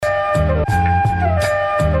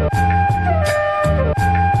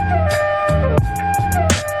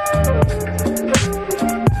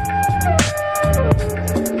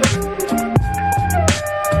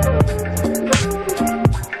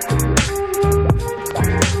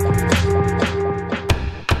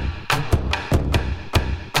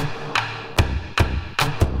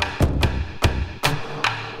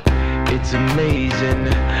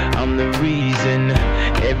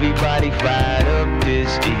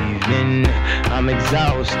evening. I'm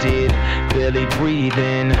exhausted, barely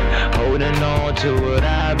breathing, holding on to what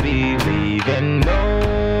I believe in.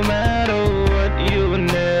 No matter what, you'll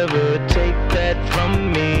never take that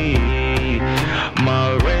from me.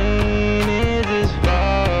 My reign is as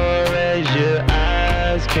far as your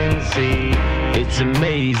eyes can see. It's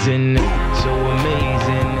amazing, so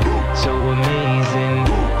amazing, so amazing,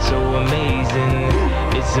 so amazing.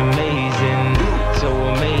 It's amazing, so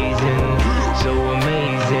amazing, so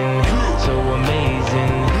amazing, so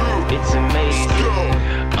amazing. It's amazing.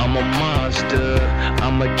 I'm a monster,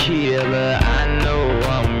 I'm a killer. I know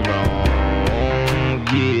I'm wrong,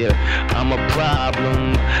 yeah. I'm a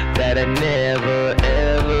problem that'll never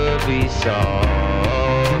ever be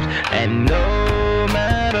solved. And no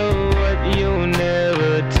matter what, you'll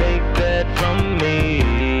never take that from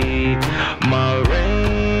me. My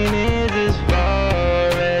reign is as far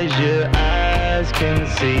as your eyes can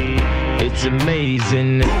see. It's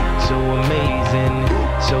amazing, so amazing,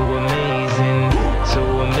 so amazing, so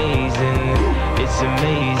amazing. It's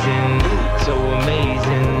amazing, so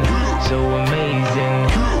amazing, so amazing,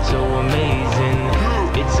 so amazing.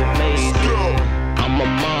 It's amazing. I'm a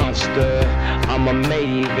monster, I'm a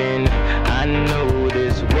maven. I know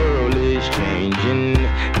this world is changing.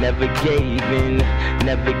 Never gave in,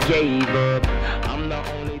 never gave up. I'm the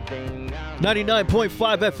only thing. 99.5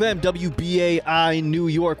 FM WBAI New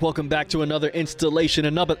York. Welcome back to another installation,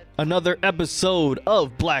 another episode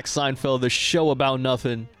of Black Seinfeld, the show about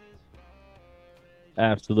nothing.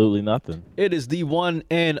 Absolutely nothing. It is the one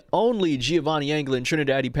and only Giovanni Anglin,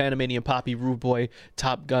 Trinidadi Panamanian Poppy, Rude Boy,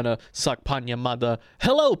 Top Gunner, Suck Panya Mother.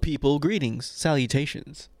 Hello, people. Greetings.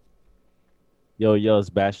 Salutations. Yo, it's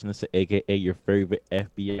Bastionista, a.k.a. your favorite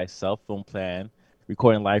FBI cell phone plan.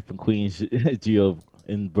 Recording live from Queens, Geo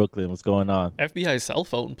in Brooklyn. What's going on? FBI cell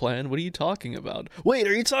phone plan? What are you talking about? Wait,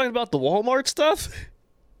 are you talking about the Walmart stuff?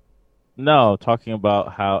 No, talking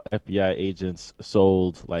about how FBI agents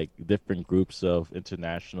sold like different groups of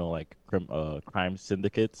international like crime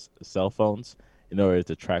syndicates cell phones in order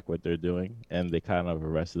to track what they're doing, and they kind of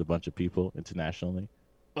arrested a bunch of people internationally.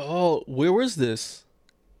 Oh, where was this?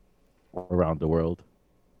 Around the world.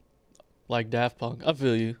 Like Daft Punk. I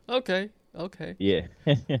feel you. Okay. Yeah.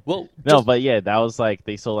 Well, but yeah, that was like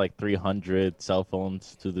they sold like 300 cell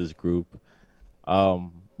phones to this group.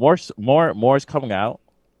 More is coming out.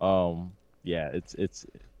 Yeah, it's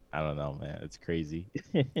I don't know, man. It's crazy.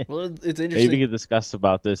 Well, it's interesting. Maybe we can discuss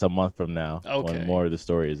about this a month from now Okay. when more of the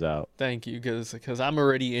story is out. Thank you, because I'm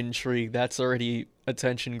already intrigued. That's already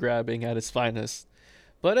attention grabbing at its finest.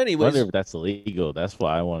 But I anyways, wonder if that's illegal. That's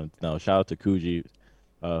what I wanted to know. Shout out to Kuji,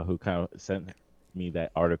 who kind of sent me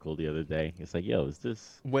that article the other day. It's like, yo, is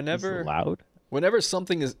this allowed? Whenever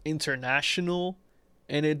something is international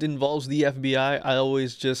and it involves the FBI,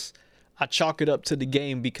 I chalk it up to the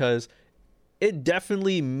game, because it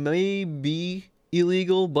definitely may be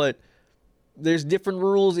illegal, but there's different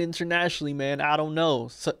rules internationally, man. I don't know.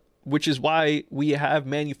 So, which is why we have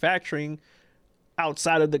manufacturing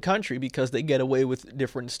outside of the country, because they get away with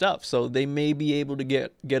different stuff. So they may be able to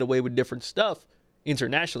get away with different stuff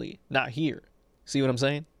internationally, not here. See what I'm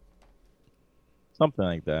saying? Something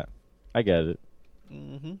like that. I get it.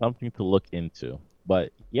 Mm-hmm. Something to look into.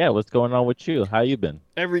 But yeah, what's going on with you? How you been?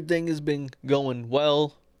 Everything has been going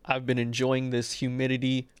well. I've been enjoying this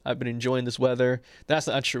humidity. I've been enjoying this weather. That's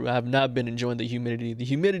not true. I have not been enjoying the humidity. The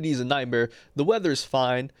humidity is a nightmare. The weather's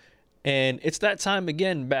fine. And it's that time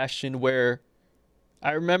again, Bastion, where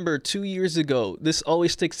I remember 2 years ago, this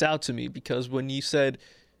always sticks out to me, because when you said,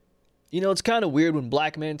 it's kind of weird when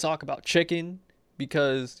black men talk about chicken,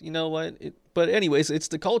 because you know what? But anyways, it's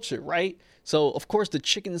the culture, right? So, of course, the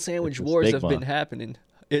chicken sandwich wars have been happening.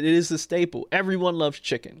 It is the staple. Everyone loves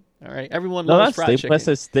chicken, all right? Everyone loves fried chicken. I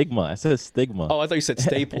said stigma. I said stigma. Oh, I thought you said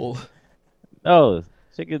staple. No,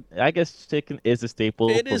 chicken. I guess chicken is a staple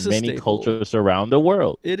for many cultures around the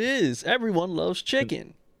world. It is. Everyone loves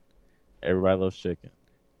chicken. Everybody loves chicken.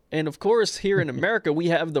 And, of course, here in America, we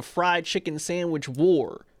have the fried chicken sandwich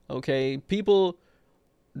war, okay? People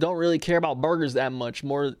don't really care about burgers that much,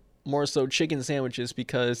 more so chicken sandwiches,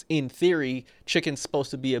 because in theory chicken's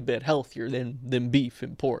supposed to be a bit healthier than beef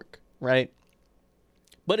and pork, right?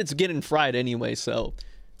 But it's getting fried anyway, so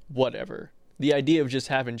whatever. The idea of just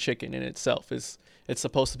having chicken in itself it's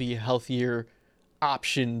supposed to be a healthier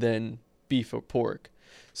option than beef or pork.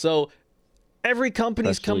 So every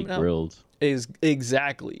company's coming out grilled. Is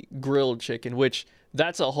exactly grilled chicken, which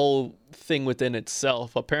that's a whole thing within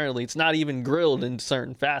itself. Apparently, it's not even grilled in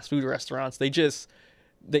certain fast food restaurants. They just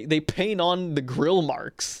they paint on the grill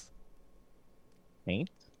marks.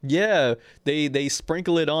 Paint? Yeah, they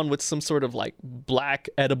sprinkle it on with some sort of like black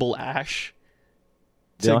edible ash.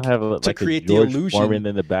 They don't have to like a create the George illusion. Foreman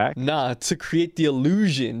in the back. Nah, to create the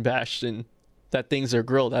illusion, Bastion, that things are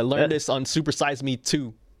grilled. I learned this on Super Size Me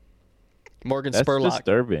 2. Morgan That's Spurlock.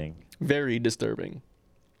 disturbing. Very disturbing.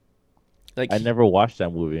 Like I never watched that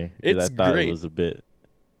movie because It's I thought great. it was a bit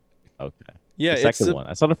okay. yeah, The it's second one.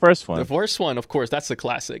 I saw the first one. the first one, of course, that's a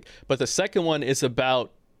classic. But the second one is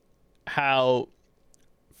about how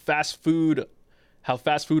fast food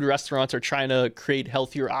restaurants are trying to create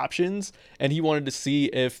healthier options, and he wanted to see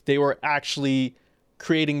if they were actually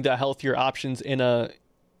creating the healthier options in a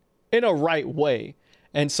right way.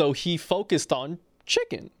 And so he focused on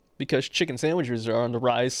chicken because chicken sandwiches are on the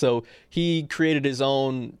rise. So he created his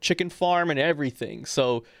own chicken farm and everything.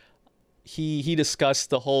 So he discussed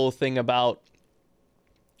the whole thing about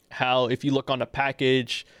how if you look on a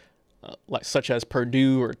package, like such as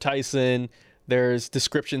Purdue or Tyson, there's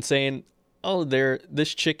description saying, "Oh,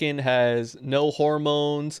 this chicken has no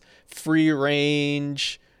hormones, free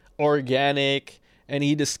range, organic." And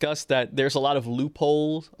he discussed that there's a lot of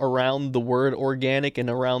loopholes around the word organic and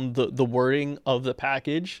around the wording of the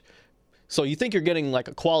package. So you think you're getting like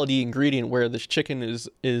a quality ingredient where this chicken is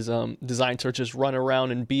designed to just run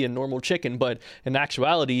around and be a normal chicken, but in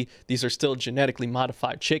actuality, these are still genetically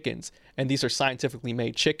modified chickens, and these are scientifically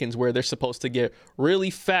made chickens where they're supposed to get really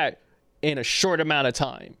fat in a short amount of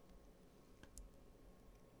time.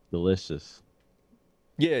 Delicious.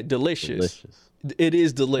 Yeah, delicious. Delicious. It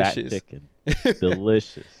is Fat delicious. chicken.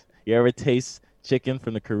 Delicious. You ever taste chicken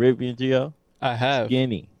from the Caribbean, Gio? I have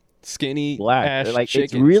Skinny, skinny black. ash Like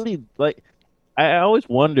chickens. it's really like I always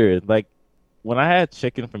wondered, like when I had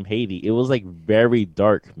chicken from Haiti, it was like very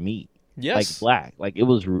dark meat. Yes. Like black. Like it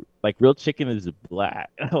was like real chicken is black.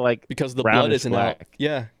 Like Because the blood brownish isn't out. black.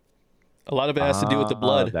 Yeah. A lot of it has to do with the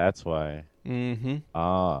blood. That's why. Mm-hmm.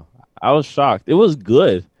 I was shocked. It was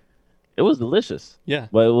good. It was delicious. Yeah.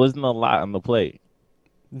 But it wasn't a lot on the plate.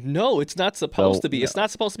 No, it's not supposed So, to be. no. It's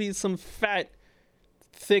not supposed to be some fat,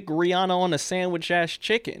 thick Rihanna on a sandwich ass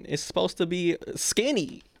chicken. It's supposed to be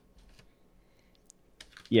skinny.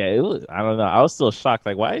 Yeah, it was. I don't know. I was still shocked.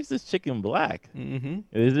 Like, why is this chicken black? Mm-hmm.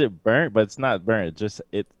 Is it burnt? But it's not burnt. Just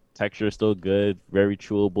it texture is still good, very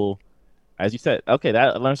chewable. As you said, okay,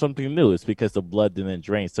 that I learned something new. It's because the blood didn't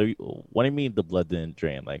drain. So, what do you mean the blood didn't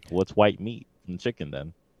drain? Like, what's white meat from chicken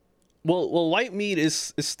then? Well, white meat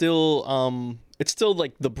is still it's still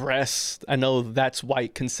like the breast. I know that's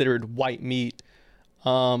considered white meat.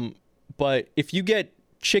 But if you get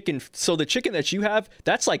chicken, so the chicken that you have,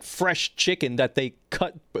 that's like fresh chicken that they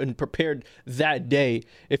cut and prepared that day.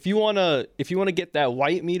 If you wanna get that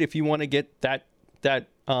white meat, if you wanna get that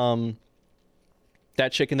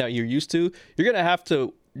chicken that you're used to, you're gonna have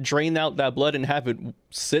to drain out that blood and have it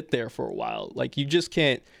sit there for a while. Like you just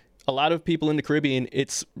can't. A lot of people in the Caribbean,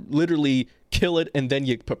 it's literally kill it and then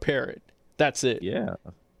you prepare it. That's it. Yeah,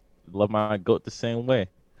 love my goat the same way.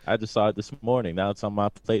 I just saw it this morning. Now it's on my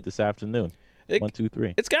plate this afternoon. It- 1, 2,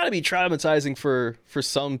 3. It's got to be traumatizing for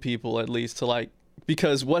some people at least to like,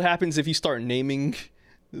 because what happens if you start naming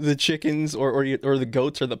the chickens or the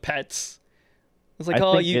goats or the pets? It's like, I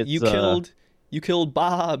oh, think you killed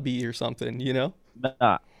Bobby or something, you know?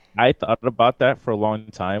 Nah, I thought about that for a long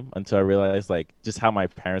time until I realized like just how my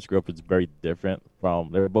parents grew up is very different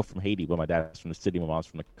from. They're both from Haiti, but my dad's from the city, my mom's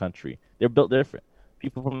from the country. They're built different.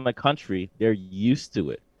 People from the country, they're used to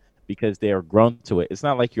it because they are grown to it. It's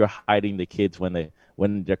not like you're hiding the kids when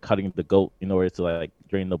they're cutting the goat in order to like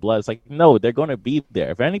drain the blood. It's like no, they're gonna be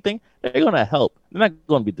there. If anything, they're gonna help. They're not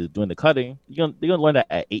gonna be doing the cutting. They're gonna learn that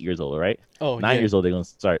at 8 years old, right? Oh, 9 yeah. years old, they're gonna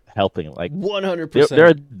start helping. Like 100%.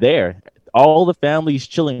 they're there. All the families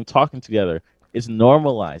chilling, talking together. It's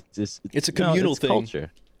normalized. It's a you know, communal it's thing. culture.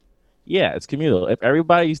 Yeah, it's communal. If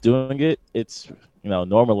everybody's doing it, it's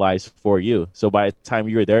normalized for you. So by the time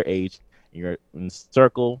you're their age, you're in a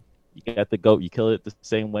circle. You get the goat, you kill it the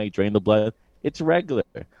same way, drain the blood. It's regular.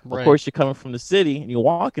 Right. Of course, you're coming from the city and you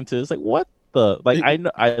walk into it, it's like what the like. I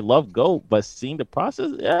know I love goat, but seeing the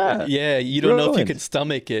process, Yeah, you don't know if you Ruined. could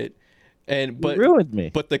stomach it. And it but ruined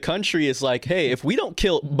me. but the country is like, hey, if we don't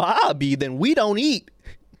kill Bobby, then we don't eat.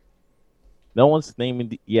 No one's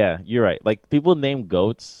naming. Yeah, you're right. Like people name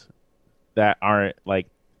goats that aren't like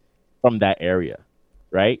from that area,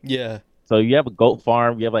 right? Yeah. So you have a goat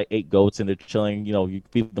farm. You have like 8 goats, and they're chilling. You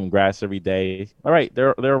feed them grass every day. All right,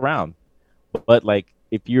 they're around. But like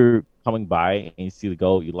if you're coming by and you see the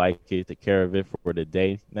goat, you like it, take care of it for the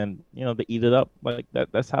day, then they eat it up. Like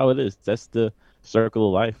that. That's how it is. That's the circle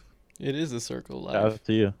of life. It is a circle of Shout life. out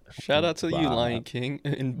to you. Shout out to you, Bob. Lion King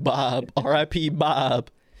and Bob. R.I.P. Bob.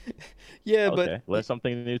 Yeah, but Okay, learn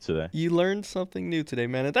something new today. you learned something new today,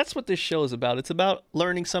 man, and that's what this show is about. It's about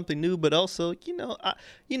learning something new, but also, I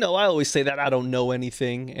always say that I don't know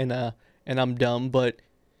anything, and I'm dumb, but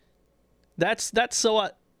that's so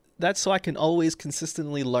I can always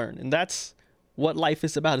consistently learn, and that's what life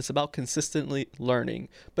is about. It's about consistently learning.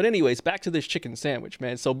 But anyways, back to this chicken sandwich,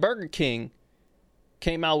 man. So Burger King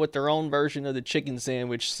came out with their own version of the chicken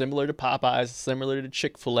sandwich, similar to Popeyes, similar to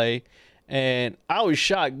Chick-fil-A. And I was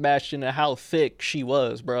shocked, Bastion, at how thick she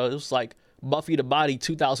was, bro. It was like Buffy the Body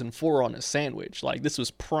 2004 on a sandwich. Like this was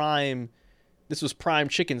prime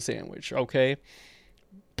chicken sandwich, okay?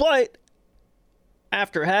 But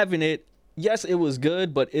after having it, yes, it was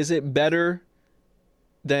good, but is it better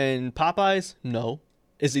than Popeyes? No.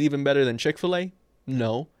 Is it even better than Chick-fil-A?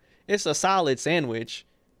 No. It's a solid sandwich.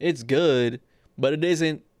 It's good, but it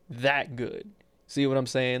isn't that good. See what I'm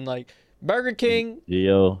saying? Like Burger King,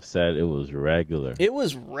 Gio said it was regular. it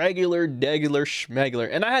was regular, degular, schmegular.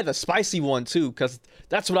 And I had the spicy one too, because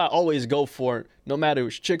that's what I always go for. No matter if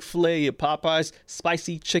it's Chick-fil-A or Popeyes,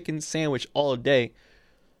 spicy chicken sandwich all day.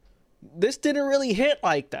 This didn't really hit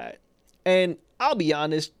like that. And I'll be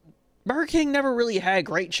honest, Burger King never really had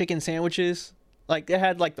great chicken sandwiches. Like they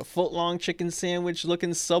had like the foot long chicken sandwich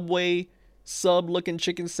looking Subway sub looking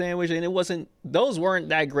chicken sandwich, and those weren't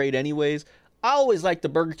that great anyways. I always like the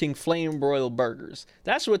Burger King flame broiled burgers.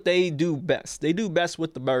 That's what they do best. They do best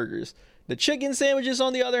with the burgers. The chicken sandwiches,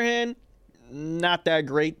 on the other hand, not that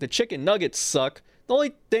great. The chicken nuggets suck. The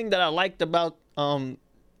only thing that I liked about Burger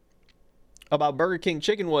King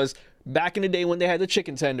chicken was back in the day when they had the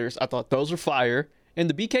chicken tenders. I thought those were fire. And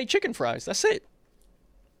the BK chicken fries. That's it.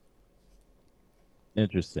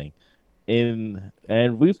 Interesting. And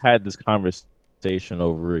we've had this conversation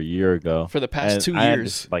over a year ago. For the past And 2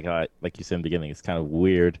 years. like you said in the beginning, it's kind of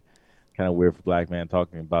weird for black man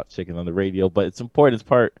talking about chicken on the radio, but it's important. It's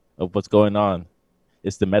part of what's going on.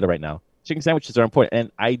 It's the meta right now. Chicken sandwiches are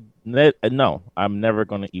important, and no, I'm never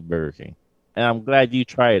going to eat Burger King, and I'm glad you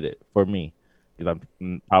tried it for me, because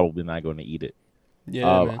I'm probably not going to eat it.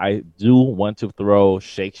 Yeah, man. I do want to throw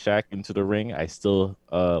Shake Shack into the ring. I still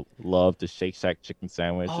love the Shake Shack chicken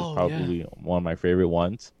sandwich. It's Oh, yeah. probably one of my favorite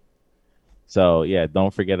ones. So yeah,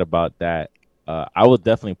 don't forget about that. I would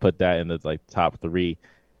definitely put that in the like top three.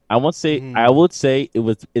 I would say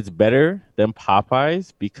it's better than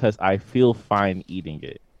Popeyes because I feel fine eating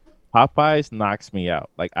it. Popeyes knocks me out.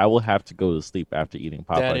 Like I will have to go to sleep after eating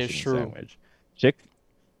That Popeyes is chicken true. sandwich. Chick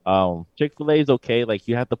Chick-fil-A is okay. Like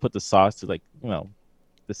you have to put the sauce to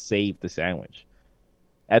to save the sandwich.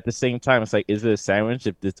 At the same time, it's like, is it a sandwich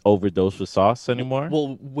if it's overdosed with sauce anymore?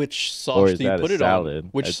 Well, which Or sauce is do you that a put it on? salad?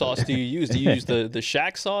 Which That's- sauce do you use? Do you use the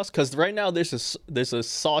Shack sauce? Because right now there's a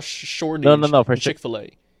sauce shortage No, for in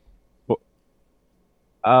Chick-fil-A.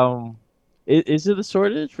 Is it a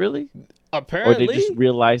shortage really? Or they Apparently. just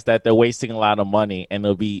realize that they're wasting a lot of money and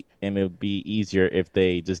it'll be easier if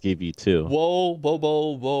they just give you two. Whoa, whoa,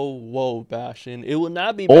 whoa, whoa, whoa, Bastion. It will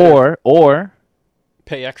not be better. Or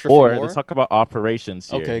Pay extra for more. let's talk about operations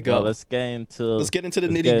here. Okay, Now, go. let's get into Let's get into the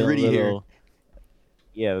let's get a nitty-gritty here. little-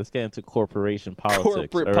 Yeah, let's get into corporation politics.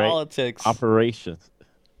 Corporate all right? politics. Operations.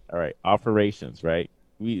 All right, operations, right?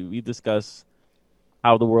 We discuss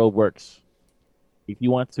how the world works. If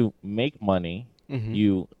you want to make money, Mhm.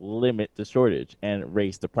 you limit the shortage and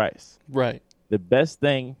raise the price. Right. The best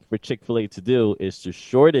thing for Chick-fil-A to do is to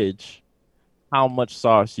shortage how much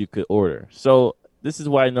sauce you could order. So this is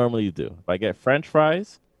what I normally do. If I get French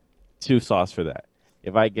fries, 2 sauce for that.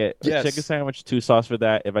 If I get a Yes. chicken sandwich, 2 sauce for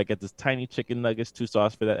that. If I get this tiny chicken nuggets, 2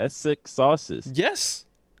 sauce for that. That's 6 sauces. Yes.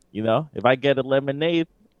 You know, if I get a lemonade,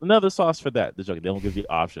 another sauce for that. The joke, they don't give you the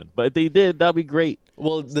option, but if they did, that'd be great.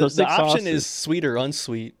 Well, So the 6 option is sauces. sweet or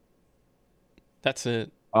unsweet. That's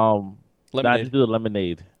it. Nah, Lemonade. just do the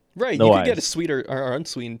lemonade, Right. no You could get a ice. sweet or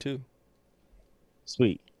unsweetened too.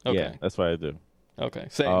 sweet. Yeah, Okay. that's what I do. Okay.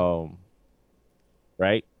 Same.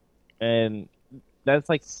 Right, and that's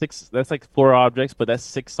like 6. That's like 4 objects, but that's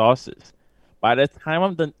 6 sauces. By the time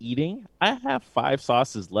I'm done eating, I have 5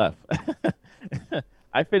 sauces left.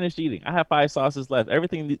 I finished eating. I have 5 sauces left.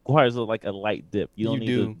 Everything requires like a light dip. You don't You need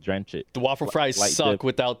do. to drench it. The waffle fries light suck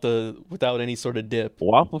dip. without any sort of dip.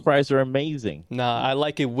 Waffle fries are amazing Nah, I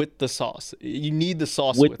like it with the sauce. You need the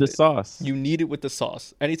sauce with with the it. sauce. You need it with the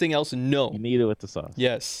sauce. Anything else? No. You need it with the sauce.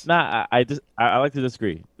 Yes. Nah, I like to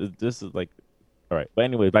disagree. This is like, all right. But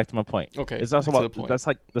anyway, back to my point. Okay, It's also back to about the point. that's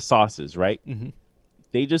like the sauces, right? Mhm.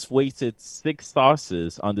 They just wasted 6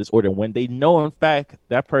 sauces on this order when they know, in fact,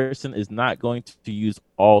 that person is not going to use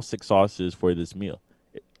all 6 sauces for this meal.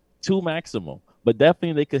 2 maximum, but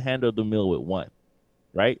definitely they could handle the meal with 1,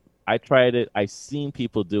 right? I tried it. I seen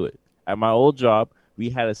people do it. At my old job, we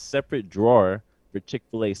had a separate drawer for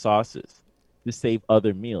Chick-fil-A sauces to save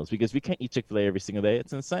other meals because we can't eat Chick-fil-A every single day.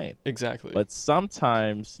 It's insane. Exactly. But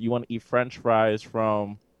sometimes you want to eat French fries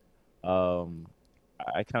from,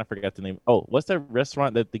 I kind of forgot the name. Oh, what's that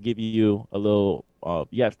restaurant that they give you a little?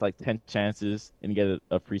 You have like 10 chances and you get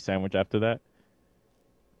a free sandwich after that.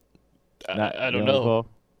 I don't know. know.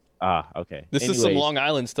 Ah, okay. This is some Long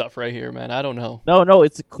Island stuff right here, man. I don't know. No,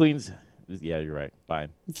 it's Queens. Yeah, you're right. Fine.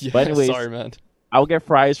 Yeah, But anyways, sorry, man. I'll get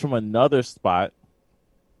fries from another spot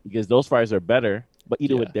because those fries are better, but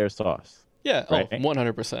eat it with their sauce. Yeah, right?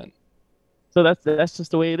 100%. So that's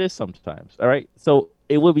just the way it is sometimes. All right. So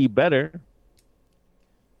it would be better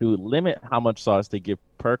to limit how much sauce they give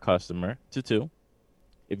per customer to 2.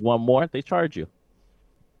 If you want more, they charge you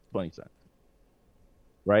 20 cents.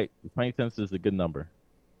 Right? 20 cents is a good number.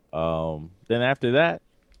 Then after that,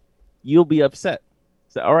 you'll be upset.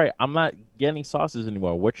 So, all right, I'm not getting sauces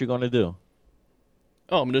anymore. What you gonna do?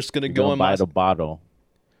 Oh, I'm just gonna You're go gonna in buy my. the bottle.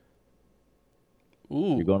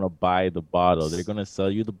 Ooh. You're gonna buy the bottle. They're gonna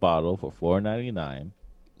sell you the bottle for $4.99,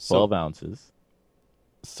 12 ounces.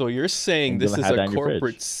 So you're saying And this you're is gonna have a that in your corporate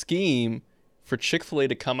fridge. scheme for Chick-fil-A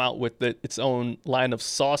to come out with its own line of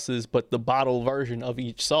sauces, but the bottle version of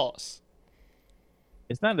each sauce.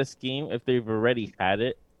 It's not a scheme if they've already had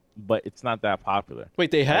it, but it's not that popular.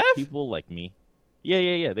 Wait, they Like, have? people like me.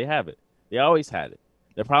 Yeah. They have it. They always had it.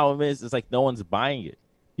 The problem is, it's like no one's buying it.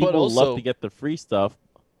 But People also- love to get the free stuff.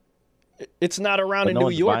 It's not around But in no New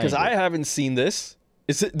one's York because buying I it. haven't seen this.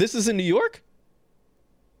 This is in New York?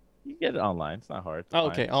 You get it online. It's not hard. to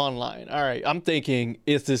Okay, find. online. All right. I'm thinking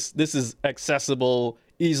this is accessible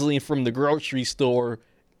easily from the grocery store.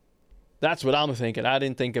 That's what I'm thinking. I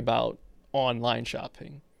didn't think about online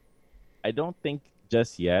shopping. I don't think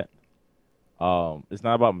just yet. It's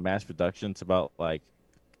not about mass production. It's about like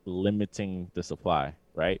limiting the supply,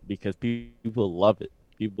 right? Because people love it.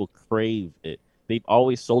 People crave it. They've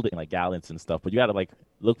always sold it in like gallons and stuff, but you gotta like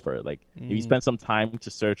look for it. Like if you spend some time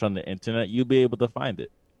to search on the internet, you'll be able to find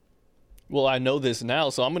it. Well, I know this now,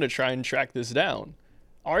 so I'm gonna try and track this down.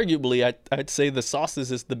 Arguably, I'd say the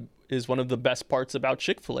sauces is one of the best parts about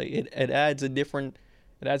Chick-fil-A. It adds a different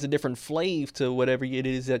flavor to whatever it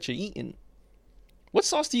is that you're eating. What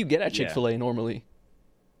sauce do you get at Yeah. Chick-fil-A normally?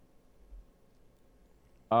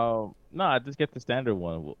 No, I just get the standard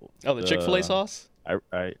one. Oh, the Chick-fil-A sauce?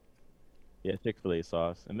 Yeah, Chick-fil-A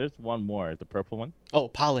sauce, and there's one more, the purple one, Oh,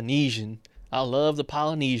 Polynesian. I love the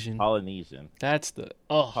Polynesian. Polynesian. That's the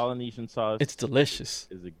Polynesian sauce it's delicious.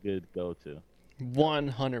 is a good go-to.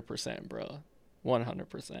 100%, bro.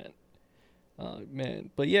 100%. Man,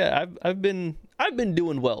 but yeah, I've been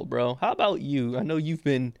doing well, bro. How about you? I know you've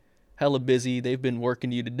been hella busy. They've been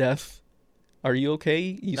working you to death. Are you okay?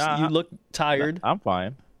 You look tired. I'm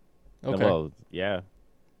fine. Okay. Well, yeah.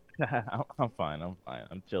 I'm fine.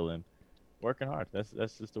 I'm chilling, working hard. That's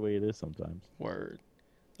just the way it is sometimes. Word.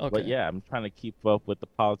 Okay. But yeah, I'm trying to keep up with the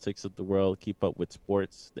politics of the world, keep up with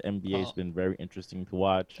sports. The NBA's Oh. been very interesting to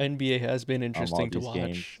watch. NBA has been interesting to these watch.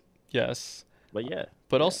 games. Yes. But yeah.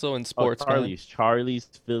 But yeah. also in sports, man. Charlie's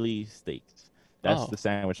Philly Steaks. That's Oh. the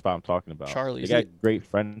sandwich spot I'm talking about. Charlie's. They got great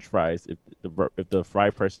French fries if the fry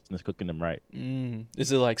person is cooking them right.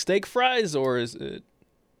 Is it like steak fries or is it?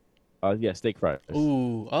 Yeah, steak fries.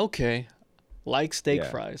 Ooh, okay. Like steak Yeah.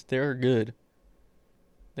 fries. They're good.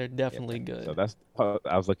 They're definitely good. So that's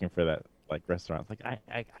I was looking for that like restaurants. Like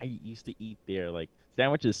I used to eat there. Like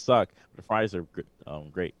sandwiches suck, but the fries are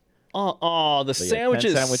great. The So, yeah, 10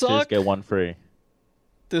 sandwiches sandwiches suck. get one free.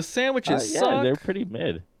 The sandwiches Yeah, suck. they're pretty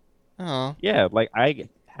mid. Oh. Yeah, like I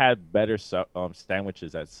had better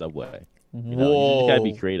sandwiches at Subway. You know, you Whoa. just gotta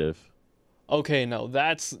be creative. Okay, no,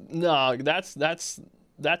 that's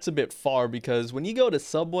a bit far because when you go to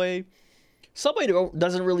Subway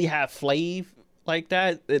doesn't really have flav like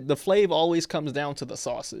that. The flav always comes down to the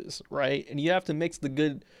sauces, right? And you have to mix the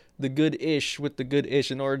good-ish with the good-ish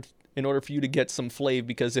in order for you to get some flav.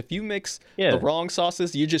 Because if you mix Yeah. the wrong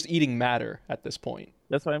sauces, you're just eating matter at this point.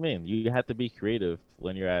 That's what I mean. You have to be creative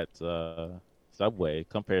when you're at Subway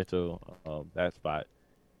compared to that spot.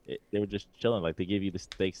 They were just chilling. Like they give you the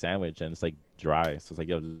steak sandwich and it's like dry. So it's like,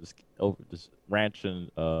 yo, just ranch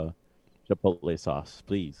and chipotle sauce,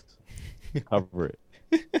 please cover it.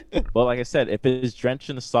 But like I said, if it's drenched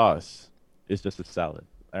in the sauce, it's just a salad.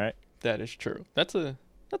 All right. That is true. That's a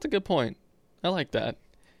good point. I like that.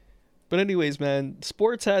 But anyways, man,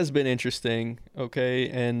 sports has been interesting, okay?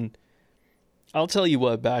 And I'll tell you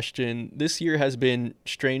what, Bastion, this year has been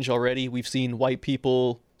strange already. We've seen white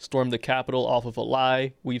people storm the Capitol off of a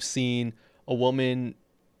lie. We've seen a woman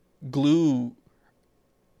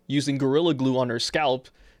using Gorilla Glue on her scalp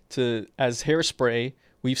as hairspray.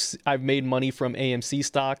 I've made money from AMC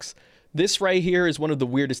stocks. This right here is one of the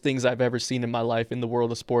weirdest things I've ever seen in my life in the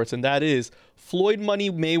world of sports, and that is Floyd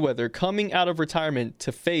Money Mayweather coming out of retirement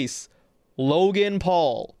to face Logan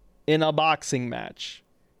Paul in a boxing match.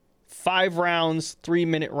 5 rounds,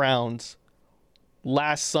 3-minute rounds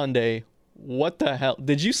last Sunday. What the hell?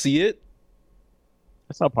 Did you see it?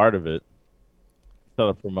 I saw part of it. I saw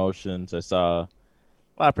the promotions. I saw a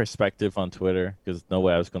lot of perspective on Twitter because no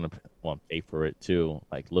way I was gonna want to pay for it too.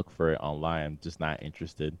 Like look for it online. I'm just not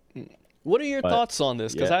interested. What are your But, thoughts on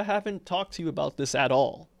this? Because yeah. I haven't talked to you about this at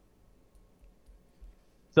all.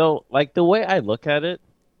 So like the way I look at it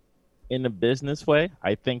in a business way,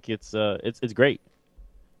 I think it's great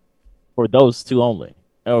for those two only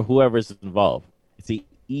or whoever's involved. It's an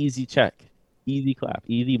easy check, easy clap,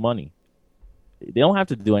 easy money. They don't have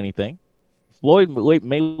to do anything. Floyd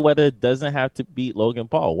Mayweather doesn't have to beat Logan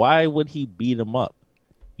Paul. Why would he beat him up?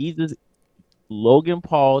 He just Logan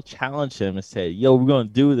Paul challenged him and said, "Yo, we're gonna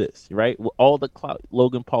do this, right?" With all the clout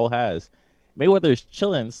Logan Paul has, Mayweather is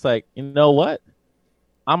chilling. It's like, you know what?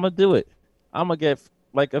 I'm gonna do it. I'm gonna get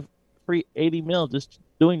like a free 80 mil just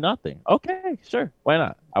doing nothing. Okay, sure, why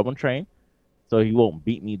not? I won't train, so he won't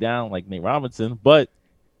beat me down like Nate Robinson. But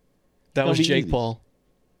That was be Jake easy. Paul.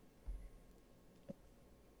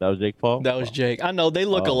 That was Jake Paul. That was Jake. I know they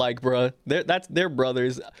look Oh. alike, bruh. They're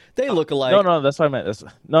brothers. They look alike. No, that's what I meant.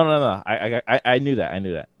 No. I knew that. I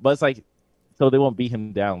knew that. But it's like, so they won't beat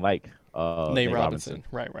him down like Nate Robinson.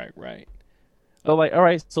 Right. So like, all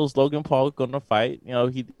right, so is Logan Paul gonna fight? You know,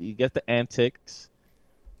 he gets the antics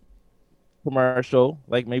commercial.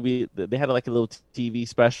 Like maybe they had like a little TV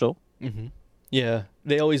special. Mm-hmm. Yeah,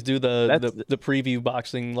 they always do the preview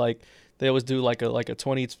boxing. Like they always do like a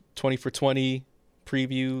 20 for 20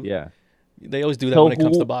 preview. Yeah. They always do that So when it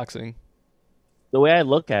comes to boxing. The way I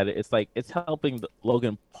look at it, it's like it's helping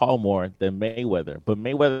Logan Paul more than Mayweather, but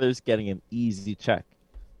Mayweather's getting an easy check.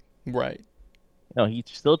 Right. You know, he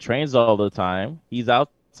still trains all the time. He's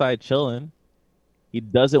outside chilling. He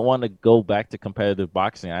doesn't want to go back to competitive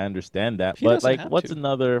boxing. I understand that, He but doesn't like, have what's to.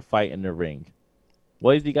 another fight in the ring?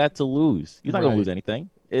 What has he got to lose? He's not gonna Right. lose anything.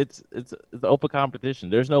 It's open competition.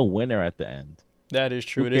 There's no winner at the end. That is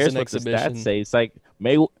true. Who It is cares an what the exhibition. stats say? It's like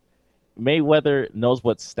Mayweather knows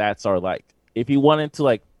what stats are like. If he wanted to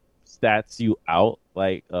like stats you out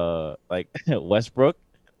like Westbrook,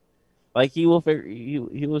 like he will figure he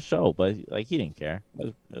will show, but like he didn't care.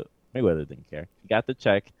 Mayweather didn't care. He got the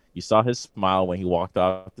check. You saw his smile when he walked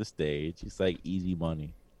off the stage. He's like easy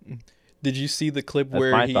money. Did you see the clip That's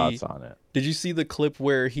where my he? thoughts on it. Did you see the clip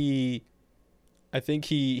where he? I think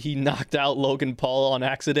he knocked out Logan Paul on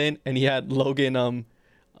accident, and he had Logan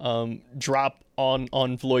drop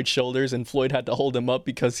on Floyd's shoulders, and Floyd had to hold him up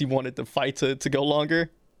because he wanted the fight to go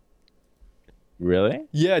longer. Really?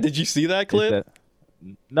 Yeah, did you see that Is clip?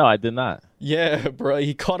 that- No, I did not. Yeah, bro,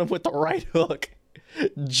 he caught him with the right hook,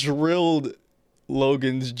 drilled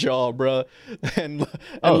Logan's jaw, bro, and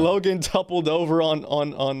Oh. Logan toppled over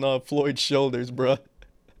on Floyd's shoulders, bro.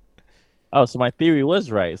 Oh, so my theory was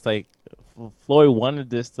right. It's like Floyd wanted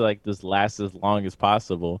this to like just last as long as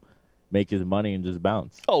possible, make his money and just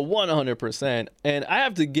bounce. Oh, 100%. And I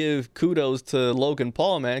have to give kudos to Logan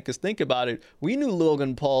Paul, man, because think about it. We knew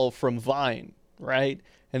Logan Paul from Vine, right?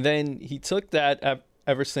 And then he took that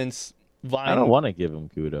ever since Vine. I don't want to give him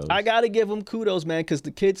kudos. I got to give him kudos, man, because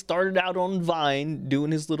the kid started out on Vine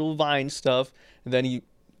doing his little Vine stuff. And then he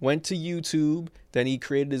went to YouTube. Then he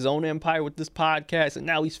created his own empire with this podcast. And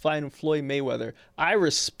now he's fighting Floyd Mayweather. I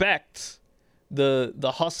respect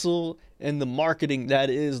the hustle and the marketing that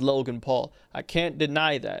is Logan Paul. I can't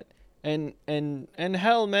deny that. And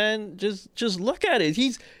hell, man, just look at it.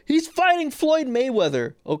 He's fighting Floyd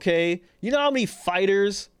Mayweather, okay? You know how many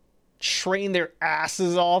fighters train their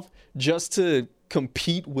asses off just to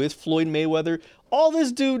compete with Floyd Mayweather? All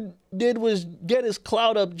this dude did was get his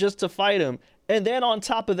clout up just to fight him. And then on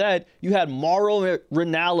top of that, you had Mauro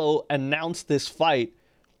Ranallo announce this fight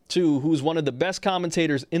too, who's one of the best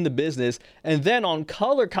commentators in the business. And then on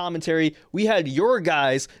color commentary, we had your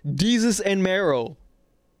guys, Desus and Mero.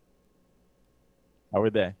 How were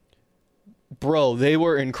they? Bro, they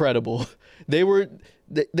were incredible. They were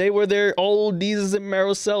their old Desus and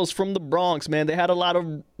Mero selves from the Bronx, man. They had a lot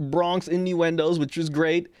of Bronx innuendos, which was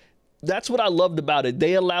great. That's what I loved about it.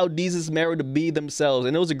 They allowed Desus and Mero to be themselves,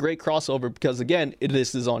 and it was a great crossover because, again,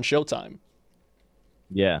 this is on Showtime.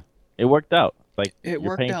 Yeah, it worked out. Like It you're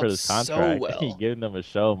worked paying out for this so contract, well. you're giving them a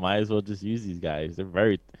show. Might as well just use these guys. They're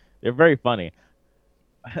very funny,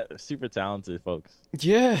 super talented folks.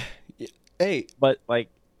 Yeah. Hey, But like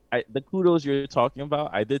the kudos you're talking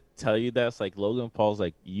about, I did tell you that's like Logan Paul's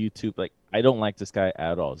like YouTube. Like I don't like this guy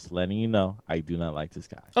at all. Just letting you know, I do not like this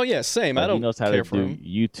guy. Oh yeah, same. I But he don't knows how to care for do him.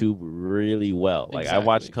 YouTube really well. Like I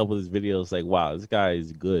watched a Exactly. couple of his videos, like wow, this guy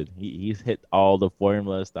is good. He's hit all the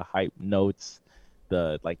formulas, the hype notes,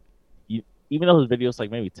 the like. You, even though his videos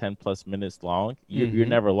like maybe 10+ minutes long, you're Mm-hmm.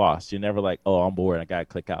 never lost. You're never like, oh, I'm bored. I gotta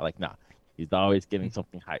click out. Like nah, he's always getting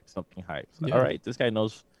something hype, something hype. So, all Yeah. right, this guy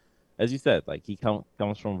knows. As you said, like he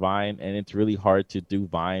comes from Vine, and it's really hard to do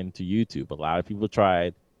Vine to YouTube. A lot of people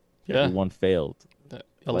tried, Yeah. everyone failed. A Like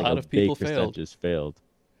a lot of people big failed. percentage failed.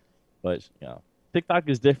 But TikTok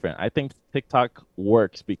is different. I think TikTok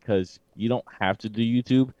works because you don't have to do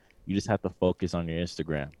YouTube. You just have to focus on your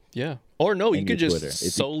Instagram Yeah. Or no, you and your could just Twitter.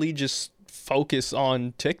 solely just focus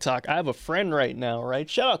on TikTok. I have a friend right now, right?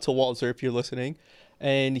 Shout out to Walter if you're listening.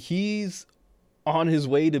 And he's on his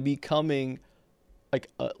way to becoming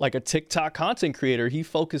like a TikTok content creator. He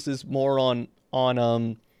focuses more on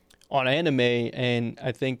anime, and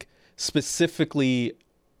I think specifically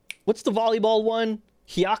what's the volleyball one?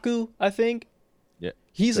 Hyaku, I think. Yeah,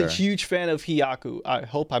 He's a sure. huge fan of Hyaku. I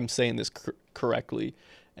hope I'm saying this correctly.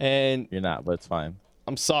 And You're not, but it's fine.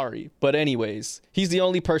 I'm sorry, but anyways, he's the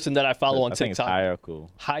only person that I follow on I think it's TikTok. Hayaku.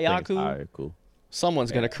 Hayaku?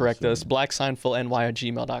 Someone's going to Yeah, correct us. assuming.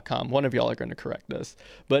 blackseinfeldny@gmail.com. One of y'all are going to correct us.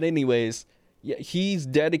 But anyways, yeah, he's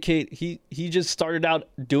dedicated. He just started out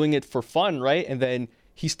doing it for fun, right? And then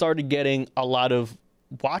he started getting a lot of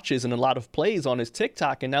watches and a lot of plays on his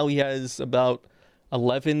TikTok, and now he has about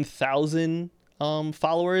 11,000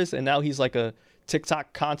 followers, and now he's like a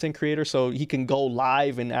TikTok content creator, so he can go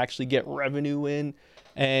live and actually get revenue in.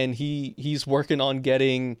 And he's working on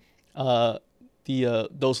getting the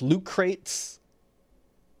those loot crates,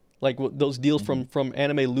 like those deals Mhm. from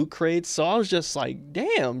anime loot crates. So I was just like,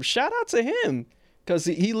 damn, shout out to him, because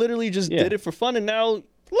he literally just Yeah. did it for fun, and now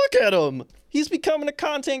look at him. He's becoming a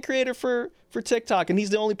content creator for TikTok, and he's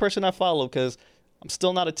the only person I follow because I'm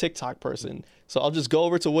still not a TikTok person. So I'll just go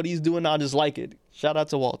over to what he's doing. I'll just like it. Shout out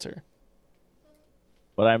to Walter.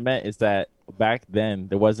 What I meant is that back then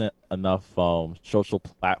there wasn't enough social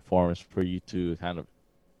platforms for you to kind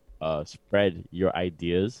of spread your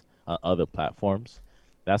ideas on other platforms.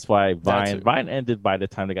 That's why That too. Vine ended by the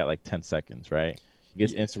time they got like 10 seconds, right?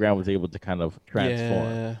 Because Instagram was able to kind of transform.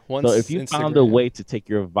 Yeah. So if you found a Instagram- way to take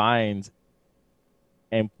your Vines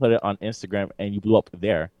and put it on Instagram and you blew up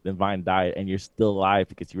there, then Vine died and you're still alive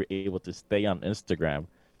because you were able to stay on Instagram.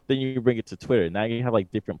 Then you bring it to Twitter. Now you have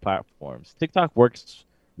like different platforms. TikTok works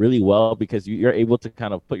really well because you're able to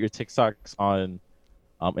kind of put your TikToks on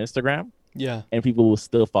Instagram, Yeah. and people will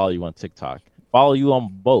still follow you on TikTok. Follow you on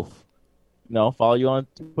both. Follow you on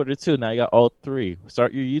Twitter too. Now you got all three.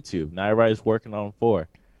 Start your YouTube. Now everybody's working on 4.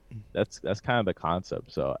 That's kind of the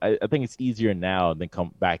concept. So I think it's easier now than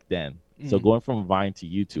come back then. So Mm. going from Vine to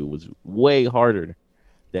YouTube was way harder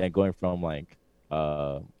than going from like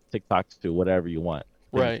TikTok to whatever you want. I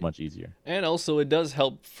think Right. It's much easier. And also, it does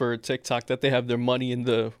help for TikTok that they have their money in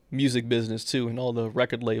the music business too, and all the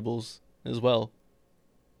record labels as well.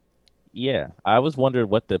 Yeah, I was wondering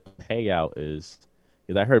what the payout is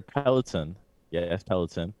because I heard Peloton. Yes,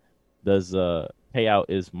 Peloton does payout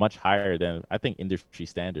is much higher than I think industry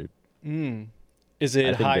standard. Mm. Is I it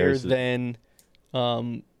think higher there's than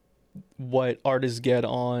um, what artists get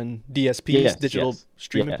on DSPs, Yes, digital yes,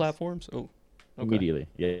 streaming yes. platforms? Oh, okay. Immediately.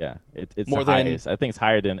 Yeah. It's More the than- highest. I think it's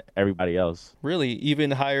higher than everybody else. Really,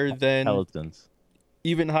 even higher than Pelotons.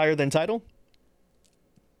 Tidal?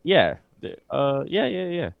 Yeah.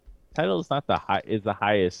 Yeah. Tidal is not the high is the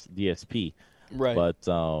highest DSP, Right. but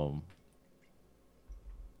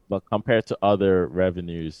compared to other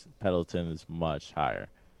revenues, Peloton is much higher.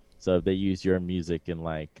 So if they use your music in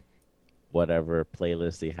like whatever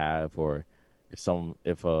playlist they have, or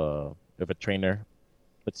if a trainer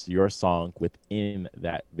puts your song within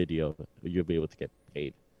that video, you'll be able to get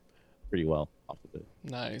paid pretty well off of it.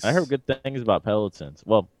 Nice. I heard good things about Pelotons.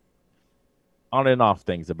 Well, on and off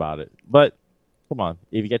things about it. But come on,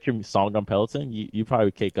 if you get your song on Peloton, you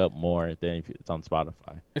probably cake up more than if it's on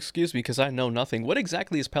Spotify. Excuse me, because I know nothing. What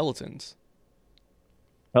exactly is Pelotons?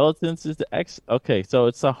 Pelotons is the X. Okay, so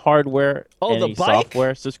it's a hardware Oh, and the a bike?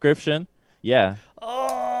 software subscription. Yeah,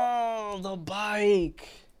 Oh, the bike.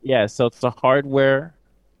 yeah. So it's a hardware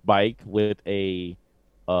bike with a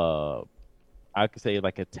I could say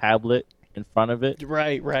like a tablet in front of it,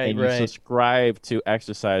 Right. and you subscribe to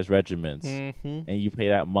exercise regimens, Mm-hmm. and you pay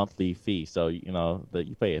that monthly fee. So that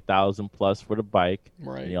you pay 1,000+ for the bike,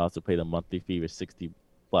 Right. and you also pay the monthly fee of 60+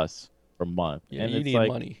 per month. Yeah, and you it's need like,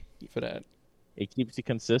 money for that. It keeps you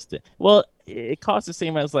consistent. Well, it costs the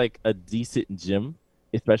same as like a decent gym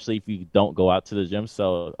especially if you don't go out to the gym.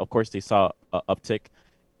 So of course they saw an uptick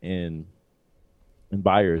in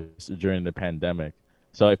buyers during the pandemic.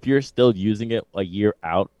 So if you're still using it a year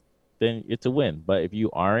out, then it's a win. But if you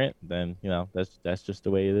aren't, then that's just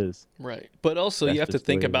the way it is. Right. But also you That's have to just the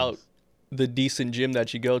think way it about is. the decent gym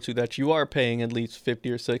that you go to that you are paying at least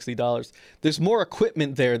 $50 or $60. There's more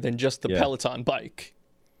equipment there than just the Yeah. Peloton bike.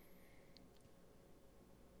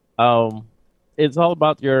 It's all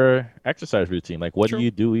about your exercise routine. Like, what True. do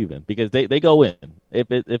you do even? Because they go in.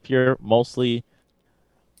 If you're mostly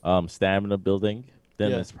stamina building,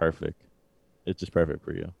 then Yeah. it's perfect. It's just perfect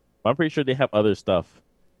for you. I'm pretty sure they have other stuff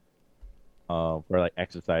for like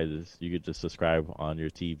exercises. You could just subscribe on your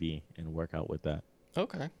TV and work out with that.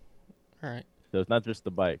 Okay. All right. So it's not just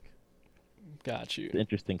the bike. Got It's an you.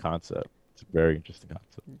 interesting concept. It's a very interesting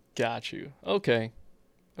concept. Got you. Okay.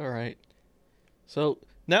 All right. So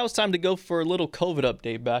now it's time to go for a little COVID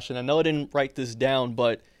update, Bastion. I know I didn't write this down,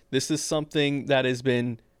 but this is something that has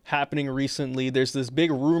been happening recently. There's this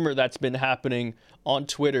big rumor that's been happening on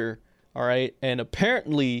Twitter. All right. And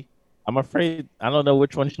apparently, I'm afraid I don't know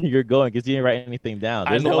which one you're going because you didn't write anything down.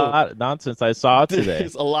 I There's a know. lot of nonsense I saw today.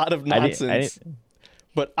 there's a lot of I nonsense.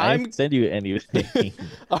 But I I'm didn't send you anything.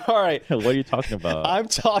 all right. What are you talking about? I'm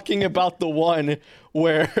talking about the one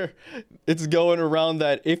where it's going around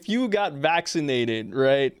that if you got vaccinated,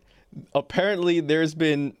 right? Apparently there's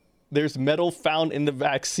metal found in the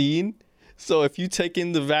vaccine. So if you take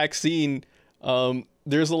in the vaccine,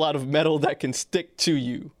 there's a lot of metal that can stick to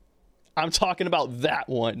you. I'm talking about that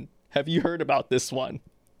one. Have you heard about this one?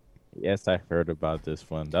 Yes, I heard about this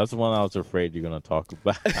one. That's the one I was afraid you're gonna talk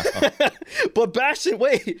about. But Bastion,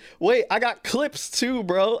 wait, I got clips too,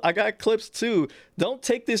 bro. I got clips too. Don't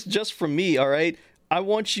take this just from me, all right? I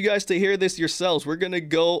want you guys to hear this yourselves. We're going to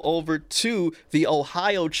go over to the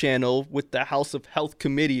Ohio channel with the House of Health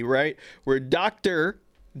Committee, right? Where Dr.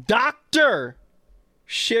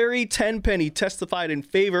 Sherry Tenpenny testified in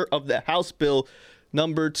favor of the House Bill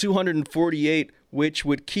number 248, which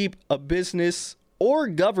would keep a business or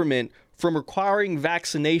government from requiring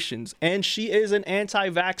vaccinations. And she is an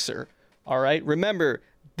anti-vaxxer. All right. Remember,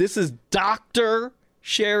 this is Dr.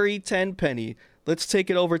 Sherry Tenpenny. Let's take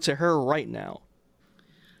it over to her right now.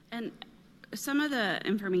 And some of the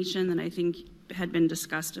information that I think had been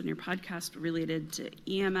discussed on your podcast related to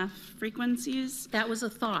EMF frequencies. That was a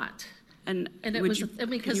thought. And it would was you,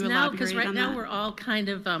 because could you now, because elaborate right on now that? we're all kind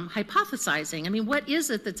of hypothesizing. I mean, what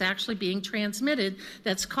is it that's actually being transmitted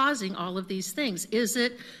that's causing all of these things? Is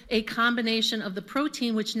it a combination of the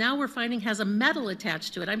protein, which now we're finding has a metal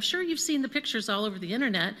attached to it? I'm sure you've seen the pictures all over the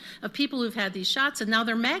internet of people who've had these shots and now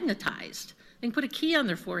they're magnetized. They can put a key on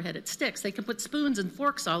their forehead, it sticks. They can put spoons and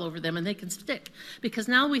forks all over them and they can stick. Because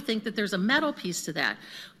now we think that there's a metal piece to that.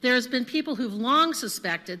 There's been people who've long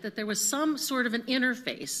suspected that there was some sort of an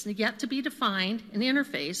interface, yet to be defined, an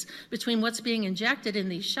interface between what's being injected in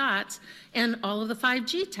these shots and all of the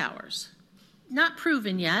 5G towers. Not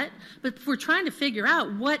proven yet, but we're trying to figure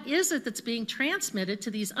out what is it that's being transmitted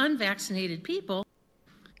to these unvaccinated people.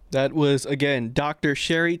 That was, again, Dr.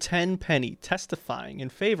 Sherry Tenpenny testifying in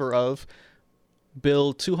favor of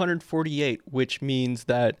Bill 248, which means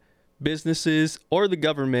that businesses or the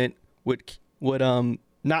government would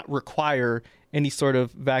not require any sort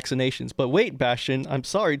of vaccinations. But wait, Bastion, I'm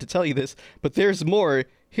sorry to tell you this, but there's more.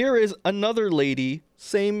 Here is another lady,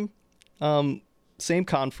 same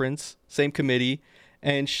conference, same committee,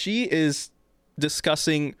 and she is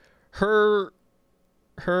discussing her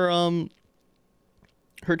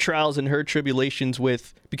trials and her tribulations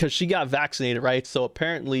with, because she got vaccinated, right? So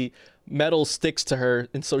apparently metal sticks to her,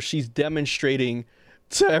 and so she's demonstrating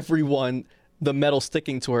to everyone the metal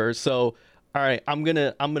sticking to her. So all right, I'm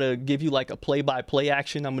gonna give you like a play-by-play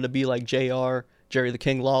action. I'm gonna be like JR, Jerry the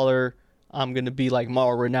King Lawler. I'm gonna be like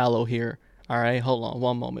Mauro Ranallo here. All right, hold on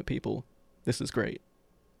one moment, people. This is great.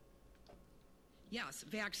 Yes,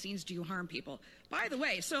 vaccines do harm people. By the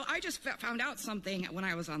way, so I just found out something when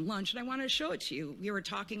I was on lunch, and I wanted to show it to you. We were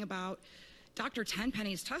talking about Dr.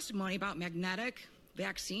 Tenpenny's testimony about magnetic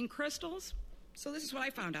vaccine crystals. So this is what I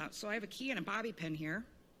found out. So I have a key and a bobby pin here.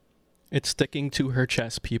 It's sticking to her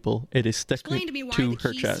chest, people. It is sticking Explain to me why to the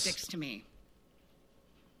her key chest. sticks to me.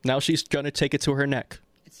 Now she's gonna take it to her neck.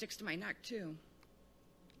 It sticks to my neck, too.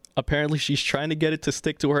 Apparently she's trying to get it to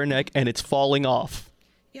stick to her neck, and it's falling off.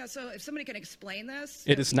 Yeah, so if somebody can explain this.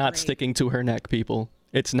 It is not sticking to her neck, people.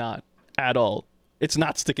 It's not at all. It's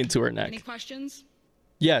not sticking to her neck. Any questions?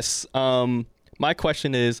 Yes. My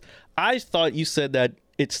question is, I thought you said that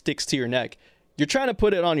it sticks to your neck. You're trying to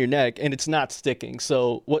put it on your neck and it's not sticking.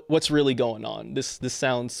 So what's really going on? This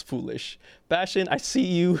sounds foolish. Bastion, I see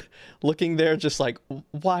you looking there just like,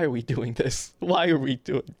 why are we doing this? Why are we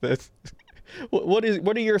doing this? What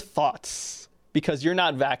are your thoughts? Because you're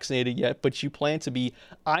not vaccinated yet, but you plan to be.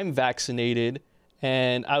 I'm vaccinated,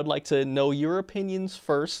 and I would like to know your opinions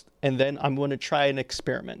first, and then I'm going to try an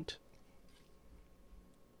experiment.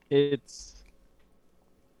 It's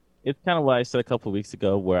kind of what I said a couple of weeks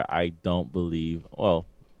ago, where I don't believe. Well,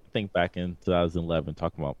 think back in 2011,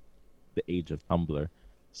 talking about the age of Tumblr.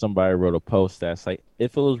 Somebody wrote a post that's like,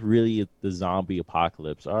 if it was really the zombie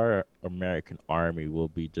apocalypse, our American army will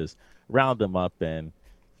be just round them up and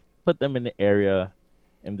put them in the area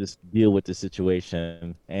and just deal with the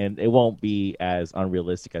situation, and it won't be as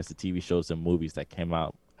unrealistic as the TV shows and movies that came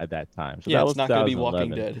out at that time. So yeah, that it's was not going to be Walking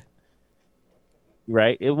 2011. Dead.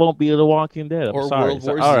 Right? It won't be The Walking Dead. I'm Or sorry. World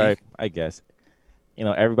War All Z. right, I guess.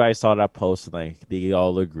 Everybody saw that post and like they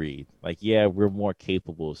all agreed. Like, yeah, we're more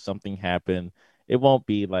capable. Something happened. It won't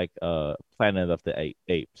be like Planet of the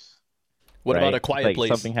Apes. What right? about A Quiet Like Place?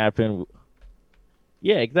 something happened.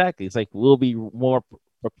 Yeah, exactly. It's like we'll be more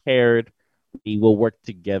prepared. We will work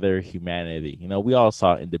together, humanity. We all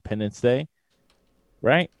saw Independence Day,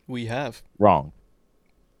 right? We have. Wrong.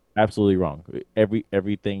 Absolutely wrong.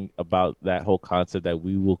 Everything about that whole concept that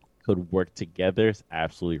could work together is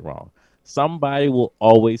absolutely wrong. Somebody will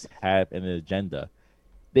always have an agenda.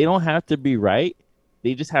 They don't have to be right.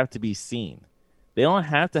 They just have to be seen. They don't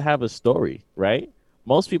have to have a story, right?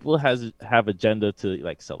 Most people have agenda to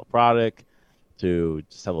like sell a product, to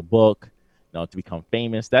sell a book, to become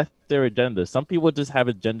famous. That's their agenda. Some people just have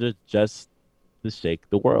agenda just to shake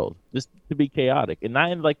the world, just to be chaotic, and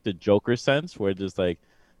not in like the Joker sense, where just like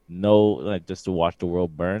just to watch the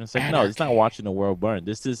world burn. It's like no, it's not watching the world burn.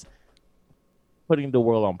 This is putting the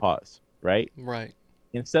world on pause, right? Right.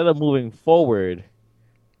 Instead of moving forward,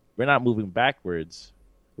 we're not moving backwards.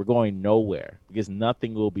 We're going nowhere because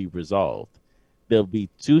nothing will be resolved. There'll be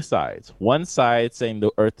two sides. One side saying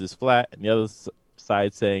the earth is flat, and the other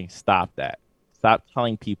side saying, stop that. Stop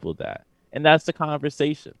telling people that. And that's the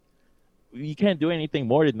conversation. You can't do anything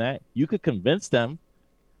more than that. You could convince them,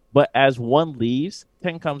 but as one leaves,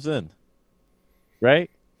 10 comes in. Right?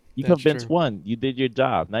 You That's convinced true. one. You did your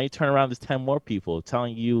job. Now you turn around, there's 10 more people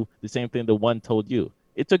telling you the same thing the one told you.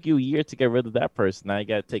 It took you a year to get rid of that person. Now you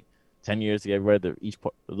got to take 10 years to get rid of each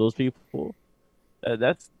of those people.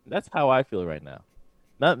 That's how I feel right now.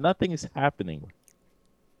 Nothing is happening.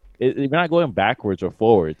 We're not going backwards or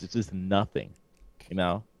forwards. It's just nothing.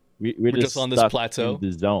 We're just on this stuck plateau? in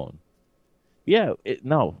the zone. Yeah,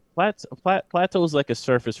 plateau is like a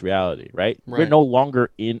surface reality, right? We're Right. no longer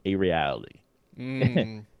in a reality.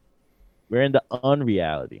 Mm, We're in the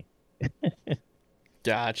unreality.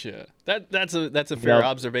 gotcha. That's a fair Yep.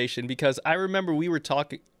 observation, because I remember we were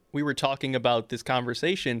talking about this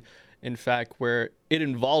conversation, in fact, where it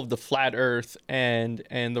involved the flat earth and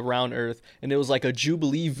the round earth, and it was like a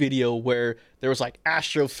Jubilee video where there was like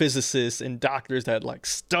astrophysicists and doctors that like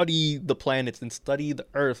study the planets and study the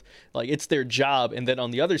earth, like it's their job. And then on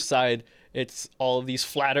the other side, it's all of these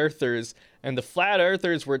flat earthers, and the flat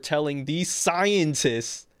earthers were telling these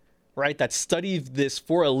scientists, right, that study this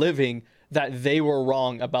for a living, that they were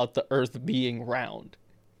wrong about the earth being round.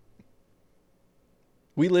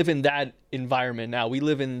 We live in that environment now. We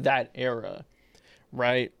live in that era,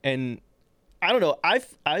 right? And I don't know.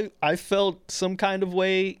 I felt some kind of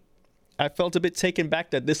way. I felt a bit taken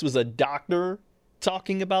back that this was a doctor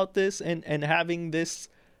talking about this and having this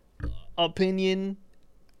opinion.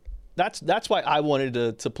 That's why I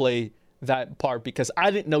wanted to play that part, because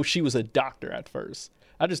I didn't know she was a doctor at first.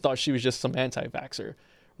 I just thought she was just some anti-vaxxer,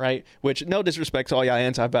 right? Which, no disrespect to all y'all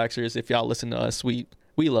anti-vaxxers. If y'all listen to us, we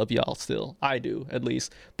love y'all still. I do, at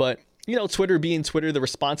least. But, Twitter being Twitter, the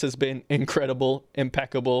response has been incredible,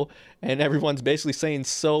 impeccable, and everyone's basically saying,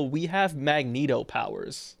 so we have Magneto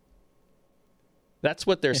powers. That's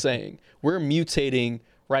what they're saying. We're mutating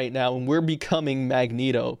right now, and we're becoming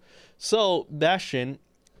Magneto. So, Bastion,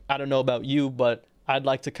 I don't know about you, but I'd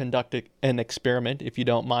like to conduct an experiment, if you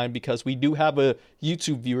don't mind, because we do have a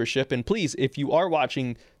YouTube viewership. And please, if you are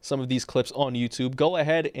watching some of these clips on YouTube, go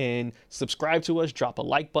ahead and subscribe to us, drop a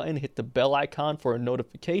like button, hit the bell icon for a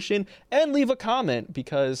notification, and leave a comment,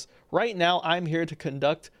 because right now I'm here to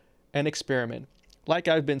conduct an experiment. Like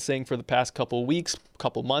I've been saying for the past couple weeks,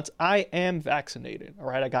 couple months, I am vaccinated. All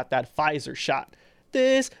right, I got that Pfizer shot.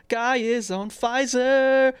 This guy is on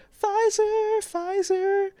Pfizer.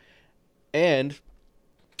 And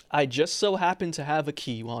I just so happen to have a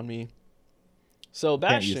key on me. So,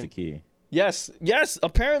 Bastion. Can't use the key. Yes.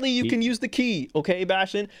 Apparently you can use the key. Okay,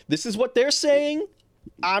 Bastion. This is what they're saying.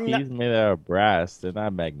 I'm not Keys made out of brass. They're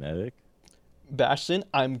not magnetic. Bastion.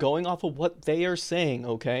 I'm going off of what they are saying.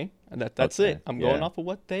 Okay, and that's Okay, it. I'm going yeah. off of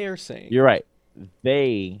what they are saying You're right.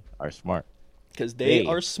 They are smart. because they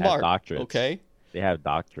are have smart. doctorates. Okay. They have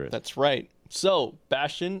doctorates. That's right. So,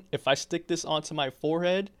 Bastion, if I stick this onto my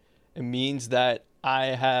forehead, it means that I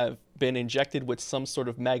have been injected with some sort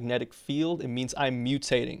of magnetic field. It means I'm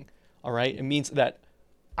mutating. All right. It means that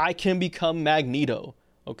I can become Magneto.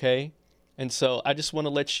 Okay. And so I just want to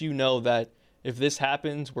let you know that if this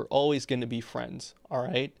happens, we're always going to be friends. All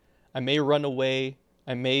right. I may run away.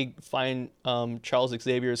 I may find Charles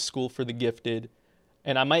Xavier's School for the Gifted.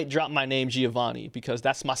 And I might drop my name Giovanni because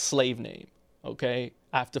that's my slave name. Okay,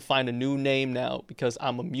 I have to find a new name now because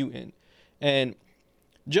I'm a mutant. And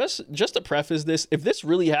just to preface this, if this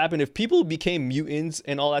really happened, if people became mutants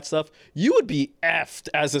and all that stuff, you would be effed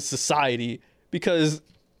as a society because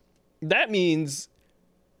that means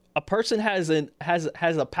a person has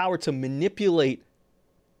a power to manipulate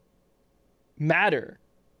matter.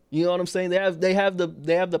 You know what I'm saying? They have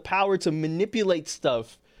the power to manipulate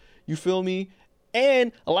stuff. You feel me?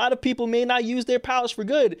 And a lot of people may not use their powers for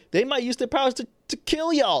good. They might use their powers to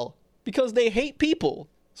kill y'all because they hate people.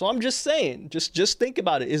 So I'm just saying, just think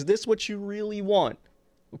about it. Is this what you really want?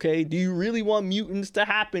 Okay? Do you really want mutants to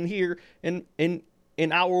happen here in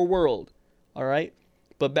our world? All right?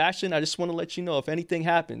 But Bastion, I just want to let you know, if anything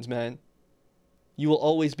happens, man, you will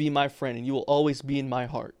always be my friend and you will always be in my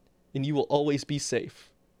heart and you will always be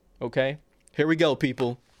safe. Okay? Here we go,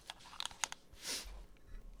 people.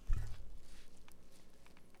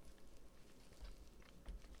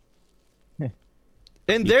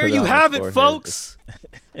 And there you have it, folks.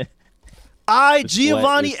 I,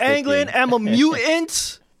 Giovanni Anglin, am a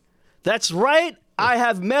mutant. That's right. I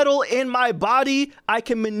have metal in my body. I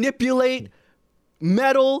can manipulate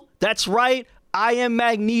metal. That's right. I am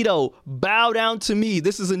Magneto. Bow down to me.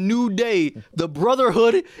 This is a new day. The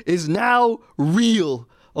Brotherhood is now real.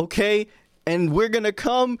 Okay? And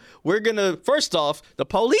first off, the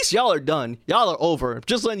police, y'all are done. Y'all are over.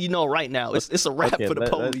 Just letting you know right now. It's a wrap for the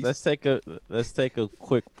police. Let's take a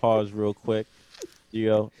quick pause real quick.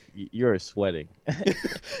 You're sweating.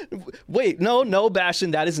 Wait, no, Bastion,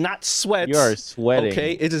 that is not sweat. You're sweating.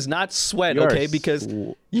 Okay, it is not sweat, You're okay? Because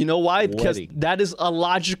you know why? Because sweating. that is a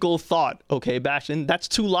logical thought, okay, Bastion? That's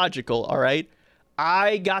too logical, all right?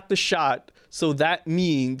 I got the shot, so that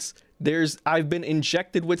means I've been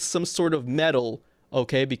injected with some sort of metal,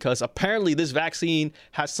 okay? Because apparently this vaccine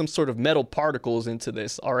has some sort of metal particles into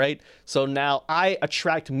this, all right? So now I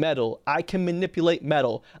attract metal. I can manipulate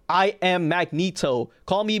metal. I am Magneto.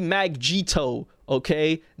 Call me Magneto,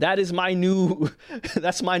 okay? That is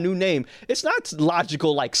that's my new name. It's not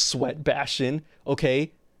logical like sweat, Bastion,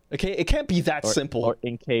 okay? Okay, it can't be that simple. Or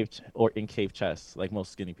in cave chests, like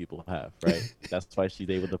most skinny people have, right? That's why she's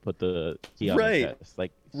able to put the key on her chest.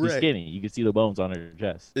 Like she's skinny, you can see the bones on her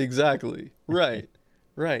chest. Exactly. Right.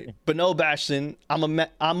 Right. But no, Bastion, I'm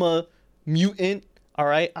a mutant. All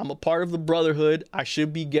right. I'm a part of the Brotherhood. I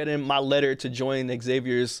should be getting my letter to join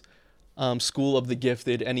Xavier's School of the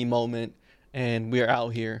Gifted any moment, and we are out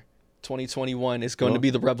here. 2021 is going to be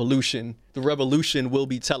the revolution. The revolution will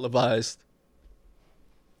be televised.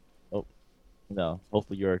 No,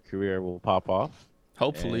 hopefully your career will pop off.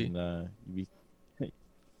 Hopefully. And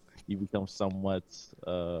you become somewhat,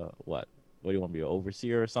 what do you want to be, an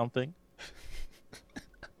overseer or something?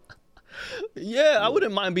 Yeah, I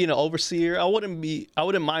wouldn't mind being an overseer. I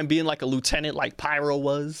wouldn't mind being like a lieutenant like Pyro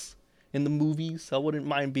was in the movies. I wouldn't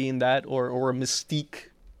mind being that or a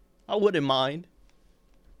Mystique. I wouldn't mind.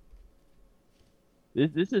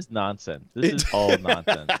 This is nonsense. This is all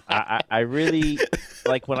nonsense. I really,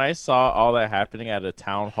 like, when I saw all that happening at a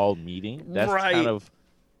town hall meeting, that's kind of,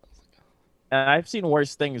 and I've seen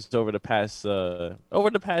worse things over the past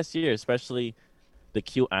year, especially the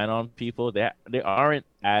QAnon people. They aren't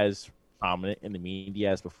as prominent in the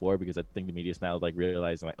media as before, because I think the media is now like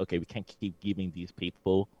realizing, like, okay, we can't keep giving these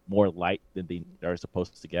people more light than they are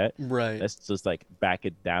supposed to get. Right. Let's just like back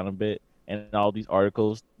it down a bit. And all these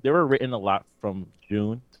articles, they were written a lot from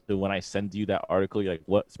June to when I send you that article. You're like,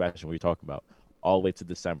 what, Sebastian, what are you talking about? All the way to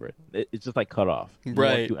December. It's just like cut off.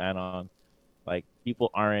 Right. QAnon. Like,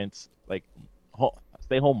 people aren't, like,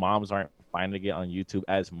 stay-home moms aren't finding it on YouTube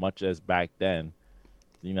as much as back then.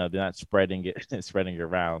 You know, they're not spreading it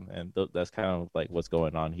around. And that's kind of like what's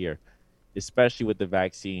going on here, especially with the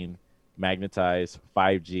vaccine. Magnetized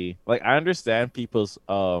 5G. Like, I understand people's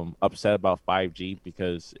upset about 5G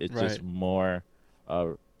because it's just more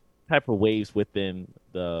type of waves within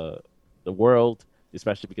the world,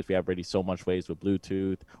 especially because we have already so much waves with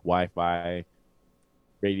Bluetooth, Wi-Fi,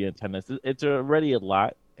 radio antennas. It's already a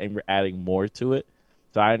lot, and we're adding more to it.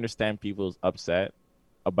 So I understand people's upset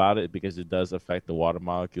about it because it does affect the water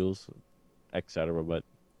molecules, etc. But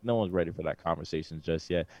no one's ready for that conversation just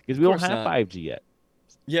yet because we don't course have not. 5G yet.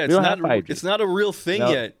 Yeah, We it's don't not have 5G. it's not a real thing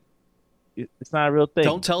No. yet. It's not a real thing.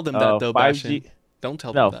 Don't tell them that though, 5G. Bashan. Don't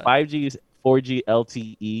tell No, them that. 5G is 4G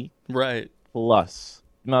LTE Right. plus.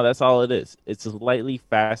 No, that's all it is. It's slightly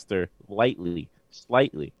faster, slightly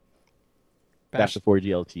faster 4G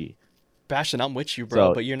LTE. Bashan, I'm with you, bro,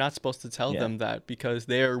 So- but you're not supposed to tell Yeah. them that because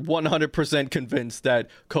they're 100% convinced that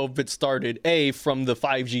COVID started A, from the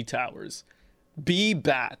 5G towers, B,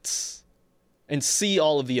 bats, and C,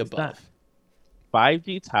 all of the above. not.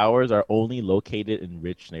 5G towers are only located in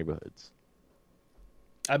rich neighborhoods,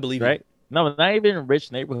 I believe right? No, not even in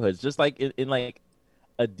rich neighborhoods. Just like in like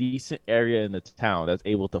a decent area in the town that's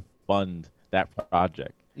able to fund that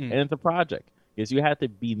project. And it's a project because you have to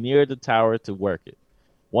be near the tower to work it.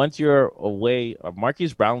 Once you're away,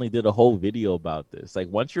 Marquise Brownlee did a whole video about this. Like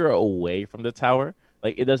once you're away from the tower,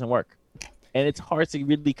 like it doesn't work. And it's hard to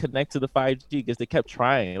really connect to the 5G because they kept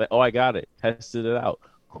trying. Like, oh, I got it. Tested it out.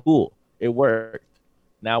 Cool. It worked.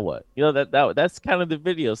 Now what? You know, that's kind of the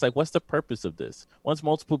video. It's like, what's the purpose of this? Once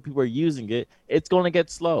multiple people are using it, it's going to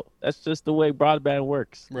get slow. That's just the way broadband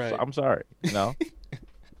works. Right. So I'm sorry. You know?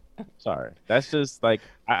 Sorry. That's just like,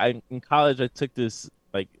 I in college, I took this,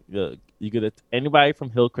 like, you could, anybody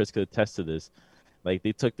from Hillcrest could attest to this. Like,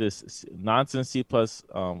 they took this nonsense C+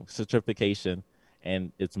 certification,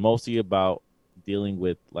 and it's mostly about dealing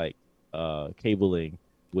with, like, cabling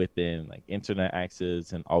within like internet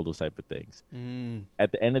access and all those type of things.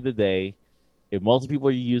 At the end of the day, if multiple people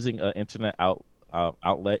are using an internet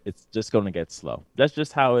outlet, it's just going to get slow. That's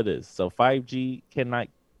just how it is. So 5G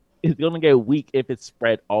it's going to get weak if it's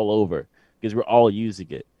spread all over because we're all using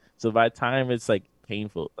it. So by the time it's like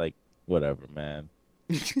painful, like whatever, man.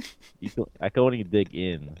 I can only dig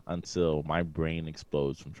in until my brain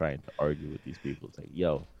explodes from trying to argue with these people. It's like,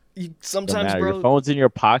 yo, Sometimes, your bro, phone's in your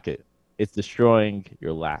pocket. It's destroying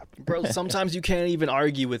your lap. bro, sometimes you can't even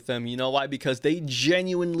argue with them. You know why? Because they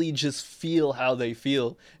genuinely just feel how they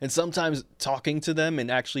feel. And sometimes talking to them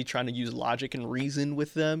and actually trying to use logic and reason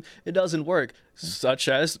with them, it doesn't work. Such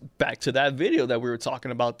as back to that video that we were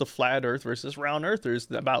talking about, the flat earth versus round earthers,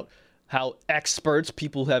 about how experts,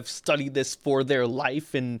 people have studied this for their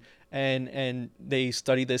life and they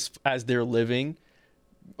study this as they're living,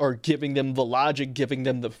 or giving them the logic, giving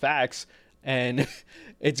them the facts, and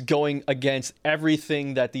it's going against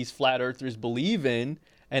everything that these flat earthers believe in.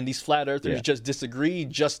 And these flat earthers just disagree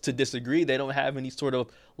just to disagree. They don't have any sort of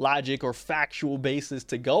logic or factual basis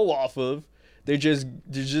to go off of. They're just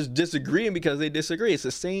disagreeing because they disagree. It's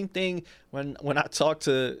the same thing when I talk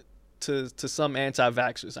to some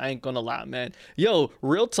anti-vaxxers. I ain't gonna lie, man. Yo,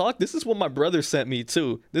 real talk, this is what my brother sent me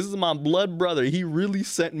too. This is my blood brother. He really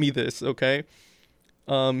sent me this, okay?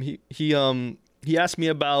 He asked me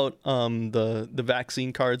about the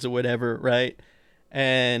vaccine cards or whatever, right?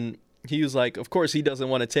 And he was like, of course he doesn't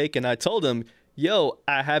want to take, and I told him, yo,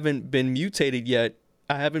 I haven't been mutated yet.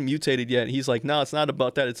 He's like, no, it's not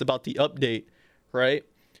about that. It's about the update, right?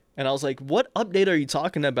 And I was like, what update are you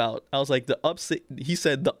talking about? I was like, he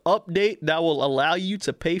said, the update that will allow you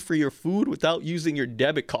to pay for your food without using your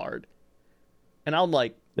debit card. And I'm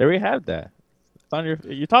like, There we have that. It's on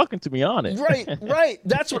you're talking to me on it. Right.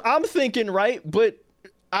 That's what I'm thinking, right? But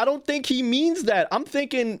I don't think he means that. I'm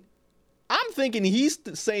thinking he's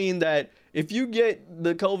saying that if you get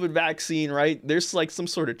the COVID vaccine, right, there's like some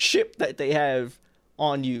sort of chip that they have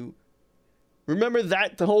on you. Remember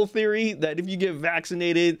that, the whole theory that if you get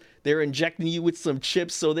vaccinated, they're injecting you with some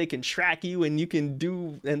chips so they can track you and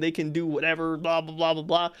they can do whatever, blah, blah, blah, blah,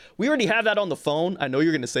 blah. We already have that on the phone. I know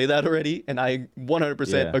you're going to say that already, and I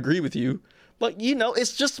 100% agree with you. But, you know,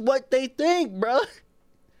 it's just what they think, bro.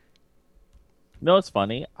 No, it's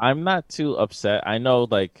funny. I'm not too upset. I know,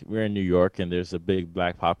 like, we're in New York and there's a big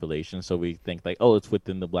black population, so we think, like, oh, it's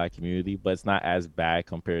within the black community, but it's not as bad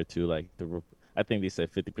compared to, like, I think they said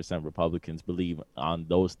 50% Republicans believe on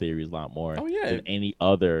those theories a lot more than any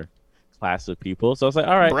other class of people. So I was like,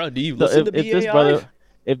 all right. Bro, do you listen to BAI?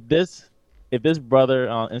 If this brother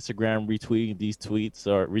on Instagram retweeting these tweets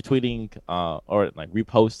or retweeting or like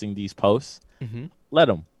reposting these posts, let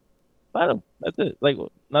him. That's it. Like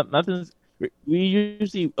nothing's. We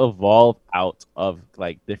usually evolve out of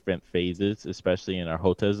like different phases, especially in our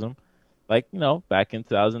autism. Like, you know, back in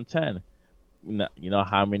 2010, you know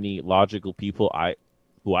how many logical people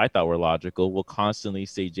who I thought were logical will constantly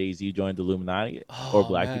say Jay-Z joined the Illuminati or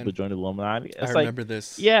black people joined the Illuminati. It's I remember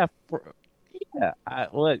this. Yeah.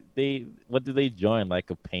 What did they join?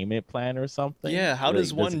 Like a payment plan or something? Yeah. How like,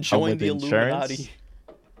 does one join the Illuminati?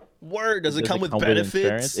 Word, does it come with insurance?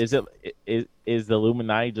 benefits? Is the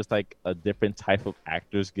Illuminati just like a different type of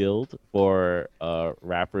actors guild for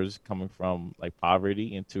rappers coming from like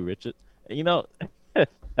poverty into riches? You know, that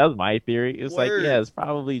was my theory. It's like, Word. yeah, it's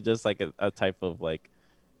probably just like a type of like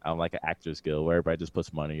an actors guild where everybody just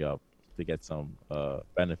puts money up to get some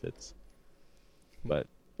benefits. But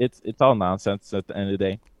it's all nonsense at the end of the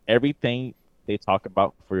day. Everything they talk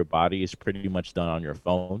about for your body is pretty much done on your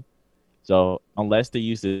phone. So unless they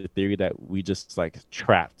use the theory that we just like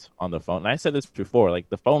trapped on the phone, and I said this before, like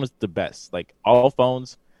the phone is the best. Like all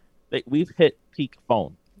phones, we've hit peak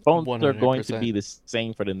phone. Phones are going to 100%. be the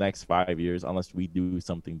same for the next 5 years unless we do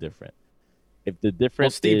something different. If the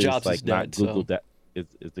difference Steve is Jobs like is not dead, Google, so- is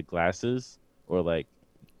the glasses or like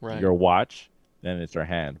Right. your watch, then it's your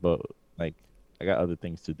hand. But like I got other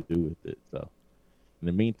things to do with it. So in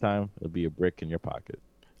the meantime, it'll be a brick in your pocket.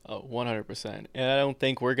 Oh, 100%. And I don't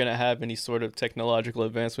think we're going to have any sort of technological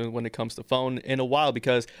advancement when it comes to phone in a while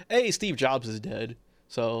because, A, Steve Jobs is dead.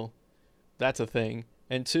 So that's a thing.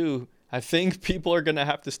 And two, I think people are going to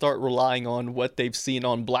have to start relying on what they've seen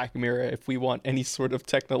on Black Mirror if we want any sort of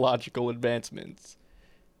technological advancements.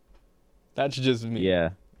 That's just me. Yeah.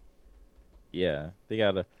 Yeah. They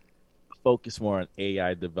got to focus more on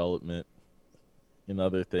AI development and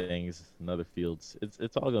other things and other fields.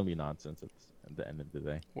 It's all going to be nonsense at the end of the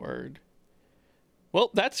day. Word. Well,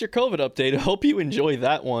 that's your COVID update. I hope you enjoy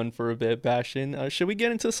that one for a bit, Bastion. Should we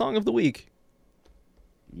get into the song of the week?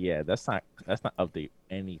 Yeah, that's not update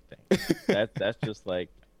anything. That's just like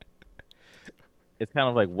it's kind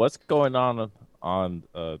of like what's going on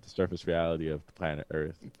the surface reality of the planet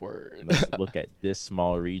Earth. Word. Let's look at this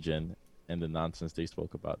small region and the nonsense they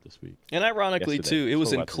spoke about this week. And ironically, Yesterday. too, it was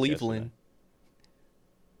Spoke in about this Cleveland.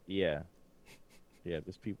 yesterday. Yeah,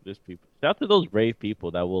 there's people. Shout out to those brave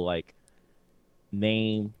people that will like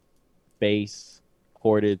name, base,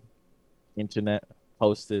 ported, internet,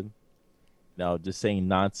 posted. No, just saying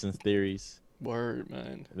nonsense theories. Word,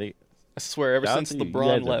 man. They I swear, ever shout out since to you. You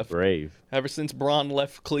LeBron guys are left, brave. ever since Bron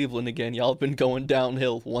left Cleveland again, y'all have been going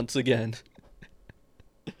downhill once again.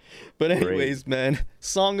 But anyways, man,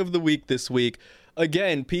 song of the week this week.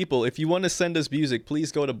 Again, people, if you want to send us music,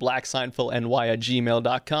 please go to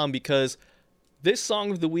blackseinfeldny@gmail.com because this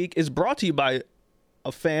song of the week is brought to you by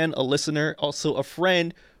a fan, a listener, also a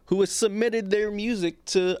friend who has submitted their music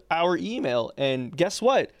to our email. And guess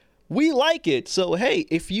what? We like it. So, hey,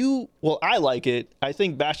 I like it. I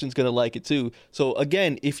think Bastion's going to like it too. So,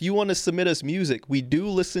 again, if you want to submit us music, we do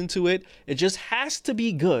listen to it. It just has to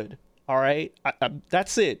be good. All right?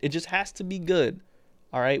 That's it. It just has to be good.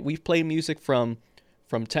 All right? We've played music from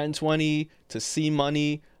 1020 to C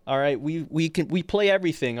Money. All right? We play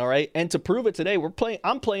everything, all right? And to prove it today,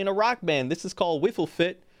 I'm playing a rock band. This is called Wiffle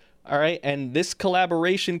Fit. All right, and this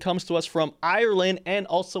collaboration comes to us from Ireland and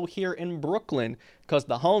also here in Brooklyn because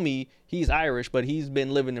the homie, he's Irish, but he's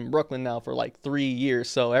been living in Brooklyn now for like 3 years.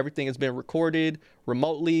 So everything has been recorded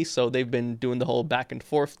remotely. So they've been doing the whole back and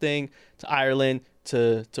forth thing to Ireland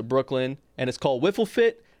to Brooklyn. And it's called Wiffle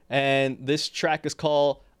Fit. And this track is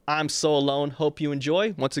called I'm So Alone. Hope you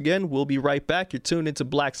enjoy. Once again, we'll be right back. You're tuned into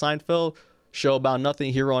Black Seinfeld, show about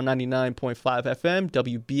nothing here on 99.5 FM,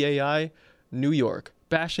 WBAI, New York.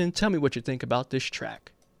 Bastion, tell me what you think about this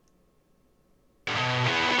track.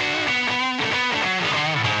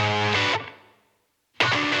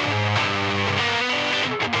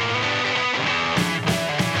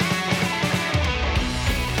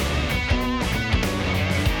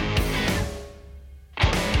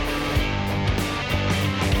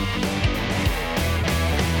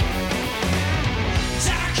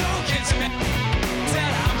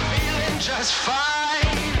 Just fine.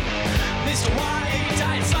 Mr. 180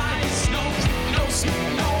 tight size. No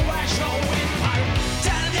ash, no windpipe.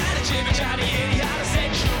 Daddy, Jimmy, Johnny, idiot,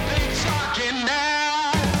 essential. Big talking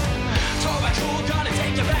now. Throw back cool, gonna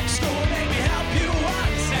take you back to school. Make me help you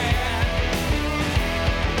understand.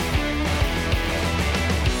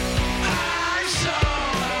 I'm so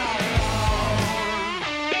alone.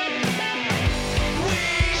 We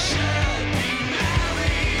should be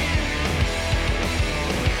married.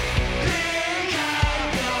 Pick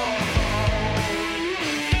up your phone.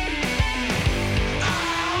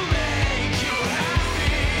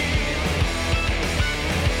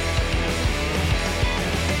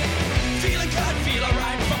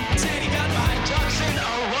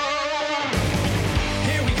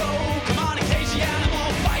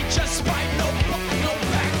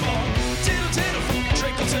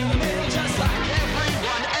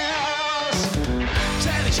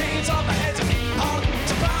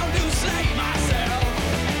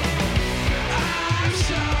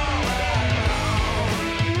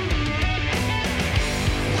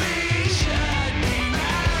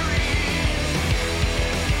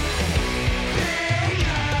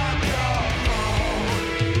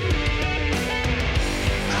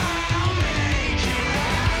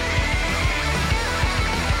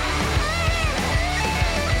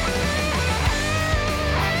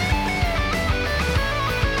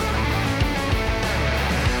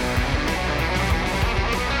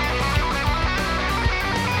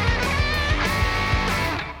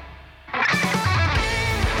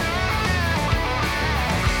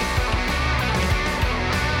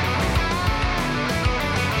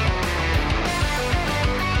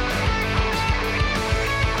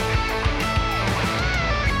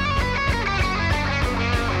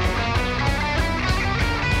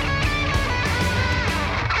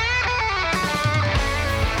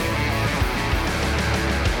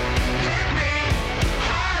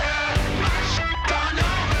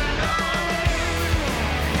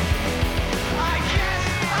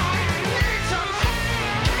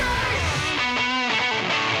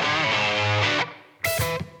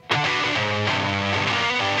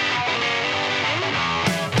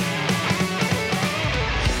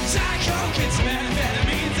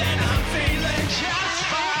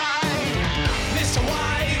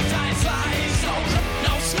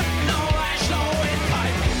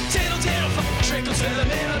 victims to the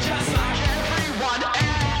middle just like everyone else.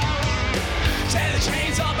 Tear the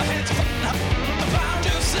chains off my hands, I'm bound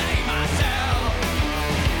to save myself.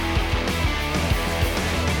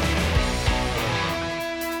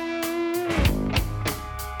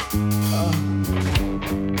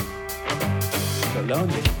 So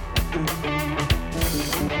lonely.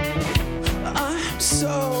 I'm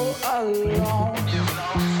so alone.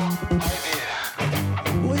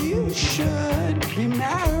 We should be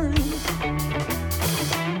married.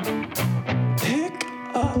 Pick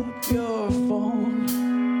up your phone.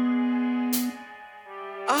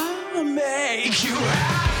 I'll make you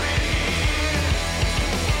happy.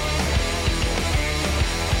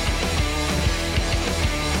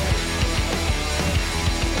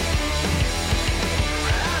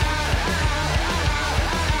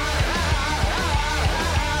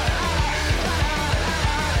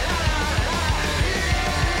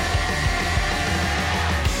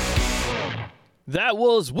 That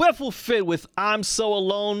was Wiffle Fit with I'm So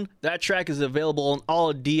Alone. That track is available on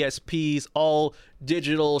all DSPs, all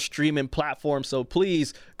digital streaming platforms. So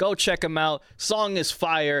please go check him out. Song is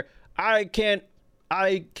fire. I can't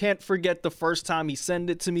forget the first time he sent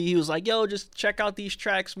it to me. He was like, yo, just check out these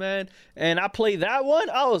tracks, man. And I played that one.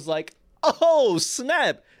 I was like, oh,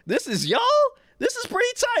 snap. This is y'all? This is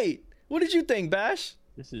pretty tight. What did you think, Bash?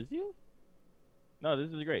 This is you? No,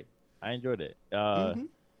 this is great. I enjoyed it.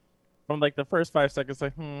 From like the first 5 seconds,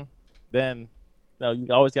 like, then no, you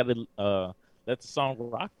always got to let the song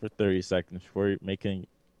rock for 30 seconds before you're making,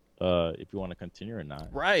 if you want to continue or not.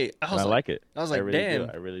 Right. I like it. I was like, really damn.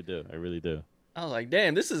 I really do. I was like,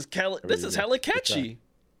 damn, this is hella catchy.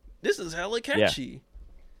 This is hella catchy.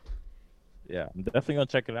 Yeah, I'm definitely gonna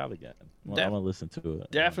check it out again. I'm gonna listen to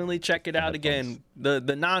it. Definitely check it out again. The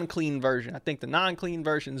non-clean version. I think the non-clean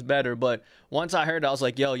version is better, but once I heard it, I was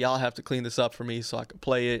like, yo, y'all have to clean this up for me so I can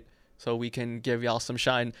play it, so we can give y'all some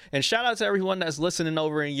shine. And shout out to everyone that's listening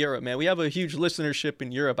over in Europe, man. We have a huge listenership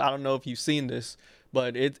in Europe. I don't know if you've seen this,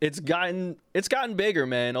 but it's gotten bigger,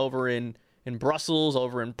 man, over in Brussels,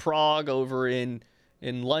 over in Prague, over in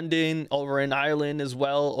London, over in Ireland as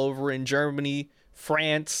well, over in Germany,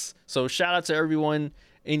 France. So shout out to everyone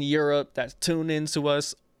in Europe that's tuned in to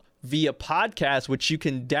us via podcast, which you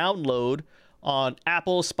can download on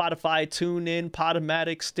Apple, Spotify, TuneIn,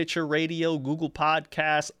 Podomatic, Stitcher Radio, Google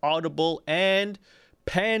Podcasts, Audible, and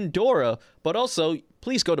Pandora. But also,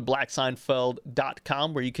 please go to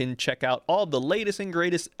blackseinfeld.com where you can check out all the latest and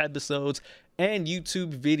greatest episodes and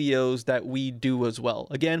YouTube videos that we do as well.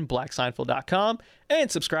 Again, blackseinfeld.com,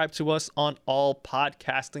 and subscribe to us on all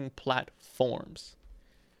podcasting platforms.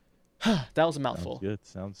 That was a mouthful.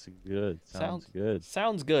 Sounds good.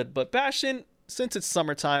 Sounds good. But Bastion, since it's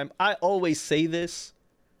summertime, I always say this.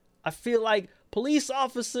 I feel like police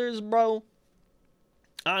officers, bro,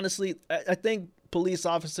 honestly, I think police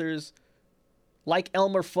officers, like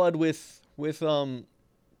Elmer Fudd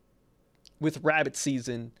with rabbit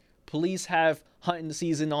season, police have hunting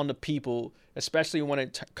season on the people, especially when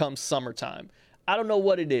it comes summertime. I don't know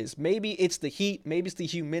what it is. Maybe it's the heat. Maybe it's the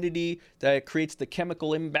humidity that creates the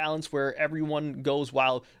chemical imbalance where everyone goes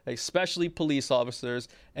wild, especially police officers.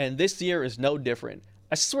 And this year is no different.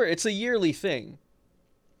 I swear, it's a yearly thing.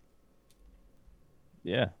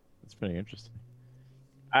 Yeah, it's pretty interesting.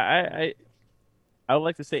 I would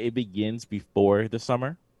like to say it begins before the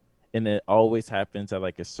summer, and it always happens at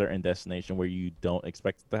like a certain destination where you don't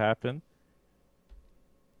expect it to happen.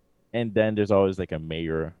 And then there's always like a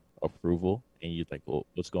mayor approval, and you're like, well,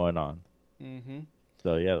 what's going on? Mm-hmm.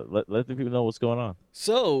 So yeah, let the people know what's going on.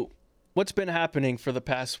 So what's been happening for the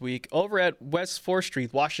past week over at West 4th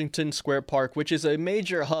Street, Washington Square Park, which is a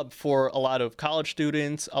major hub for a lot of college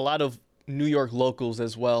students, a lot of New York locals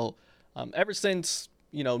as well. Ever since,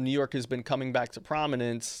 New York has been coming back to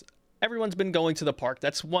prominence, everyone's been going to the park.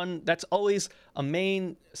 That's always a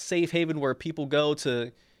main safe haven where people go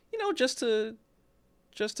to, just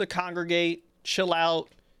to congregate, chill out,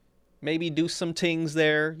 maybe do some things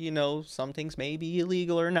there. Some things may be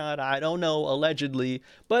illegal or not. I don't know, allegedly.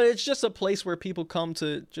 But it's just a place where people come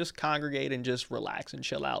to just congregate and just relax and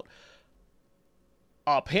chill out.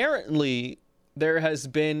 Apparently, there has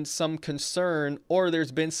been some concern, or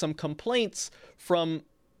there's been some complaints from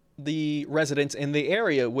the residents in the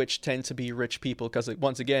area, which tend to be rich people, because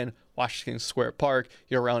once again, Washington Square Park,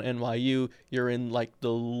 you're around NYU, you're in like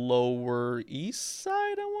the Lower East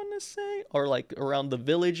Side, I want to say, or like around the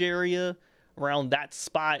Village area, around that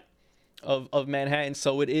spot of Manhattan.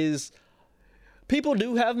 So it is, people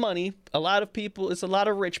do have money. A lot of people, it's a lot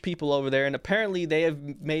of rich people over there, and apparently they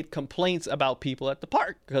have made complaints about people at the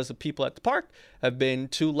park because the people at the park have been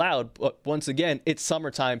too loud. But once again, it's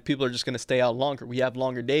summertime. People are just going to stay out longer. We have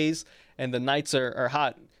longer days, and the nights are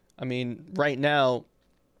hot. I mean, right now,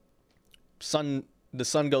 the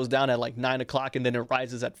sun goes down at like 9 o'clock, and then it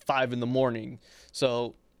rises at 5 in the morning.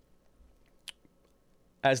 So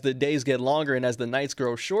as the days get longer and as the nights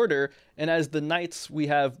grow shorter, and as the nights we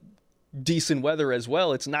have decent weather as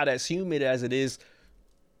well, it's not as humid as it is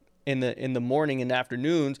in the morning and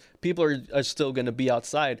afternoons. People are still going to be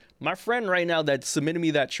outside. My friend right now that submitted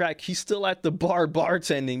me that track, he's still at the bar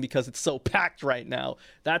bartending because it's so packed right now.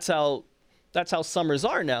 That's how summers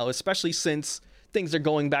are now, especially since things are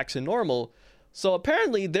going back to normal. So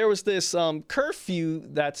apparently there was this curfew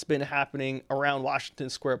that's been happening around Washington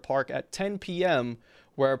Square Park at 10 p.m.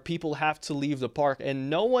 where people have to leave the park, and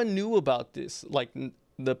no one knew about this. Like,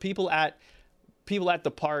 the people at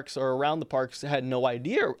the parks or around the parks had no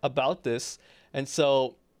idea about this. And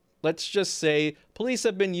so let's just say police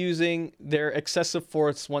have been using their excessive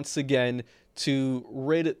force once again to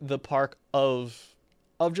rid the park of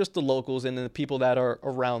just the locals and the people that are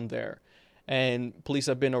around there. And police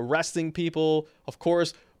have been arresting people, of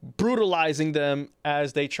course, brutalizing them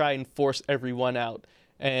as they try and force everyone out.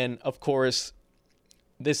 And of course,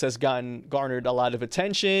 this has garnered a lot of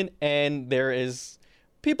attention, and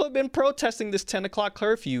people have been protesting this 10 o'clock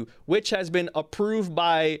curfew, which has been approved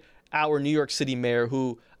by our New York City mayor,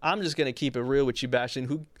 who, I'm just going to keep it real with you, Bastion,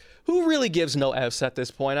 who really gives no F's at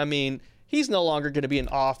this point. I mean, he's no longer going to be in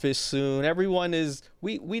office soon. Everyone is,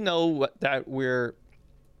 we know that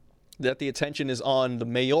the attention is on the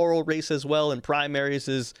mayoral race as well, and primaries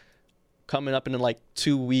is coming up in like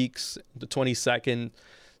 2 weeks, the 22nd.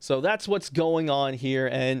 So that's what's going on here.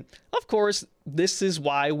 And of course, this is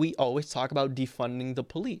why we always talk about defunding the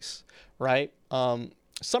police, right?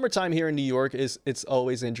 Summertime here in New York it's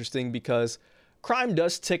always interesting because crime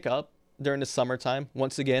does tick up during the summertime.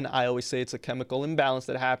 Once again, I always say it's a chemical imbalance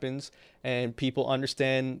that happens, and people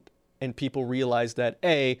understand and people realize that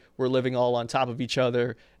A, we're living all on top of each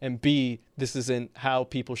other, and B, this isn't how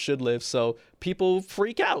people should live. So people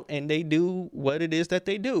freak out and they do what it is that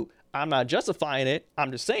they do. I'm not justifying it.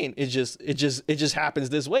 I'm just saying it just happens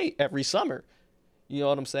this way every summer. You know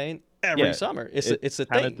what I'm saying? Every summer. It's a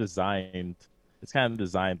kind thing. of designed. It's kind of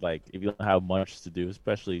designed like if you don't have much to do,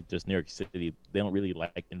 especially just New York City, they don't really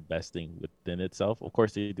like investing within itself. Of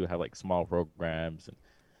course, they do have like small programs and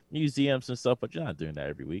museums and stuff, but you're not doing that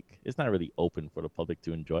every week. It's not really open for the public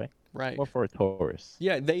to enjoy. Right. Or for tourists.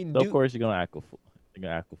 Yeah, they So do. of course, you're gonna act a fool. You're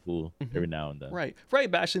gonna act a fool every now and then. Right,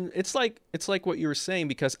 Bastion. It's like what you were saying,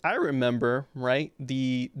 because I remember, right,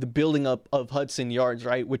 the building up of Hudson Yards,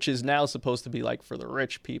 right, which is now supposed to be like for the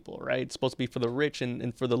rich people, right? It's supposed to be for the rich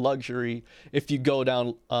and for the luxury if you go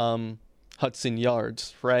down Hudson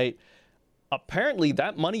Yards, right? Apparently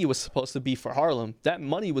that money was supposed to be for Harlem. That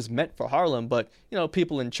money was meant for Harlem, but you know,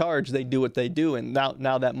 people in charge, they do what they do, and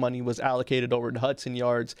now that money was allocated over to Hudson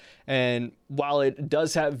Yards. And while it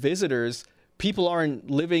does have visitors, people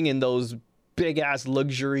aren't living in those big ass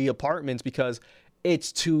luxury apartments because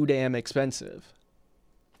it's too damn expensive.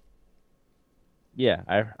 Yeah,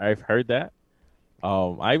 I've heard that.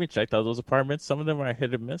 I even checked out those apartments. Some of them are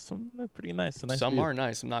hit or miss. Some of them are pretty nice. Some view. are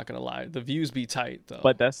nice, I'm not gonna lie. The views be tight though.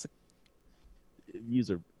 But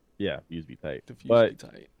views be tight. The views But be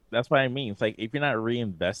tight. that's what I mean. It's like if you're not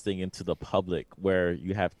reinvesting into the public where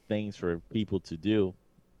you have things for people to do,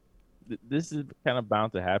 this is kind of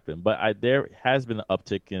bound to happen. But there has been an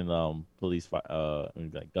uptick in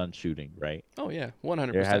like gun shooting, right? Oh yeah,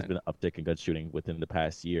 100%. There has been an uptick in gun shooting within the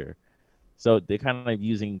past year. So they're kind of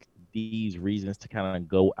using these reasons to kind of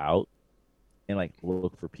go out and like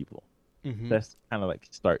look for people. That's kind of like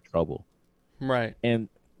start trouble. Right. And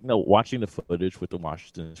you know, watching the footage with the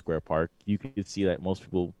Washington Square Park, you could see that most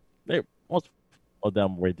of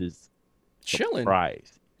them were just Chilling.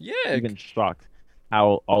 surprised, Yeah. even shocked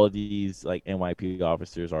how all of these like NYPD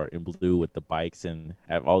officers are in blue with the bikes and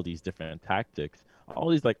have all these different tactics, all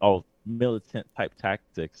these like all militant type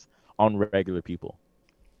tactics on regular people.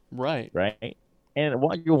 Right. And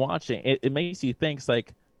while you're watching, it makes you think, it's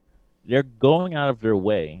like they're going out of their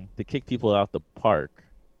way to kick people out the park.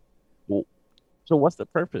 Well, so what's the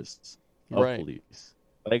purpose of police?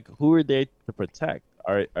 Like, who are they to protect?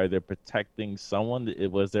 Are they protecting someone?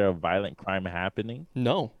 Was there a violent crime happening?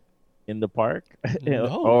 No. In the park? No.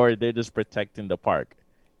 Or they're just protecting the park?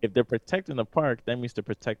 If they're protecting the park, that means they're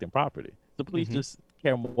protecting property. The police just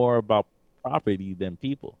care more about property than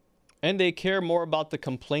people. And they care more about the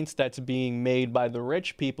complaints that's being made by the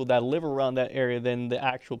rich people that live around that area than the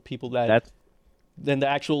actual people that than the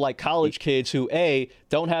actual like college kids who A,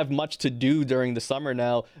 don't have much to do during the summer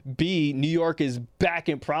now, B, New York is back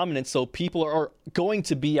in prominence, so people are going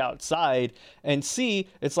to be outside, and C,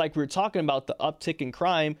 it's like we were talking about the uptick in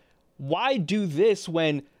crime. Why do this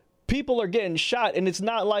when people are getting shot, and it's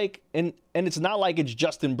not like it's not like it's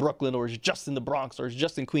just in Brooklyn or it's just in the Bronx or it's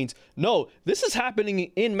just in Queens. No, this is happening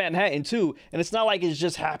in Manhattan too, and it's not like it's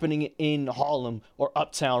just happening in Harlem or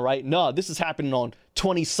Uptown, right? No, this is happening on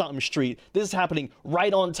 20-something Street. This is happening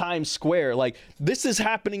right on Times Square. Like, this is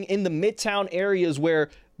happening in the Midtown areas where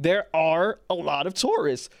there are a lot of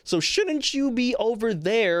tourists. So shouldn't you be over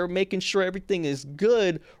there making sure everything is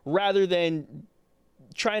good rather than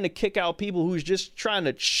trying to kick out people who's just trying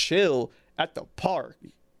to chill at the park?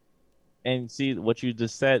 And see, what you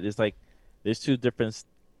just said is like, there's two different.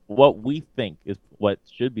 What we think is what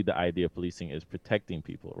should be the idea of policing is protecting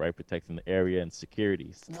people, right? Protecting the area and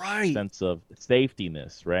security, Right. sense of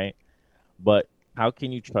safetyness, right? But how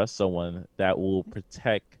can you trust someone that will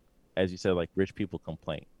protect, as you said, like rich people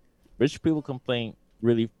complaint? Rich people complaint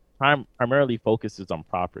really primarily focuses on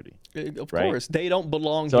property. Of right? course, they don't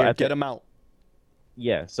belong So here. at the- Get them out.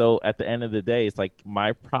 Yeah, so at the end of the day, it's like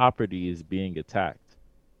my property is being attacked,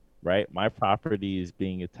 right? My property is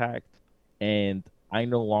being attacked, and I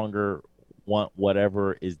no longer want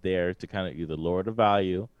whatever is there to kind of either lower the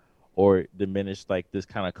value or diminish like this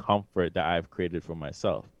kind of comfort that I've created for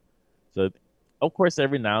myself. So, of course,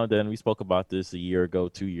 every now and then, we spoke about this a year ago,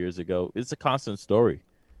 2 years ago. It's a constant story,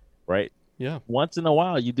 right? Yeah. Once in a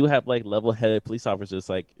while, you do have like level-headed police officers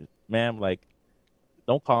like, ma'am, like,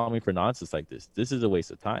 don't call me for nonsense like this. This is a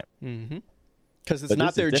waste of time. Mm-hmm. Because it's But not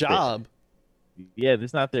this is their different. job. Yeah, this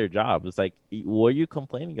is not their job. It's like, what are you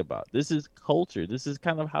complaining about? This is culture. This is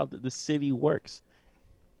kind of how the city works.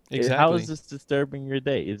 Exactly. How is this disturbing your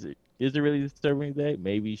day? Is it really disturbing your day?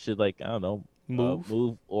 Maybe you should, like, I don't know,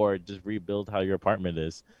 move or just rebuild how your apartment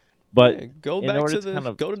is. But Yeah, go in back order to kind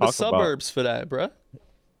of go to the talk about- suburbs for that, bruh.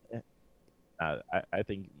 I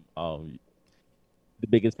think the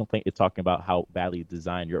biggest complaint is talking about how badly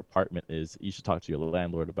designed your apartment is. You should talk to your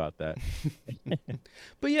landlord about that.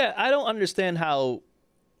 But yeah, I don't understand how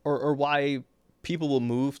or why people will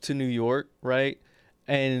move to New York, right?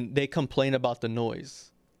 And they complain about the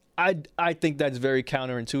noise. I think that's very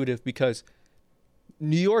counterintuitive because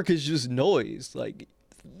New York is just noise. Like,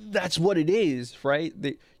 that's what it is, right?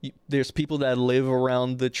 There's people that live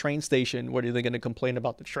around the train station. What are they going to complain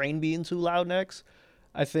about the train being too loud next?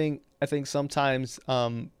 I think sometimes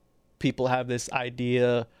people have this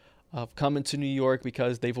idea of coming to New York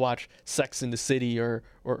because they've watched Sex in the City or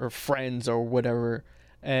Friends or whatever,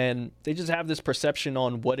 and they just have this perception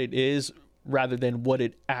on what it is rather than what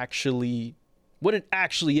it actually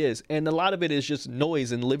is. And a lot of it is just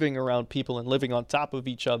noise and living around people and living on top of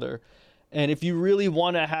each other. And if you really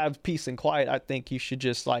want to have peace and quiet, I think you should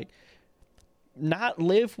just like not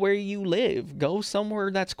live where you live. Go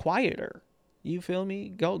somewhere that's quieter. You feel me?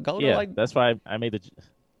 Go to Yeah, like that's why I made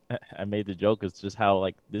the joke. It's just how,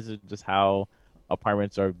 like, this is just how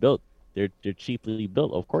apartments are built. They're cheaply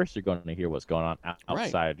built. Of course, you're going to hear what's going on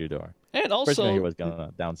outside your door. And Of course, you're going to hear also what's going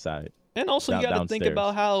on downside. and also you got to think downstairs.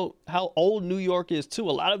 about how old New York is too.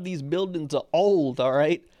 A lot of these buildings are old, all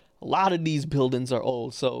right? A lot of these buildings are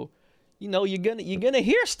old. So, you know, you're going to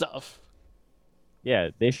hear stuff. Yeah,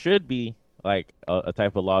 there should be like a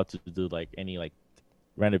type of law to do like any like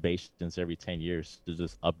renovations every 10 years to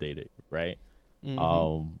just update it, right?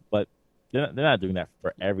 But they're not doing that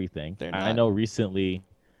for everything. They're I not. know recently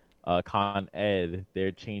Con Ed,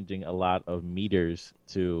 they're changing a lot of meters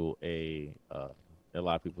to a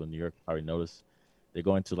lot of people in New York probably noticed they're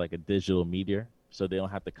going to like a digital meter, so they don't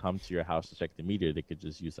have to come to your house to check the meter. They could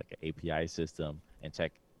just use like an API system and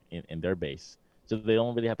check in their base, so they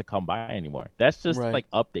don't really have to come by anymore. That's just Right. like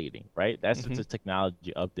updating, right? That's just a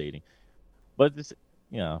technology updating. But this,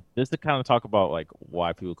 just to kind of talk about like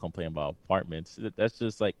why people complain about apartments, that's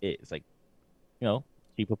just like it. It's like,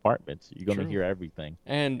 cheap apartments. You're gonna True. hear everything,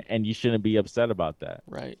 And and you shouldn't be upset about that.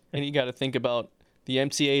 right. And you got to think about the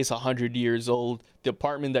MTA is 100 years old. The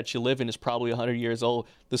apartment that you live in is probably 100 years old.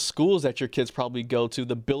 The schools that your kids probably go to,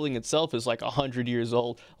 the building itself is like 100 years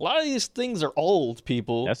old. A lot of these things are old,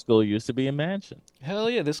 people. That school used to be a mansion.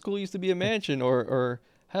 Hell yeah, this school used to be a mansion. Or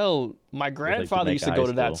hell, my It was like grandfather used to Jamaica go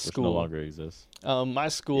High to that which school. no longer exists. My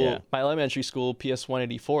school, Yeah. my elementary school, PS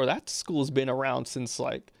 184. That school's been around since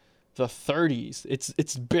like the 30s.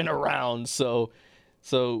 It's been around. So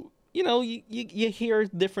you hear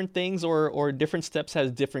different things or different steps has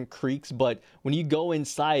different creaks, but when you go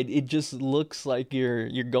inside, it just looks like you're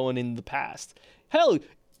going in the past. Hell,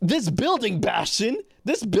 this building, Bastion,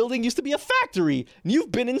 this building used to be a factory. And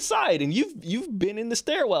you've been inside, and you've been in the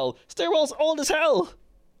stairwell. Stairwell's old as hell.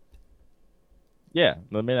 Yeah,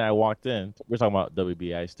 the minute I walked in, we're talking about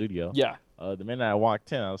WBI Studio. Yeah. The minute I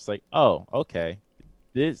walked in, I was like, oh, okay.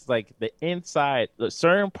 This, like, the inside,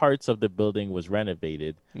 certain parts of the building was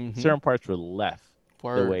renovated. Certain parts were left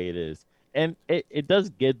the way it is. And it does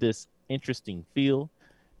give this interesting feel,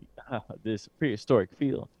 this prehistoric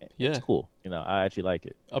feel. Yeah. It's cool. You know, I actually like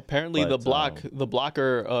it. Apparently, the But,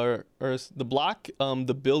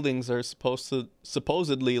 the buildings are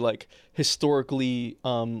supposedly like historically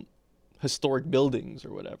historic buildings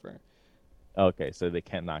or whatever. Okay, so they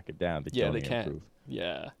can't knock it down. Yeah, they only can't. improve.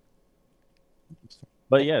 Yeah.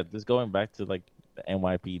 But yeah, just going back to like the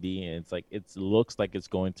NYPD, and it's like it looks like it's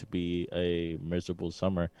going to be a miserable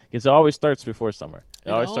summer because it always starts before summer. It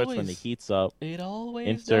always starts when the heat's up. It always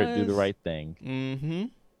Insert, do the does. right thing,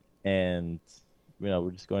 Mm-hmm. and you know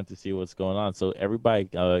we're just going to see what's going on. So everybody,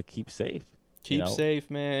 keep safe. Keep you know?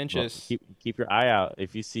 safe, man. Well, Just keep your eye out.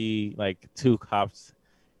 If you see like 2 cops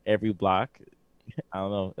every block, I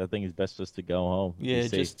don't know. I think it's best just to go home. Be yeah,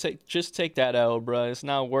 safe. just take that out, bro. It's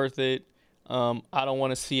not worth it. I don't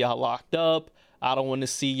want to see y'all locked up. I don't want to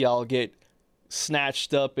see y'all get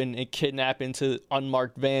snatched up and kidnapped into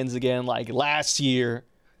unmarked vans again like last year.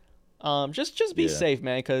 Just be Yeah. safe,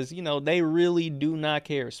 man, because you know they really do not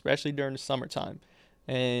care, especially during the summertime.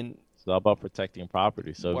 And It's all about protecting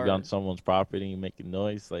property. So if you're on Word. someone's property and you're making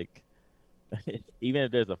noise, like even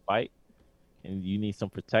if there's a fight and you need some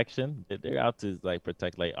protection, they're out to like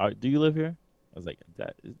protect. Like, do you live here? I was like, is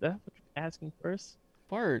that what you're asking first?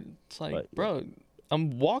 word, it's like, But, yeah. bro,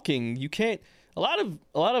 I'm walking. You can't. A lot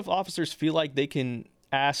of officers feel like they can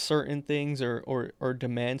ask certain things or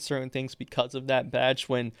demand certain things because of that badge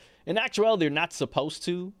when in actuality they're not supposed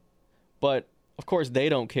to. But of course they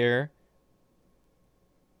don't care.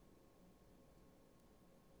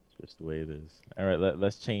 It's just the way it is. All right,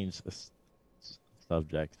 let's change the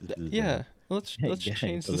subject. This is, Yeah, let's getting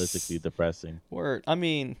change politically this depressing. word. I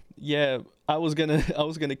mean, yeah, I was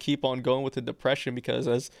gonna keep on going with the depression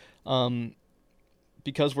because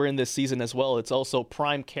we're in this season as well. It's also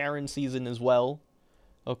prime Karen season as well.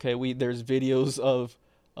 Okay, there's videos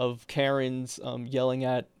of Karens yelling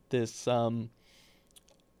at this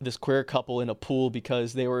this queer couple in a pool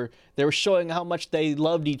because they were showing how much they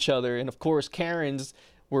loved each other, and of course Karens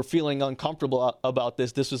were feeling uncomfortable about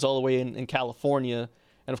this. This was all the way in California,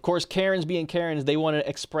 and of course Karens being Karens, they want to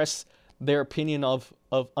express their opinion of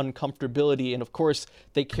uncomfortability, and of course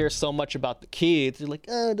they care so much about the kids. They're like,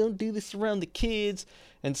 oh, don't do this around the kids,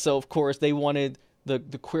 and so of course they wanted the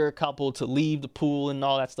queer couple to leave the pool and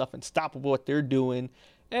all that stuff and stop what they're doing.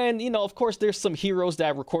 And you know, of course, there's some heroes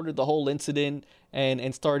that recorded the whole incident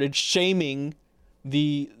and started shaming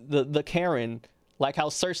the Karen, like how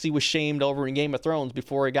Cersei was shamed over in Game of Thrones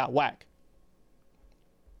before it got whack.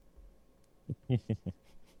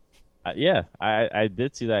 Yeah, I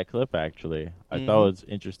did see that clip actually. I Mm-hmm. thought it was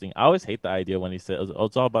interesting. I always hate the idea when he said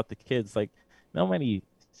it's all about the kids. Like, no many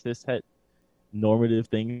cishet normative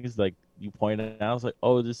things like you pointed out. I was like,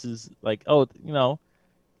 oh, this is like, oh, you know,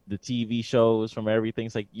 the TV shows from everything.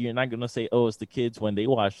 It's like you're not gonna say, oh, it's the kids when they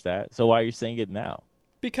watch that. So why are you saying it now?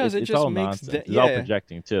 Because It's it just all makes nonsense. them, It's all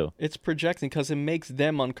projecting too. it's projecting because it makes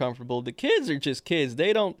them uncomfortable. The kids are just kids.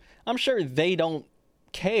 They don't. I'm sure they don't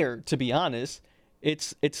care. To be honest,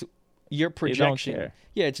 it's your projection. care.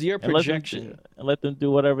 Yeah, it's your And projection. let them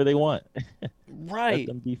do whatever they want. Let Right.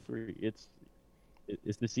 them be free. It's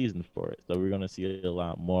the season for it, so we're gonna see it a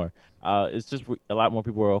lot more. It's just a lot more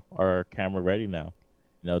people are camera ready now.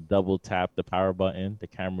 You know, double tap the power button, the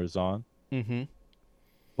camera's on. Mm-hmm.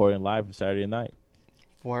 Recording live for Saturday night.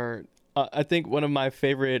 Word. I think one of my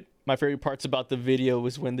favorite parts about the video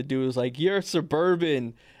was when the dude was like, "You're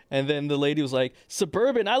suburban," and then the lady was like,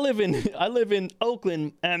 "Suburban? I live in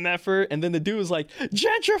Oakland, MFer," and then the dude was like,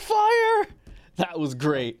 "Gentrifier." That was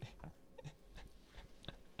great.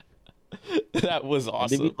 That was They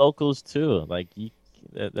awesome. be locals too. Like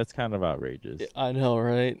that's kind of outrageous. I know,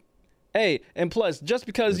 right? Hey, and plus, just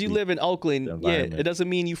because It'd you be live in Oakland, the yeah, environment. it doesn't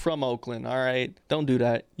mean you from Oakland. All right, don't do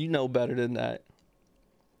that. You know better than that.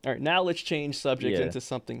 All right, now let's change subject Yeah. into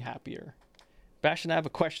something happier. Bastion, I have a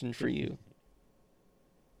question for you.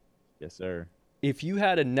 Yes, sir. If you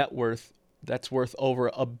had a net worth that's worth over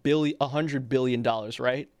 $100 billion,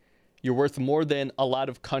 right? You're worth more than a lot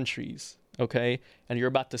of countries, okay? And you're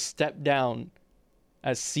about to step down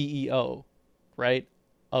as CEO, right?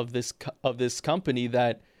 Of this company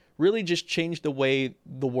that really just changed the way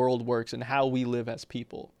the world works and how we live as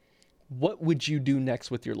people. What would you do next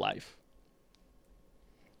with your life?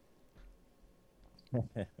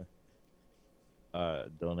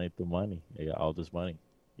 donate the money. They got all this money,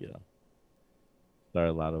 you know. Start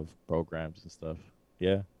a lot of programs and stuff.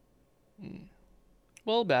 Yeah.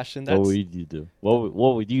 Well, Bastion, What that's would you do?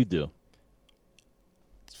 What would you do?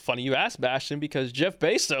 funny you asked, Bastion, because Jeff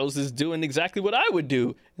Bezos is doing exactly what I would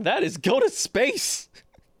do. And that is go to space.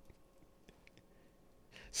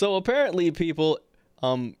 So apparently, people,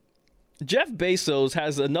 Jeff Bezos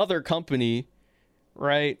has another company,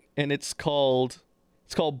 right? And it's called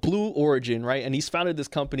Blue Origin, right? And he's founded this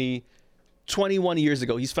company 21 years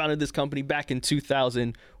ago. He's founded this company back in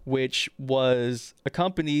 2000, which was a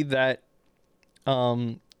company that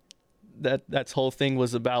that's whole thing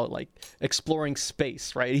was about like exploring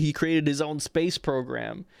space, right? He created his own space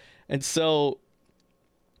program. And so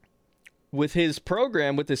with his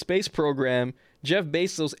space program, Jeff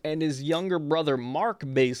Bezos and his younger brother Mark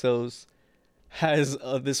Bezos has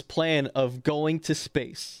this plan of going to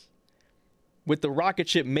space with the rocket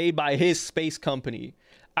ship made by his space company.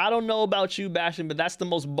 I don't know about you, Bastion, but that's the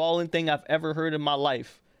most balling thing I've ever heard in my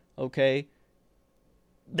life. Okay?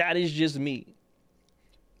 That is just me.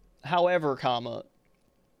 However,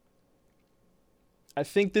 I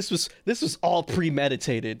think this was all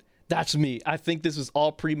premeditated. That's me. I think this was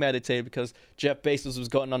all premeditated because Jeff Bezos was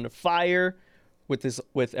going under fire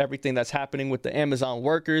with everything that's happening with the Amazon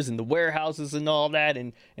workers and the warehouses and all that,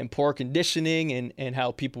 and poor conditioning and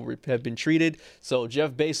how people have been treated. So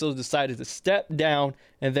Jeff Bezos decided to step down,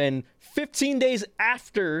 and then 15 days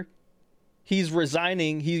after he's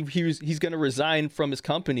resigning, he's going to resign from his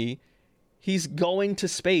company. He's going to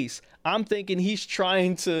space. I'm thinking he's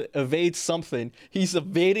trying to evade something. He's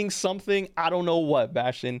evading something. I don't know what,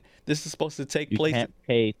 Bastion. This is supposed to take place. You can't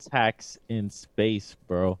pay tax in space,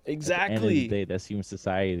 bro. Exactly. At the end of the day, that's human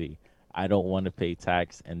society. I don't want to pay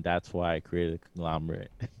tax, and that's why I created a conglomerate.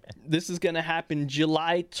 This is going to happen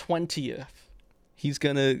July 20th. He's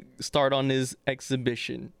going to start on his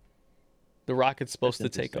exhibition. The rocket's supposed to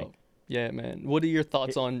take off. Yeah, man. What are your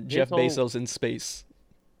thoughts on Jeff Bezos in space?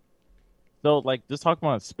 So, like, just talking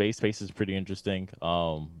about space. Space is pretty interesting.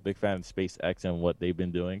 Big fan of SpaceX and what they've been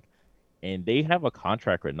doing. And they have a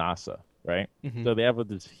contract with NASA, right? Mm-hmm. So they have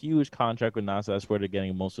this huge contract with NASA. That's where they're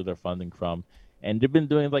getting most of their funding from. And they've been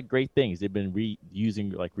doing, like, great things. They've been using,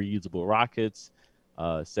 like, reusable rockets,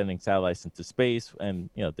 sending satellites into space. And,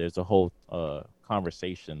 you know, there's a whole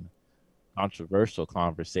controversial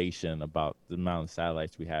conversation about the amount of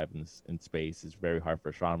satellites we have in space. It's very hard for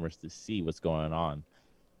astronomers to see what's going on.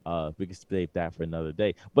 We can save that for another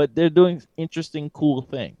day. But they're doing interesting, cool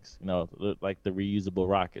things. You know, like the reusable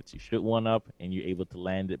rockets. You shoot one up, and you're able to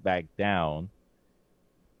land it back down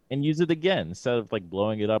and use it again instead of like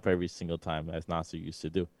blowing it up every single time as NASA used to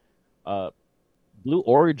do. Blue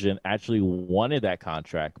Origin actually wanted that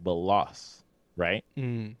contract but lost, right?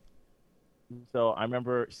 Mm. So I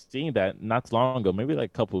remember seeing that not too long ago, maybe like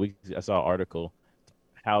a couple of weeks. I saw an article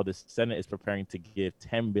how the Senate is preparing to give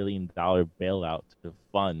 $10 billion bailout to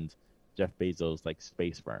fund Jeff Bezos' like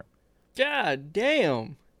space firm. God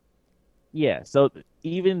damn. Yeah, so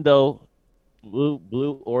even though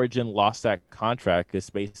Blue Origin lost that contract, because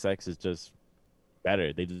SpaceX is just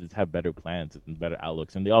better. They just have better plans and better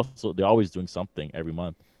outlooks, and they're always doing something every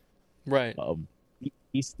month. Right.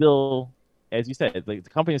 He's still, as you said, like the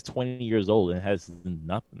company is 20 years old and has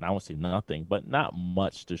nothing. I won't say nothing, but not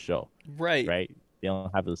much to show. Right. Right. They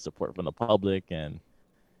don't have the support from the public, and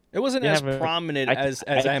it wasn't as prominent as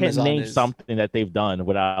Amazon can't name is. Something that they've done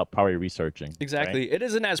without probably researching. Exactly. Right? It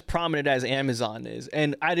isn't as prominent as Amazon is.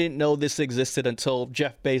 And I didn't know this existed until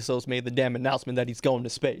Jeff Bezos made the damn announcement that he's going to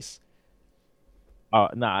space.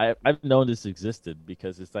 No, I've known this existed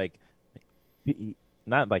because it's like,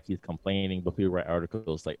 not like he's complaining, but people write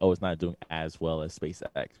articles like, oh, it's not doing as well as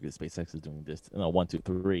SpaceX because SpaceX is doing this, 1, 2,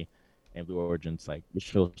 3, and Blue Origin's like, we're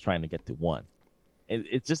still trying to get to 1.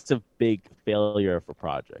 It's just a big failure of a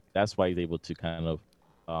project. That's why he's able to kind of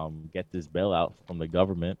get this bailout from the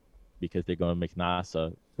government, because they're going to make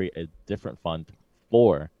NASA create a different fund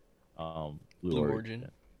for Blue Origin.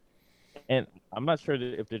 And I'm not sure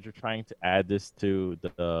if they're trying to add this to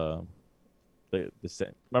the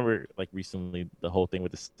remember, like recently, the whole thing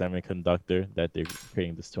with the semiconductor, that they're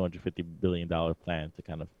creating this $250 billion plan to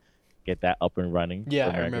kind of get that up and running.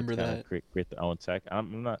 Yeah, I remember that. Create their own tech.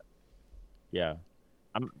 I'm not. Yeah.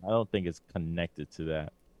 I don't think it's connected to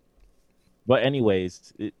that. But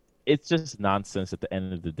anyways, it's just nonsense at the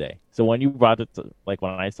end of the day. So when you brought it to, like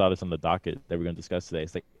when I saw this on the docket that we're going to discuss today,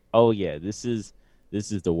 it's like, oh yeah, this is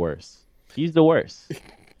the worst. He's the worst.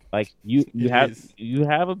 Like you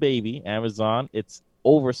have a baby, Amazon. It's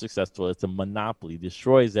over successful. It's a monopoly.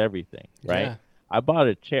 Destroys everything. Right. Yeah. I bought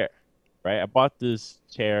a chair. Right. I bought this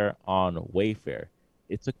chair on Wayfair.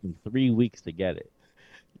 It took me 3 weeks to get it.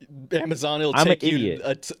 Amazon, it'll I'm an take you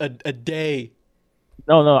idiot. a day.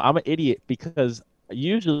 No, I'm an idiot because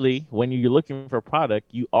usually when you're looking for a product,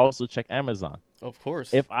 you also check Amazon. Of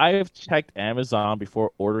course. If I've checked Amazon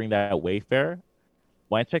before ordering that Wayfair,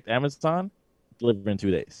 when I checked Amazon, delivered in 2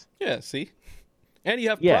 days. Yeah, see? And you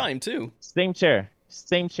have Yeah. Prime, too. Same chair.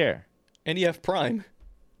 And you have Prime.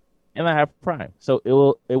 And I have Prime. So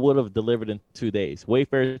it would have delivered in 2 days.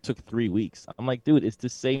 Wayfair took 3 weeks. I'm like, dude, it's the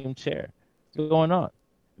same chair. What's going on?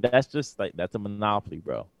 That's just like, that's a monopoly,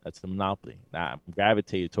 bro. That's a monopoly. Nah, I'm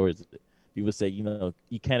gravitated towards it. People say,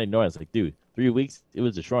 you can't ignore it. It's like, dude, 3 weeks, it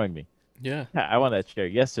was destroying me. Yeah. I want that chair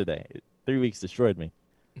yesterday. 3 weeks destroyed me.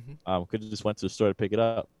 Mm-hmm. Could have just went to the store to pick it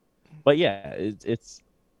up. But yeah, it's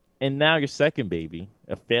and now your second baby,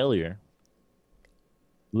 a failure,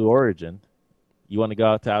 Blue Origin. You want to go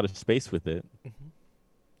out to outer space with it. Mm-hmm.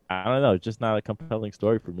 I don't know. It's just not a compelling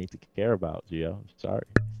story for me to care about, Gio. I'm sorry.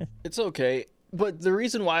 It's okay. But the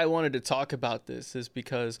reason why I wanted to talk about this is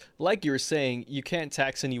because, like you were saying, you can't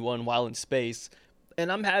tax anyone while in space. And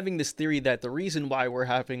I'm having this theory that the reason why we're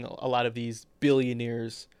having a lot of these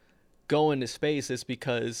billionaires go into space is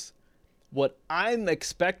because what I'm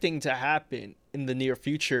expecting to happen in the near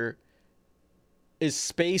future is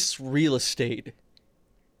space real estate.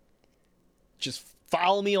 Just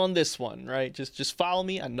follow me on this one, right? Just follow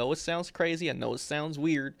me. I know it sounds crazy. I know it sounds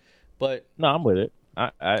weird, but No, I'm with it.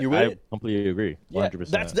 I You're with it? completely agree.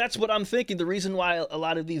 100%. yeah, that's what I'm thinking. The reason why a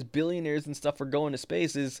lot of these billionaires and stuff are going to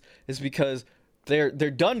space is because they're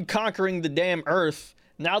done conquering the damn Earth.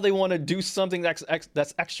 Now they want to do something that's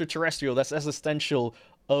extraterrestrial, that's existential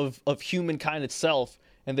of humankind itself,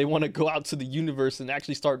 and they want to go out to the universe and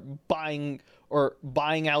actually start buying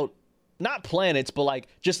out not planets, but like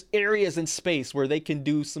just areas in space where they can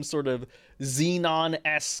do some sort of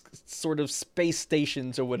Xenon-esque sort of space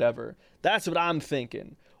stations or whatever. That's what I'm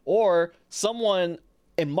thinking. Or someone,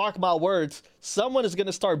 and mark my words, someone is going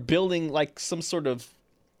to start building like some sort of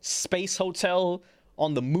space hotel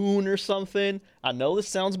on the moon or something. I know this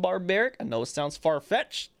sounds barbaric. I know it sounds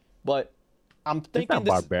far-fetched, but I'm thinking it's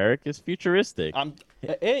not barbaric. It's futuristic. I'm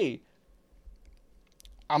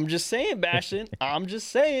just saying, Bastion. I'm just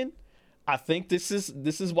saying. I think this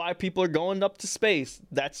is why people are going up to space.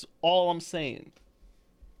 That's all I'm saying.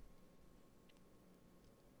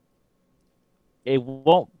 It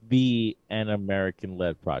won't be an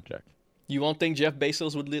American-led project. You won't think Jeff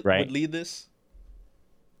Bezos would lead this?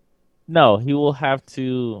 No, he will have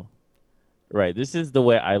to. Right. This is the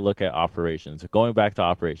way I look at operations. Going back to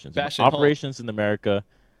operations. Bastion, operations in America.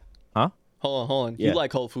 Huh? Hold on. Yeah. You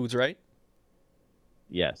like Whole Foods, right?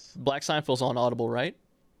 Yes. Black Seinfeld's on Audible, right?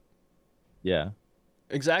 Yeah.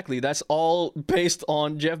 Exactly. That's all based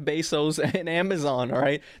on Jeff Bezos and Amazon, all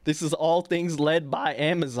right? This is all things led by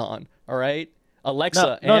Amazon, all right?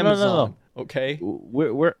 Alexa, No. Amazon, okay?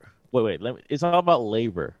 Wait. It's all about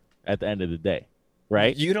labor at the end of the day,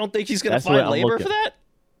 right? You don't think he's going to That's the way find I'm labor looking. for that?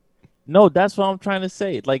 No, that's what I'm trying to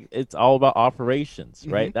say. Like, it's all about operations,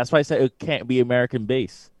 right? Mhm. That's why I said it can't be American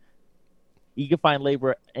based. You can find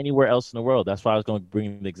labor anywhere else in the world. That's why I was going to bring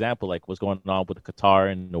an example, like what's going on with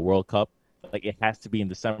Qatar and the World Cup. Like, it has to be in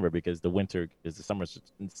December because the summer's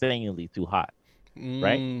insanely too hot,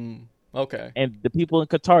 right? Okay. And the people in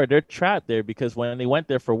Qatar, they're trapped there because when they went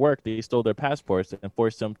there for work, they stole their passports and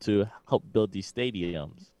forced them to help build these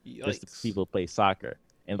stadiums just Yikes. to people play soccer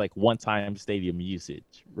and like one-time stadium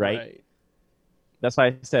usage, right? That's why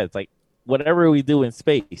I said it's like whatever we do in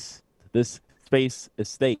space, this space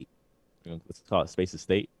estate, let's call it space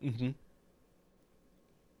estate. Mm-hmm.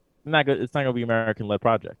 It's not gonna be American-led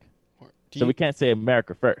project. So we can't say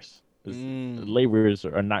America first. The laborers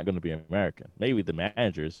are not going to be American. Maybe the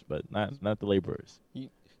managers, but not the laborers.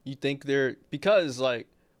 You think they're because like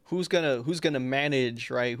who's gonna manage,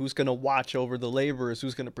 right? Who's gonna watch over the laborers?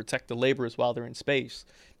 Who's gonna protect the laborers while they're in space?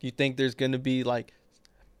 Do you think there's gonna be like,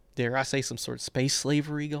 dare I say, some sort of space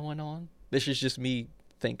slavery going on? This is just me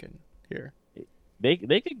thinking here. They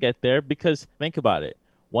could get there because think about it.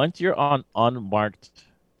 Once you're on unmarked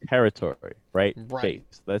territory, right? Right.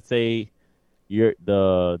 Space. Let's say you're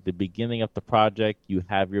the beginning of the project. You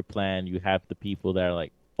have your plan. You have the people that are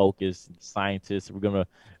like focused scientists. We're gonna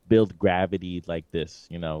build gravity like this.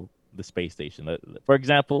 The space station. For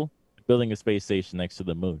example, building a space station next to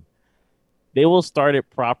the moon. They will start it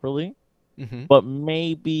properly, but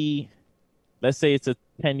maybe, let's say it's a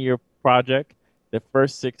 10-year project. The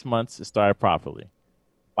first 6 months it started properly.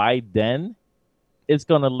 By then, it's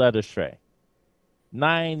gonna let astray.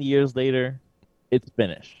 9 years later, it's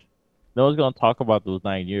finished. No one's gonna talk about those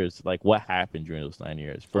 9 years, like what happened during those 9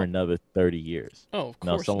 years, for another 30 years. Oh, of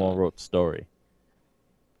course. Someone wrote the story.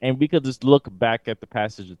 And we could just look back at the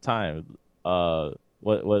passage of time.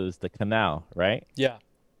 What is the canal, right? Yeah.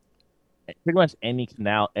 Pretty much any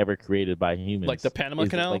canal ever created by humans, Like the Panama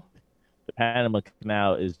Canal? Like the Panama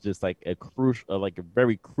Canal is just like a crucial, like a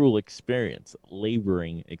very cruel experience,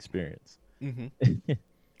 laboring experience. Mm-hmm.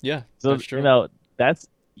 Yeah, So that's true. you know that's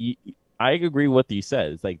I agree with what you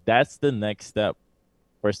said. It's like that's the next step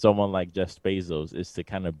for someone like Jeff Bezos is to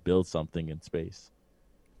kind of build something in space,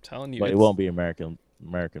 I'm telling you, but it won't be American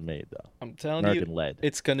made though. I'm telling American you, led.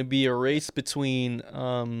 it's gonna be a race between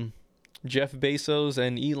Jeff Bezos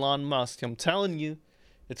and Elon Musk. I'm telling you,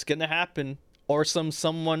 it's gonna happen. Or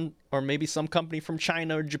someone, or maybe some company from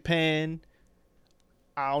China or Japan.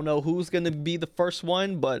 I don't know who's gonna be the first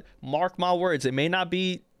one, but mark my words, it may not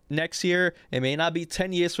be next year. It may not be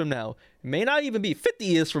 10 years from now. It may not even be 50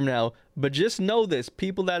 years from now. But just know this,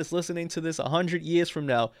 people that is listening to this 100 years from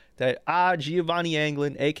now, that Giovanni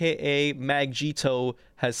Anglin, aka Magito,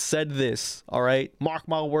 has said this. All right, mark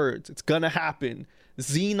my words, it's gonna happen.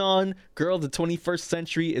 Xenon, Girl of the 21st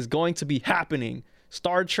Century is going to be happening.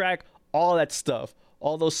 Star Trek, all that stuff,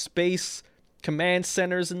 all those space command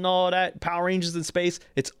centers and all that, Power Rangers in space,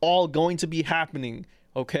 it's all going to be happening,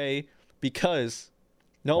 okay? Because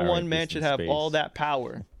no Power one man Rangers should in have all space. that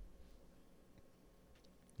power.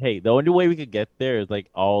 Hey, the only way we could get there is like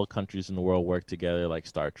all countries in the world work together, like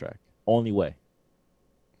Star Trek. Only way.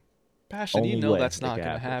 Passion, you Only know way that's it not could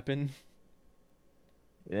going to happen.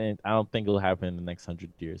 happen. And I don't think it'll happen in the next 100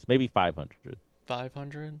 years. Maybe 500.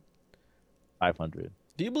 500? 500.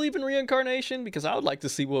 Do you believe in reincarnation? Because I would like to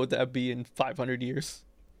see what would that be in 500 years.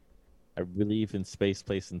 I believe in space,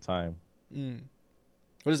 place, and time.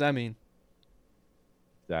 What does that mean?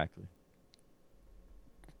 Exactly.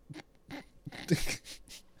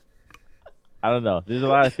 I don't know. There's a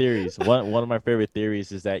lot of theories. One of my favorite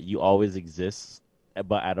theories is that you always exist,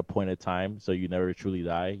 but at a point in time, so you never truly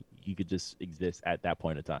die. You could just exist at that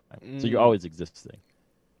point in time. So you're always existing,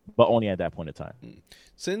 but only at that point in time.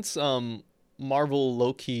 Since Marvel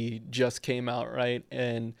Loki just came out, right?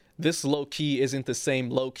 And this Loki isn't the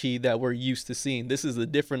same Loki that we're used to seeing. This is a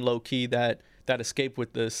different Loki that escaped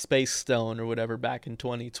with the Space Stone or whatever back in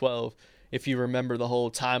 2012. If you remember the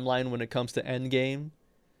whole timeline when it comes to Endgame.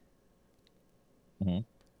 Mhm.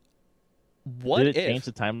 What Did it if change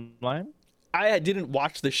the timeline? I didn't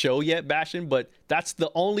watch the show yet, Bastion, but that's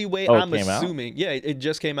the only way Oh, it I'm came out? assuming. Yeah, it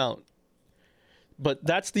just came out. But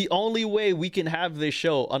that's the only way we can have this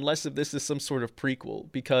show, unless if this is some sort of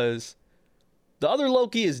prequel, because the other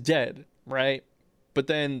Loki is dead, right? But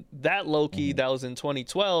then that Loki that was in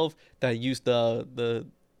 2012 that used the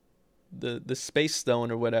Space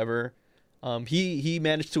Stone or whatever, he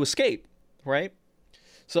managed to escape, right?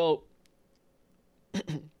 So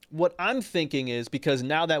what I'm thinking is, because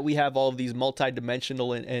now that we have all of these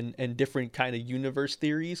multi-dimensional and different kind of universe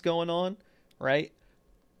theories going on, right?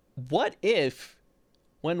 What if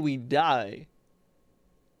when we die,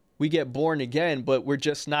 we get born again, but we're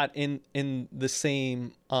just not in the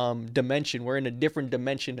same dimension. We're in a different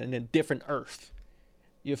dimension, in a different Earth.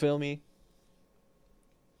 You feel me?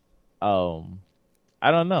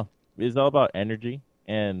 I don't know. It's all about energy,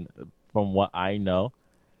 and from what I know,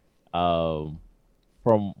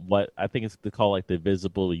 from what I think it's called like the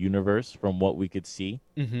visible universe, from what we could see,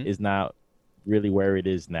 is not really where it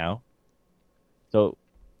is now. So,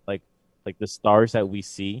 like the stars that we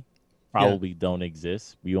see probably don't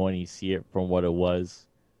exist. We only see it from what it was,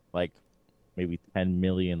 like maybe 10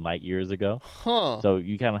 million light years ago. Huh. So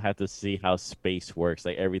you kind of have to see how space works.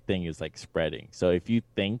 Like everything is like spreading. So if you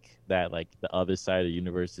think that like the other side of the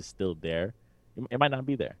universe is still there, it might not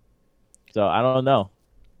be there. So I don't know.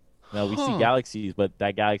 Now we see galaxies, but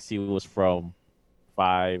that galaxy was from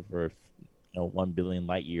 1 billion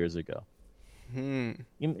light years ago. You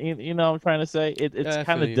know what I'm trying to say? It's I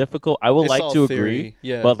kind feel of you. difficult. I would It's like all to theory, agree,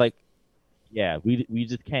 yeah. but like, yeah, we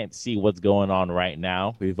just can't see what's going on right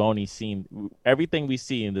now. We've only seen everything we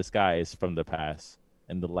see in the sky is from the past,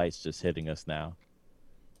 and the light's just hitting us now.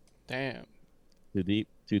 Damn. Too deep,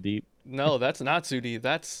 too deep. No, that's not 2D.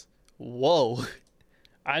 That's whoa.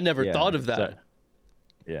 I never Yeah, thought of so- that.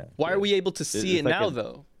 Yeah. Why yeah. are we able to see it's it like now, a-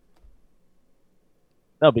 though?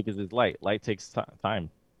 No, because it's light. Light takes time.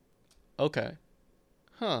 Okay.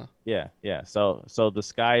 Huh. Yeah, yeah. So the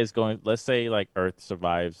sky is going. Let's say like Earth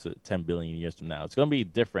survives 10 billion years from now. It's gonna be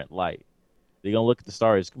different light. You're gonna look at the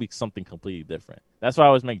stars. It's gonna be something completely different. That's why I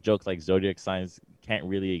always make jokes like zodiac signs can't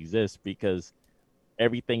really exist because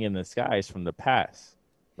everything in the sky is from the past,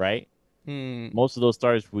 right? Most of those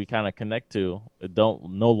stars we kind of connect to don't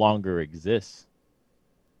no longer exist.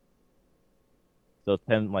 So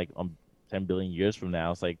 10 billion years from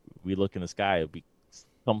now, it's like we look in the sky, it'll be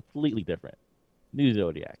completely different. new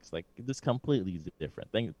zodiacs. Like this completely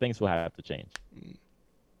different. Things will have to change.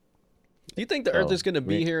 Do you think the Earth So, is going to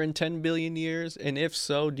be we- here in 10 billion years? And if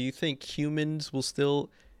so, do you think humans will still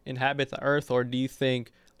inhabit the Earth, or do you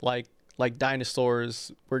think like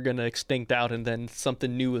dinosaurs we're going to extinct out and then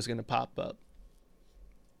something new is going to pop up?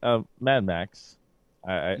 Mad Max.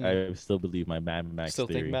 I still believe my Mad Max Still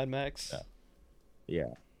theory. think Mad Max? Yeah,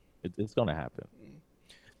 it's gonna happen.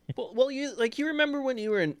 Well, you remember when you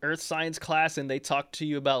were in Earth science class and they talked to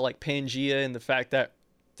you about like Pangea and the fact that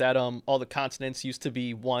all the continents used to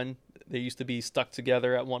be one. They used to be stuck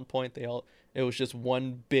together at one point. It was just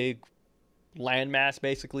one big landmass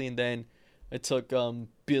basically, and then it took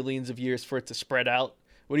billions of years for it to spread out.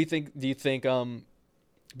 What do you think? Do you think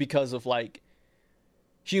because of like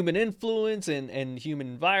human influence and human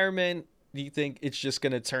environment, do you think it's just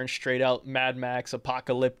gonna turn straight out Mad Max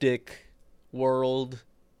apocalyptic world?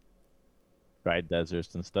 Dry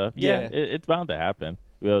deserts and stuff. Yeah. It's bound to happen.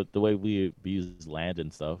 Well, the way we use land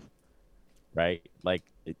and stuff, right? Like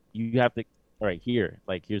you have to. All right,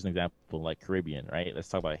 here's an example, like Caribbean, right? Let's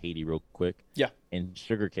talk about Haiti real quick. Yeah. And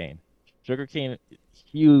sugarcane,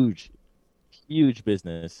 huge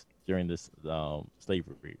business during this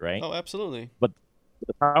slavery, right? Oh, absolutely. But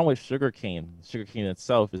the problem with sugarcane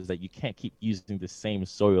itself is that you can't keep using the same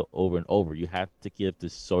soil over and over. You have to give the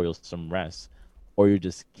soil some rest, or you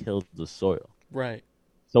just kill the soil. Right.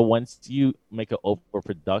 So once you make an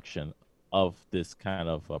overproduction of this kind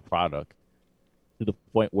of product to the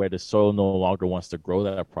point where the soil no longer wants to grow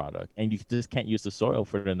that product, and you just can't use the soil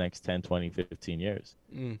for the next 10, 20, 15 years.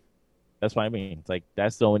 Mm. That's what I mean. It's like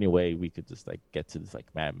that's the only way we could just like get to this like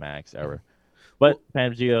Mad Max era. But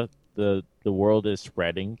Pangea, the world is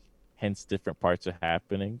spreading, hence different parts are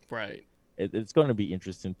happening. Right. It's going to be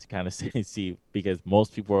interesting to kind of see because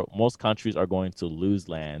most countries are going to lose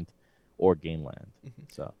land or gain land.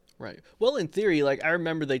 So Right. Well, in theory, like I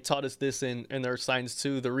remember they taught us this in their science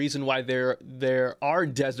too. The reason why there are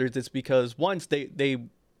deserts is because once they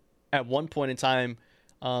at one point in time,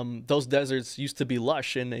 those deserts used to be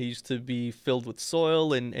lush and they used to be filled with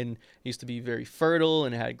soil and used to be very fertile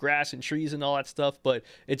and it had grass and trees and all that stuff. But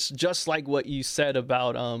it's just like what you said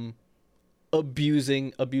about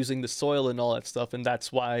abusing the soil and all that stuff, and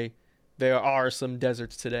that's why there are some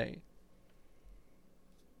deserts today.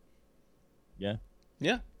 yeah.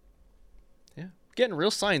 Yeah. Getting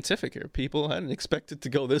real scientific here, people. I didn't expect it to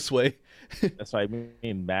go this way. That's what I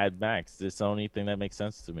mean. Mad Max. It's the only thing that makes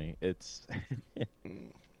sense to me. It's,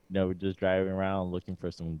 we're just driving around looking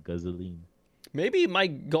for some gasoline. Maybe it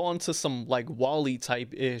might go on to some like WALL-E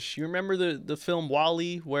type ish. You remember the film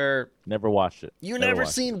WALL-E where Never watched it. you never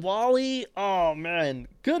watched seen WALL-E? Oh man,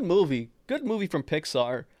 good movie from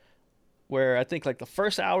Pixar. Where I think like the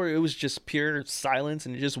first hour it was just pure silence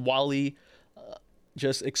and just WALL-E,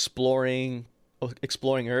 just exploring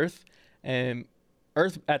Earth, and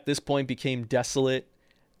Earth at this point became desolate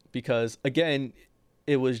because again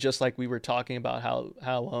it was just like we were talking about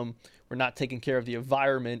how we're not taking care of the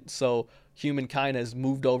environment, so humankind has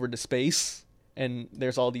moved over to space and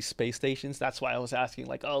there's all these space stations. That's why I was asking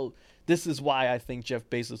like, oh, this is why I think Jeff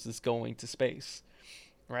Bezos is going to space,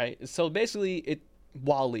 right? So basically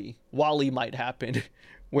WALL-E might happen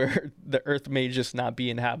where the Earth may just not be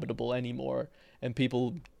inhabitable anymore and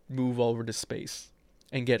people move over to space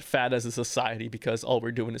and get fat as a society because all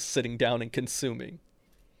we're doing is sitting down and consuming.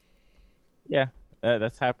 Yeah,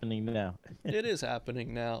 that's happening now. It is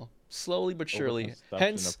happening now, slowly but surely. Overconsumption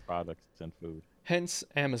Hence of products and food.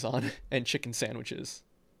 Amazon and chicken sandwiches.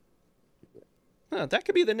 Huh, that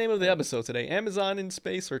could be the name of the episode today. Amazon in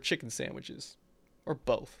space or chicken sandwiches, or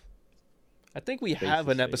both. I think we Space have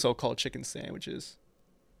is an safe. episode called chicken sandwiches.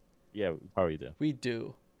 Yeah, we probably do. We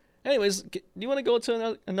do. Anyways, do you want to go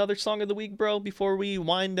to another song of the week, bro, before we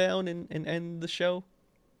wind down and end the show?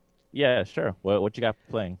 Yeah, sure. What you got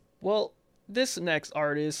playing? Well, this next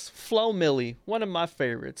artist, Flo Milli, one of my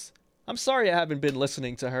favorites. I'm sorry I haven't been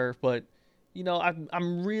listening to her, but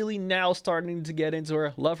I'm really now starting to get into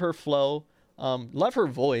her. Love her flow, love her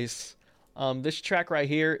voice. This track right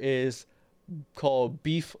here is called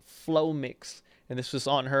Beef Flow Mix, and this was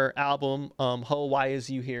on her album Ho Why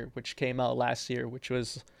Is You Here, which came out last year, which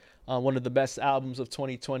was one of the best albums of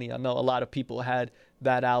 2020. I know a lot of people had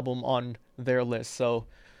that album on their list. So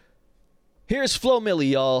here's Flo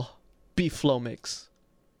Milli, y'all. Beef Flow Mix.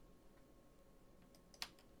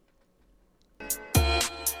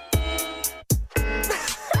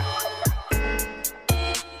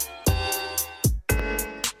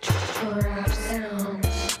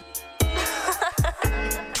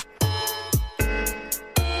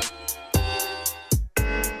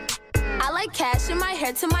 I like cash in my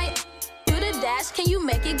hair to my do the dash. Can you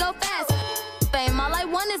make it go fast? Fame all I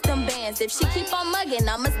want is them bands. If she keep on mugging,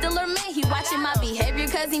 I'ma still her man. He watching my behavior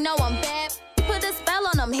cause he know I'm bad. Put a spell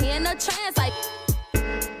on him, he in a trance like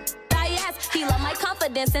he love my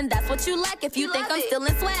confidence and that's what you lack. If you think I'm still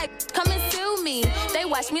in swag, come and sue me. They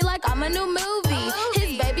watch me like I'm a new movie.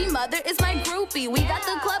 His baby mother is my groupie. We got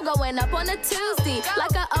the club going up on a Tuesday.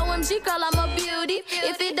 Like a OMG girl, I'm a beauty.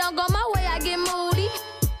 If it don't go my way, I get moody.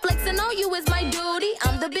 Flexing on you is my duty.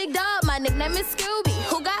 I'm the big dog, my nickname is Scooby.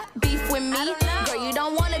 Who got beef with me? Girl, you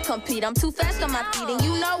don't wanna compete. I'm too fast on my feet and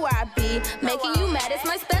you know where I be. Making you mad is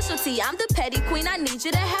my specialty. I'm the petty queen, I need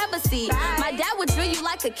you to have a seat. My dad would drill you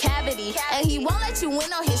like a cavity, and he won't let you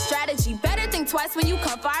win on his strategy. Better think twice when you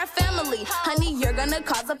come for our family. Honey, you're gonna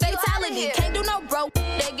cause a fatality. Can't do no broke,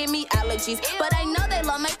 they give me allergies. But I know they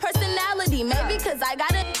love my personality. Maybe cause I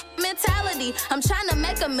got a mentality. I'm trying to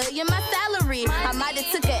make $1 million my salary. I might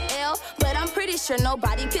have took an L, but I'm pretty sure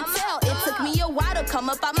nobody could tell. It took me a while to come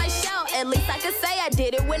up out my shell. At least I could say I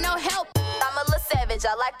did it with no help. I'm a little savage,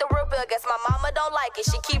 I like the real bill. Guess my mama don't like it,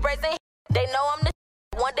 she keep raising. They know I'm the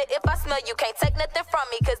wonder if I smell you. Can't take nothing from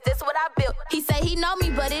me, cause this what I built. He say he know me,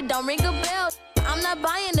 but it don't ring a bell. I'm not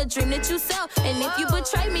buying the dream that you sell. And if you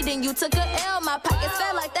betray me, then you took a L. My pockets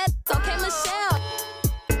felt like that, okay, Michelle.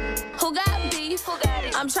 Who got beef? Who got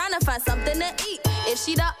it? I'm trying to find something to eat. If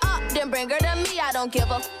she the up, then bring her to me. I don't give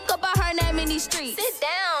a fuck about her name in these streets. Sit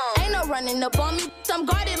down. Ain't no running up on me. I'm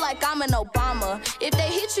guarded like I'm an Obama. If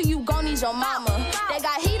they hit you, you gon' need your mama. They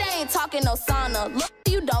got heat, they ain't talking no sauna. Look,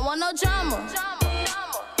 you don't want no drama.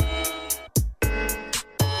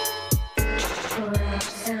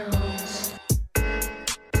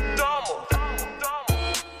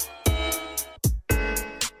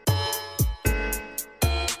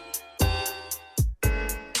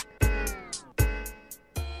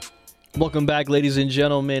 Welcome back, ladies and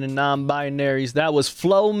gentlemen, and non-binaries. That was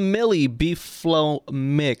Flo Milli, Beef Flow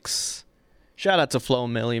Mix. Shout out to Flo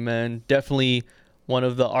Milli, man. Definitely one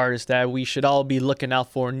of the artists that we should all be looking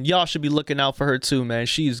out for, and y'all should be looking out for her too, man.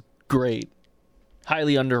 She's great.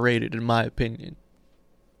 Highly underrated, in my opinion.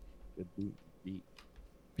 Good beat.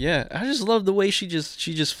 Yeah, I just love the way she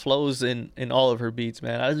just flows in all of her beats,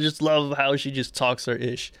 man. I just love how she just talks her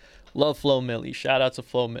ish. Love Flo Milli. Shout out to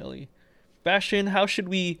Flo Milli. Bastion, how should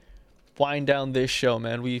we wind down this show,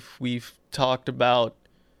 man? We've talked about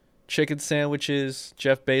chicken sandwiches,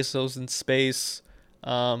 Jeff Bezos in space,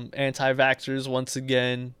 anti-vaxxers once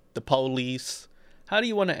again, the police. How do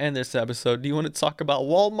you want to end this episode? Do you want to talk about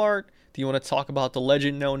Walmart? Do you want to talk about the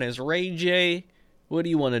legend known as Ray J? What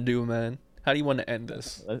do you want to do, man? How do you want to end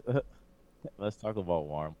this? Let's talk about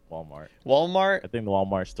Walmart. Walmart? I think the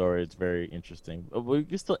Walmart story is very interesting. We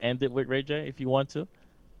can still end it with Ray J if you want to.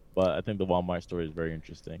 But I think the Walmart story is very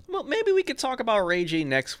interesting. Well, maybe we could talk about Ray J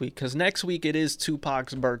next week, because next week it is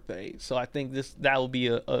Tupac's birthday. So I think that will be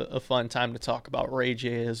a fun time to talk about Ray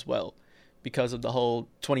J as well, because of the whole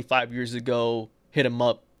 25 years ago, Hit 'Em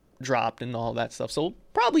Up dropped and all that stuff. So we'll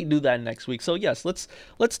probably do that next week. So yes, let's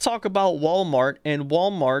talk about Walmart, and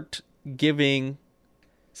Walmart giving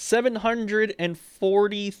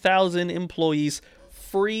 740,000 employees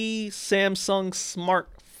free Samsung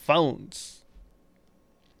smartphones.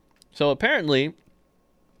 So apparently,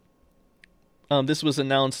 this was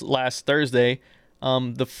announced last Thursday.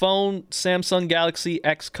 The phone Samsung Galaxy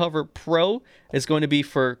X Cover Pro is going to be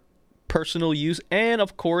for personal use and,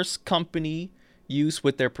 of course, company use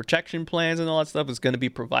with their protection plans and all that stuff is going to be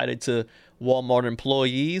provided to Walmart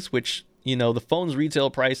employees, which, you know, the phone's retail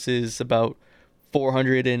price is about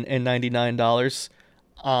 $499.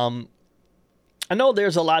 I know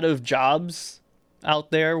there's a lot of jobs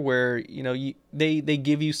out there where, you know, they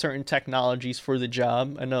give you certain technologies for the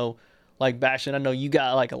job. I know, like Bastion, I know you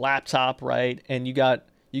got like a laptop, right? And you got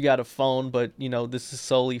a phone, but you know, this is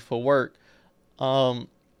solely for work.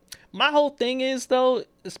 My whole thing is, though,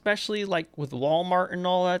 especially like with Walmart and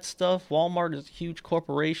all that stuff, Walmart is a huge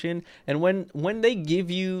corporation, and when they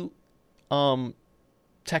give you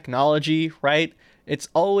technology, right, it's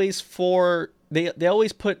always for they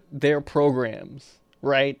always put their programs,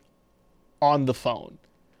 right, on the phone.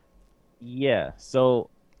 Yeah, so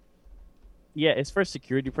yeah, it's for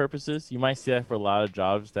security purposes. You might see that for a lot of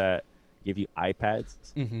jobs that give you iPads.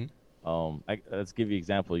 Mm-hmm. Let's give you an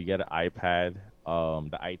example. You get an iPad.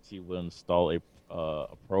 The IT will install a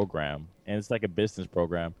program, and it's like a business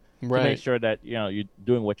program to make sure that, you know, you're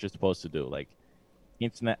doing what you're supposed to do. Like,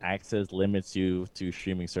 internet access limits you to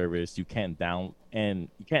streaming service. You can't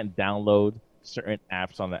download certain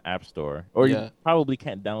apps on the App Store, or you probably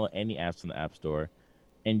can't download any apps in the App Store,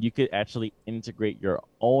 and you could actually integrate your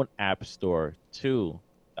own App Store to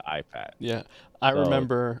the iPad. Yeah, I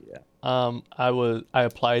remember. I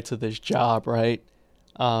applied to this job, right?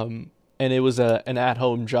 And and it was an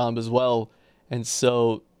at-home job as well. And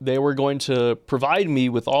so they were going to provide me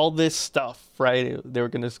with all this stuff, right? They were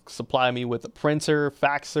going to supply me with a printer,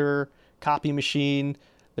 faxer, copy machine.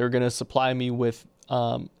 They were going to supply me with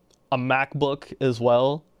a MacBook as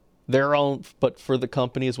well, their own, but for the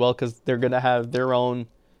company as well, because they're going to have their own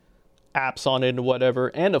apps on it and whatever,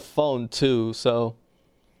 and a phone too. So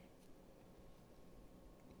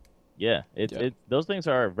yeah, those things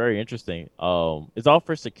are very interesting. It's all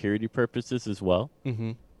for security purposes as well.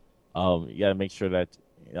 Mm-hmm. You got to make sure that,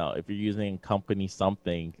 if you're using company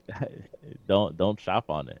something, don't shop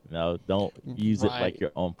on it. Don't use it like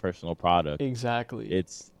your own personal product. Exactly.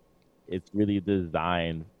 It's really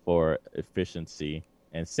designed for efficiency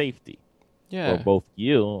and safety for both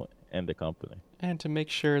you and the company. And to make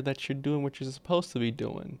sure that you're doing what you're supposed to be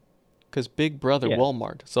doing. Because Big Brother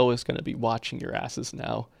Walmart is always going to be watching your asses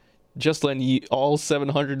now. Just letting you, all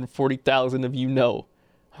 740,000 of you know.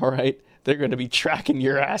 All right? They're going to be tracking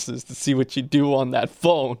your asses to see what you do on that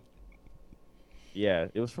phone. Yeah,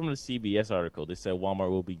 it was from the CBS article. They said Walmart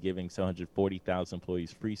will be giving 740,000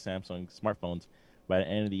 employees free Samsung smartphones by the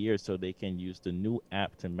end of the year so they can use the new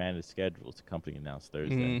app to manage schedules, the company announced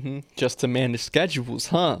Thursday. Mm-hmm. Just to manage schedules,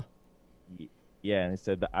 huh? Yeah, and it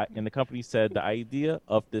said the company said the idea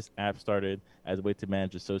of this app started as a way to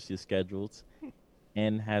manage associate schedules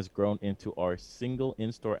and has grown into our single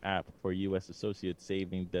in-store app for U.S. associates,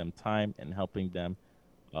 saving them time and helping them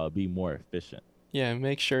be more efficient. Yeah,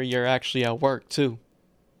 make sure you're actually at work too.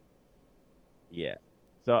 Yeah.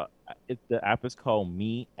 So the app is called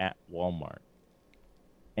Me at Walmart.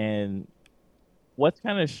 And what's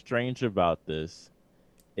kind of strange about this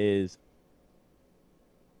is,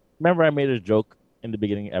 remember I made a joke in the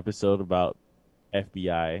beginning episode about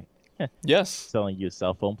FBI selling you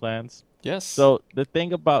cell phone plans? Yes. So the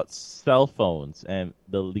thing about cell phones and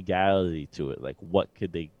the legality to it, like what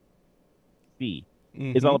could they see,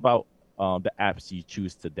 is all about the apps you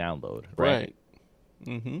choose to download, right?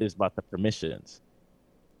 Mm-hmm. It's about the permissions.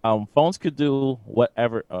 Phones could do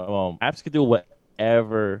whatever, apps could do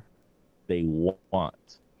whatever they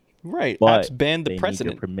want. Right. But apps ban the they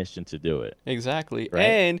president. Need your permission to do it. Exactly. Right?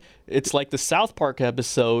 And it's like the South Park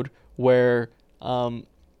episode where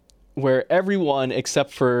everyone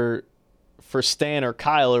except for Stan or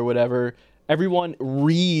Kyle or whatever, everyone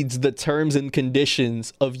reads the terms and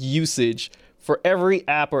conditions of usage for every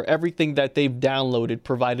app or everything that they've downloaded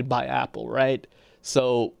provided by Apple, right?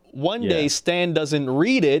 So one day Stan doesn't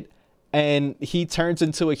read it and he turns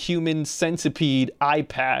into a human centipede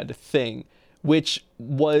iPad thing, which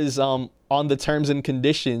was on the terms and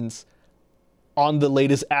conditions on the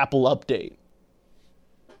latest Apple update.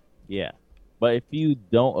 Yeah. But if you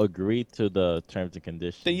don't agree to the terms and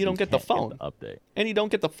conditions, then you don't get the phone update. And you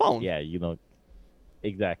don't get the phone. Yeah, you don't.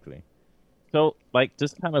 Exactly. So, like,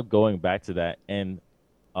 just kind of going back to that and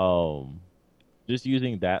just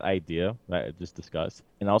using that idea that I just discussed,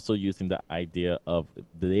 and also using the idea of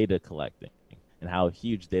the data collecting and how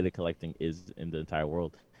huge data collecting is in the entire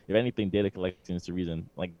world. If anything, data collecting is the reason,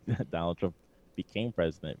 like, Donald Trump became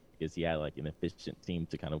president, because he had like an efficient team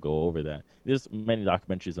to kind of go over that. There's many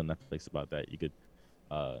documentaries on Netflix about that. You could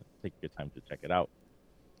take your time to check it out.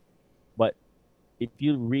 But if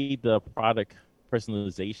you read the product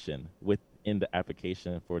personalization within the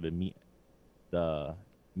application for the Meet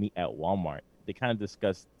at Walmart, they kind of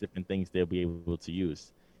discuss different things they'll be able to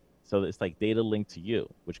use. So it's like data linked to you,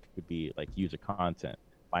 which could be like user content,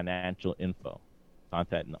 financial info,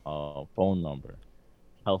 contact, phone number,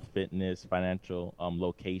 health, fitness, financial,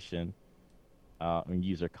 location, and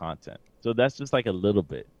user content. So that's just like a little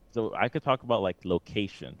bit. So I could talk about like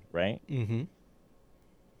location, right? Mm-hmm.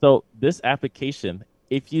 So this application,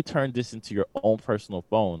 if you turn this into your own personal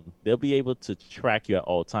phone, they'll be able to track you at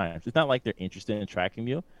all times. It's not like they're interested in tracking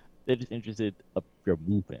you. They're just interested in your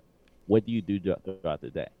movement. What do you do throughout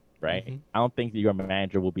the day, right? Mm-hmm. I don't think that your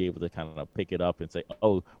manager will be able to kind of pick it up and say,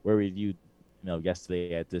 oh, where were you,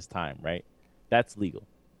 yesterday at this time, right? That's legal,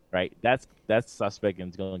 right? That's suspect and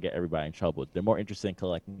it's going to get everybody in trouble. They're more interested in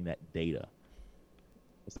collecting that data.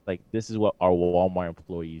 It's like, this is what our Walmart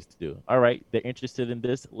employees do. All right, they're interested in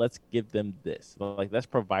this. Let's give them this. Like, let's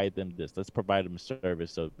provide them this. Let's provide them a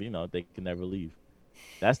service so, they can never leave.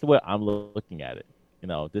 That's the way I'm looking at it.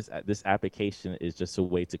 This application is just a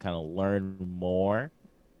way to kind of learn more.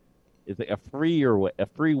 It's like a free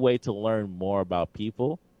way to learn more about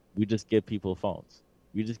people. We just give people phones.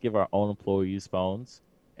 We just give our own employees phones,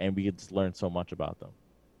 and we can just learn so much about them.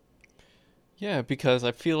 Yeah, because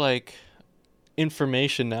I feel like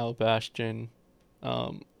information now, Bastian,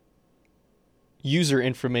 user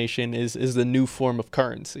information is the new form of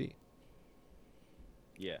currency.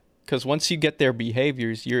 Yeah. Because once you get their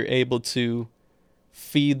behaviors, you're able to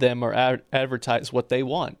feed them or advertise what they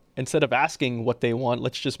want. Instead of asking what they want,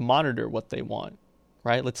 let's just monitor what they want,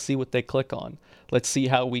 right? Let's see what they click on. Let's see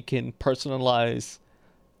how we can personalize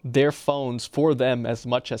their phones for them as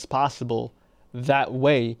much as possible. That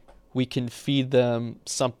way, we can feed them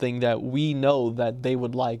something that we know that they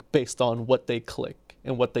would like based on what they click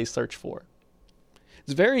and what they search for.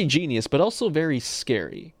 It's very genius, but also very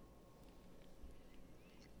scary.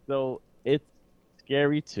 So it's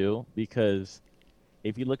scary too, because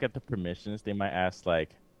if you look at the permissions, they might ask like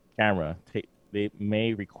camera. They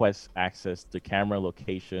may request access to camera,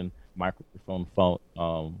 location, microphone,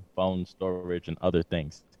 phone storage, and other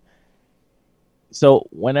things. So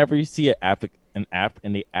whenever you see an app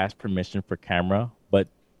and they ask permission for camera, but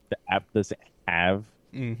the app doesn't have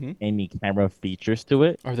any camera features to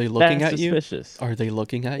it, Are they looking at you? suspicious. Are they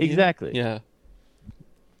looking at you? Exactly. Yeah.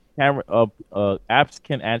 Camera apps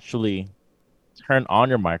can actually turn on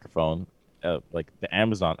your microphone, like the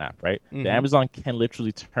Amazon app, right? The Amazon can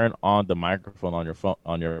literally turn on the microphone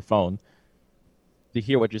on your phone to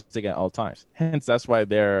hear what you're saying at all times. Hence, that's why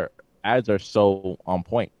their ads are so on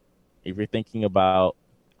point. If you're thinking about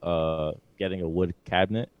getting a wood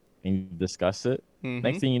cabinet and you discuss it,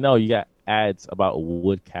 next thing you know, you got ads about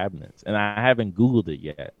wood cabinets. And I haven't Googled it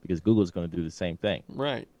yet because Google's going to do the same thing.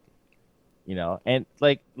 Right. You know, and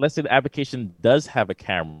like, let's say the application does have a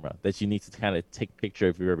camera that you need to kind of take a picture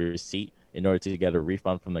of your receipt in order to get a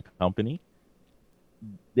refund from the company.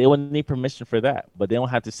 They would need permission for that, but they don't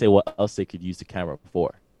have to say what else they could use the camera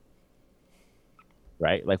for.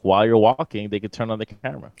 Right? Like while you're walking, they could turn on the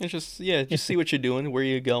camera. It's just see what you're doing, where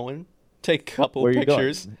you're going, take a couple Where you going?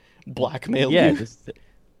 pictures, blackmail Yeah, you. just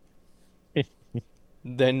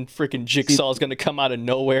Then freaking Jigsaw's gonna come out of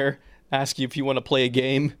nowhere, ask you if you want to play a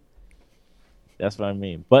game. that's what I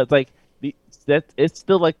mean. But like it's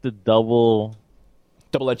still like the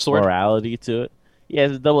Double-edged sword. morality to it. Yeah,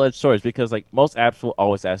 it's a double-edged sword because like most apps will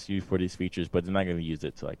always ask you for these features, but they're not going to use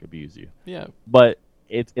it to like abuse you. Yeah. But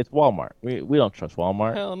it's Walmart. We don't trust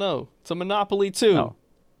Walmart. Hell no. It's a monopoly too. No.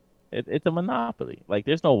 It's a monopoly. Like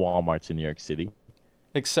there's no Walmarts in New York City.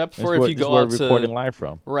 Except This for is where, if you this is go where out we're to recording live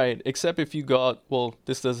from. right. Except if you go out. Well,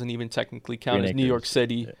 this doesn't even technically count Green as New York Acres.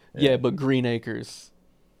 City. Yeah. Yeah, but Green Acres.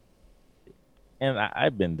 And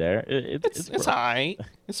I've been there. It's gross. alright.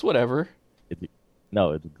 It's whatever.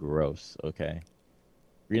 No, it's gross. Okay.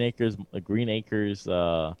 Green Acres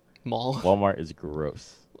Mall. Walmart is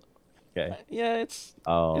gross. Okay. Yeah, it's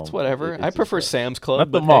whatever. it's I just prefer gross. Sam's Club.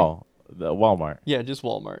 Not the but hey, mall. The Walmart. yeah, just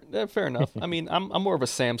Walmart. Fair enough. I mean, I'm more of a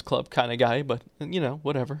Sam's Club kind of guy, but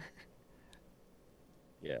whatever.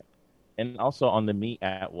 Yeah. And also on the Meet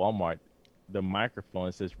at Walmart, the microphone,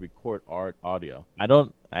 it says record art audio. I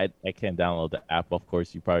can't download the app. Of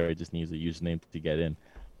course, you probably just need a username to get in.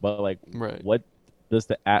 But like, Right. what does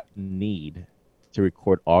the app need to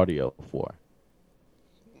record audio for?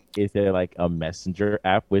 Is there like a messenger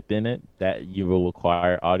app within it that you will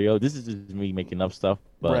require audio? This is just me making up stuff.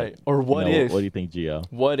 But, Right. Or what you know, if? What do you think, Gio?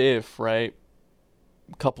 What if, right?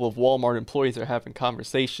 A couple of Walmart employees are having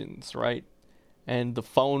conversations, right? And the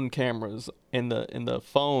phone cameras in the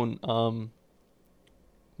phone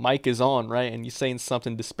mic is on, right? And you're saying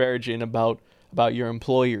something disparaging about your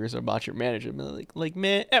employers or about your manager. Like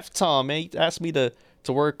man, F Tom, man, he asked me to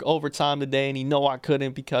work overtime today, and he know I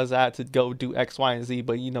couldn't because I had to go do X, Y, and Z,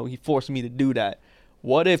 but he forced me to do that.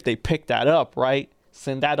 What if they pick that up, right?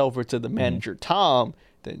 Send that over to the manager, Tom.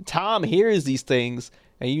 Then Tom hears these things,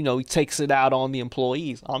 and he takes it out on the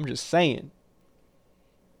employees. I'm just saying.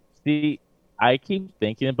 See, I keep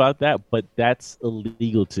thinking about that, but that's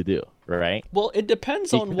illegal to do, right? Well, it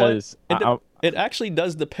depends on Because what. It actually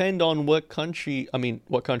does depend on what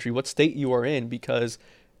state you are in, because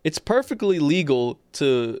it's perfectly legal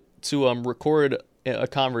to record a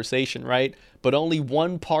conversation, right? But only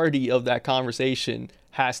one party of that conversation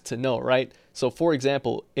has to know, right? So, for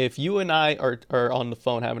example, if you and I are on the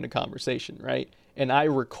phone having a conversation, right, and I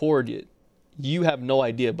record it, you have no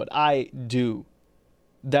idea, but I do.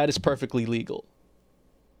 That is perfectly legal.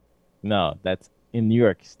 No, that's in New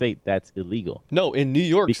York State. That's illegal. No, in New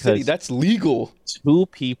York City, Because that's legal. Two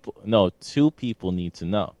people need to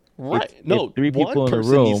know. Right? If three one people in the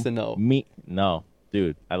person room. needs to know. No,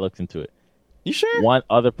 dude, I looked into it. You sure? One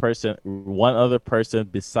other person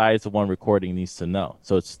besides the one recording needs to know.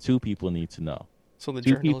 So it's two people need to know. So the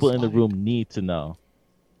Two people journalist in the lied. room need to know.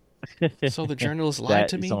 So the journalist lied that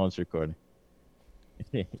to me? someone's recording.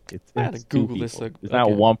 it's I had to it's two Google this, people. like, It's not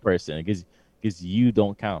okay. one person because you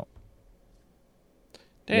don't count.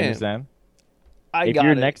 You Damn. understand? I If got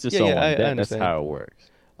you're it. next to Yeah, someone, I that's understand. how it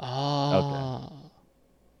works. Ah.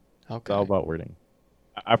 It's Okay. all about wording.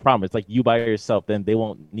 I promise. Like you by yourself, then they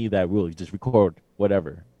won't need that rule. You just record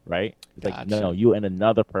whatever, right? It's like Gotcha. no, you and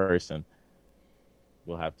another person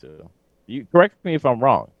will have to. You correct me if I'm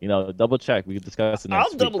wrong. You know, double check. We can discuss it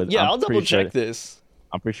next week. but I'll I'm pretty double sure- check this.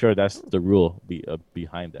 I'm pretty sure that's the rule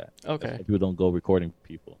behind that. Okay. People don't go recording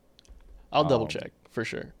people. I'll double Um, check for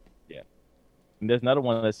sure. Yeah. And there's another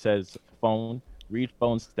one that says read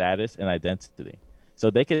phone status and identity.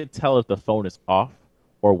 So they can tell if the phone is off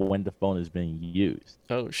or when the phone is being used.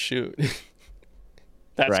 Oh shoot.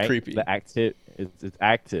 That's right? creepy. The active, it's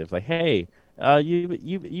active. Like, hey,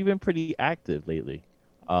 you've been pretty active lately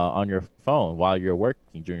on your phone while you're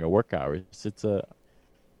working during your work hours. It's a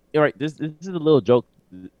you're right. This is a little joke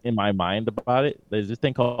in my mind about it. There's this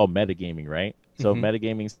thing called metagaming, right? So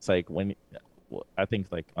metagaming is like when I think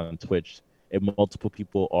like on Twitch, if multiple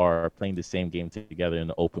people are playing the same game together in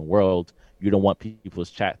the open world, you don't want people's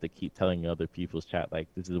chat to keep telling other people's chat like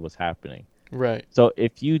this is what's happening. Right. So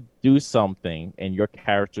if you do something and your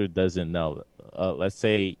character doesn't know, let's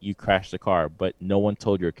say you crashed the car, but no one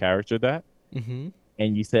told your character that, Mm-hmm.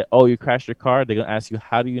 and you said, "Oh, you crashed your car," they're gonna ask you,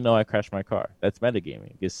 "How do you know I crashed my car?" That's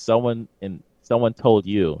metagaming. Because someone told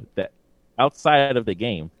you that outside of the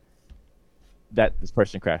game that this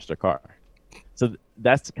person crashed their car. So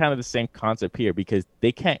that's kind of the same concept here because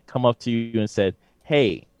they can't come up to you and said,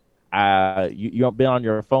 "Hey, you haven't been on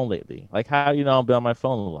your phone lately. Like, how do you know I've been on my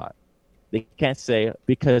phone a lot?" They can't say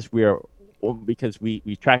because we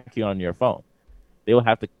track you on your phone. They will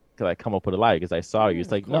have to like come up with a lie because I saw you.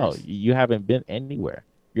 It's like, no, course. you haven't been anywhere.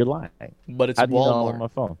 You're lying. But it's How do you know I'm Walmart. on my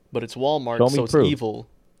phone? But it's Walmart, Show me so it's proof. evil.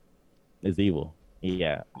 It's evil.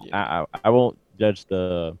 Yeah. I won't judge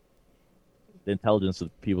the intelligence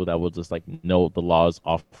of people that will just like know the laws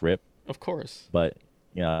off rip. Of course. But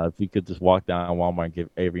you know, if you could just walk down Walmart and give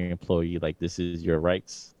every employee like this is your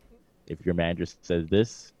rights. If your manager says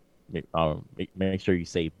this, make sure you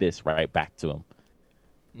say this right back to him.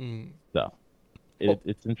 Mm. So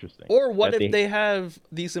it's interesting. Or what that if they have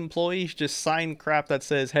these employees just sign crap that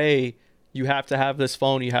says, "Hey, you have to have this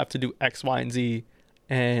phone, you have to do X, Y, and Z,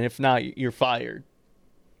 and if not, you're fired."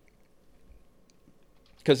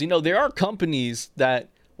 Because, there are companies that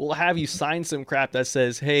will have you sign some crap that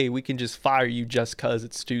says, "Hey, we can just fire you just because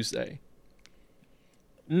it's Tuesday."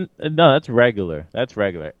 No, that's regular. That's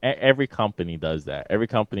regular. Every company does that. Every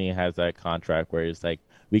company has that contract where it's like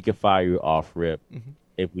we can fire you off rip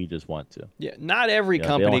if we just want to. Yeah, not every They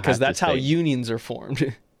company, don't because have to that's how say- unions are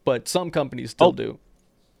formed. But some companies still do.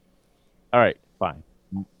 All right, fine.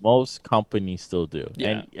 Most companies still do, Yeah.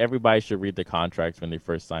 and everybody should read the contracts when they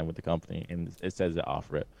first sign with the company, and it says it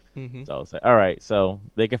off rip. Mhm. So it's like, all right, so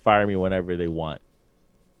they can fire me whenever they want,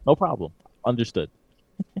 no problem, understood.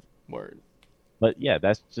 Word. But yeah,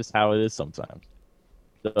 that's just how it is sometimes.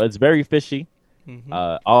 So it's very fishy.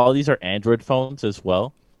 Mhm. All these are Android phones as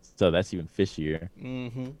well, so that's even fishier.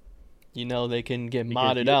 Mm-hmm. They can get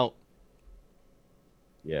Because modded you- out.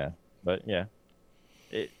 Yeah, but yeah,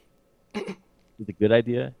 it's a good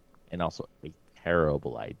idea and also a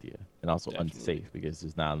terrible idea, and also unsafe because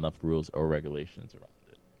there's not enough rules or regulations around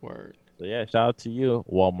it. Word. So yeah, shout out to you,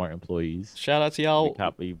 Walmart employees. Shout out to y'all.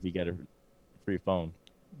 We get a free phone.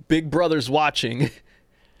 Big Brother's watching.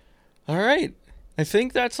 All right. I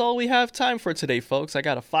think that's all we have time for today, folks. I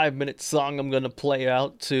got a 5-minute song I'm going to play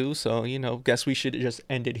out too. So, guess we should just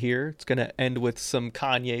end it here. It's going to end with some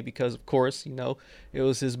Kanye because, of course, it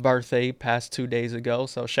was his birthday past 2 days ago.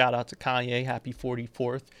 So shout out to Kanye. Happy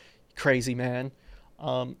 44th. Crazy man.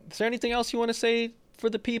 Is there anything else you want to say for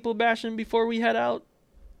the people, Bastion, before we head out?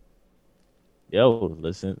 Yo,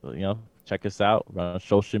 listen, check us out on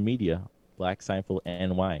social media. Black Seinfeld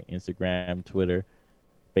NY, Instagram, Twitter,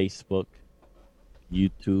 Facebook,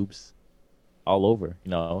 YouTubes, all over,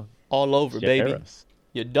 All over, share baby. us.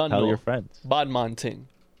 You done Tell know. your friends. Badmonting.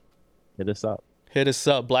 Hit us up. Hit us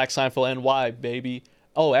up, Black Seinfeld NY, baby.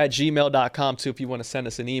 Oh, at gmail.com too if you want to send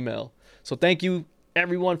us an email. So thank you,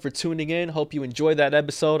 everyone, for tuning in. Hope you enjoyed that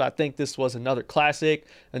episode. I think this was another classic.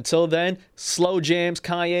 Until then, Slow Jams,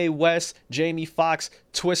 Kanye West, Jamie Foxx,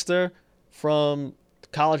 Twister from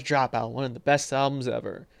College Dropout, one of the best albums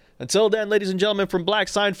ever. Until then, ladies and gentlemen, from Black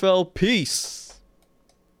Seinfeld, peace.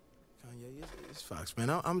 It's Fox, man.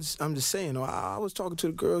 I'm just saying. I was talking to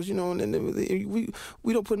the girls, and then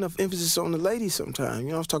we don't put enough emphasis on the ladies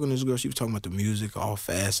sometimes. I was talking to this girl. She was talking about the music, all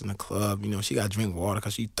fast in the club. She got to drink water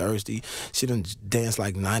because she thirsty. She done danced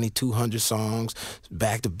like 9,200 songs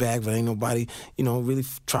back to back, but ain't nobody, really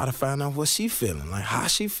try to find out what she feeling, like how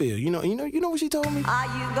she feel. You know what she told me? Are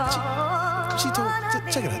you gonna She told.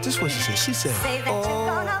 Check it out. This is what she said. She said, say that you're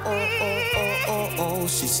gonna be?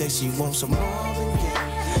 She said she wants some Marvin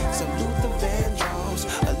Gaye, some Luther Vandross,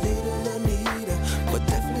 a little Anita, but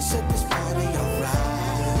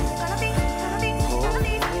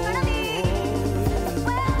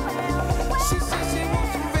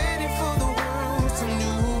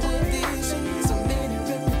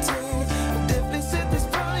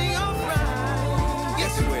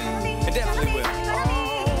I definitely will.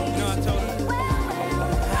 You know,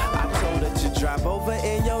 I told her to drop over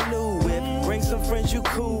in your new whip. Bring some friends you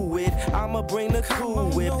cool with. I'ma bring the cool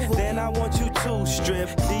whip. Then I want you to strip.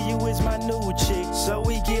 See you is my new chick, so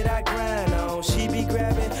we get our grind on. She be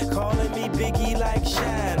grabbing, calling me Biggie like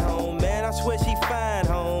Shine Home. Man, I swear she fine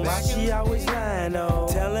home. Why she always lying on?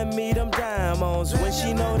 Telling me them diamonds when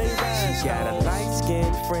she know they rhyme. She got a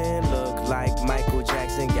light-skinned friend, look like Michael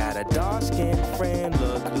Jackson. Got a dark-skinned friend,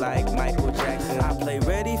 look like Michael Jackson. I play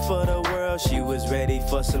ready for the world, she was ready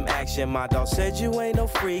for some action. My dog said you ain't no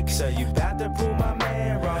freak, so you bout to prove my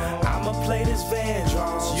man wrong. I'ma play this Van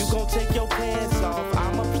Draws, you gon' take your pants off.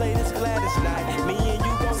 I'ma play this Gladys night, me and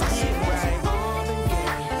you gon' get right.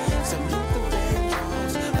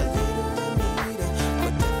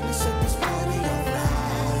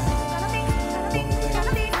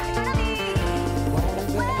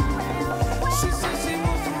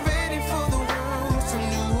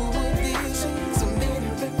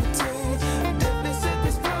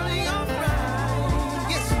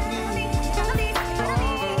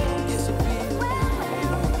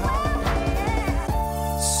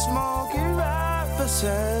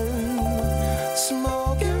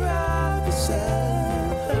 Smokey Robinson,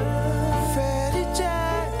 Freddie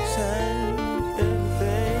Jackson,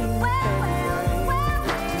 everything.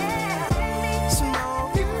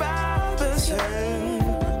 Smokey Robinson,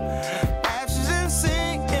 Ashes and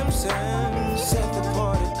Simpson, set the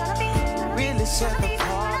party, really set the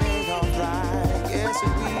party off right. Yes it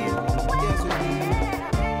will, yes it will.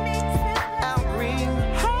 Al Green,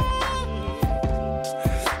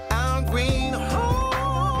 Al Green.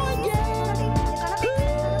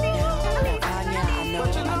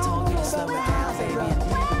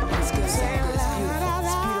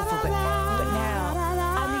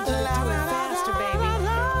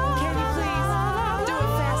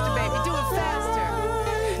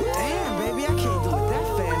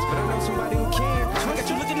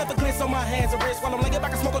 On my hands and wrists while I'm laying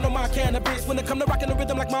back and smoking on my cannabis. When it come to rocking the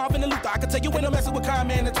rhythm like Marvin and Luther, I can tell you when I'm messing with Kyle,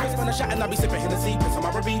 man, and twist. When I shot and I be sipping Hennessy, piss on my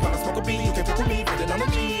R&B, while I smoke a beat. You can pick with me, put it on the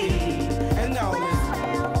G. And all this.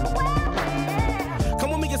 Come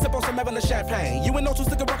with me and sip on some Evelyn champagne. You and no two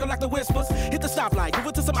stick working like the whispers. Hit the stoplight, give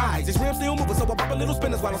it to some eyes. These rims still moving, so I pop a little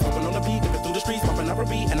spinners while I'm smoking on the beat. Dipping through the streets, pumping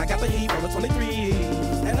R&B, and I got the heat on the 23.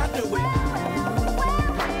 And I do it.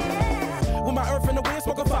 With my earth and the wind,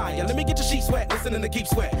 smoke a fire. Let me get your sheets wet, listening to Keep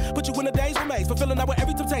Sweat. Put you in the days remains, fulfilling out with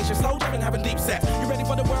every temptation. Slow jamming, having deep sex. You ready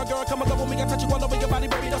for the world, girl? Come and go with me. I touch you all over your body,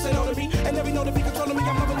 baby. Don't say no to me. And every know to be controlling me.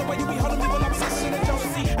 I'm loving the way you be holding me when I be listening to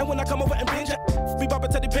jealousy. And when I come over and binge it, be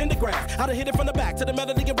bumping to the pentagram. I done hit it from the back to the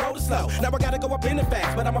melody and roll it slow. Now I gotta go up in it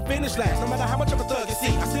fast, but I'ma finish last. No matter how much of a thug you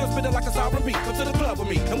see, I still spit it like a sovereign beat. Come to the club with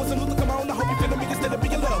me. And when some Luther come on, I hope you feeling me. Instead of be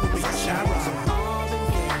in love with me. Shine rock.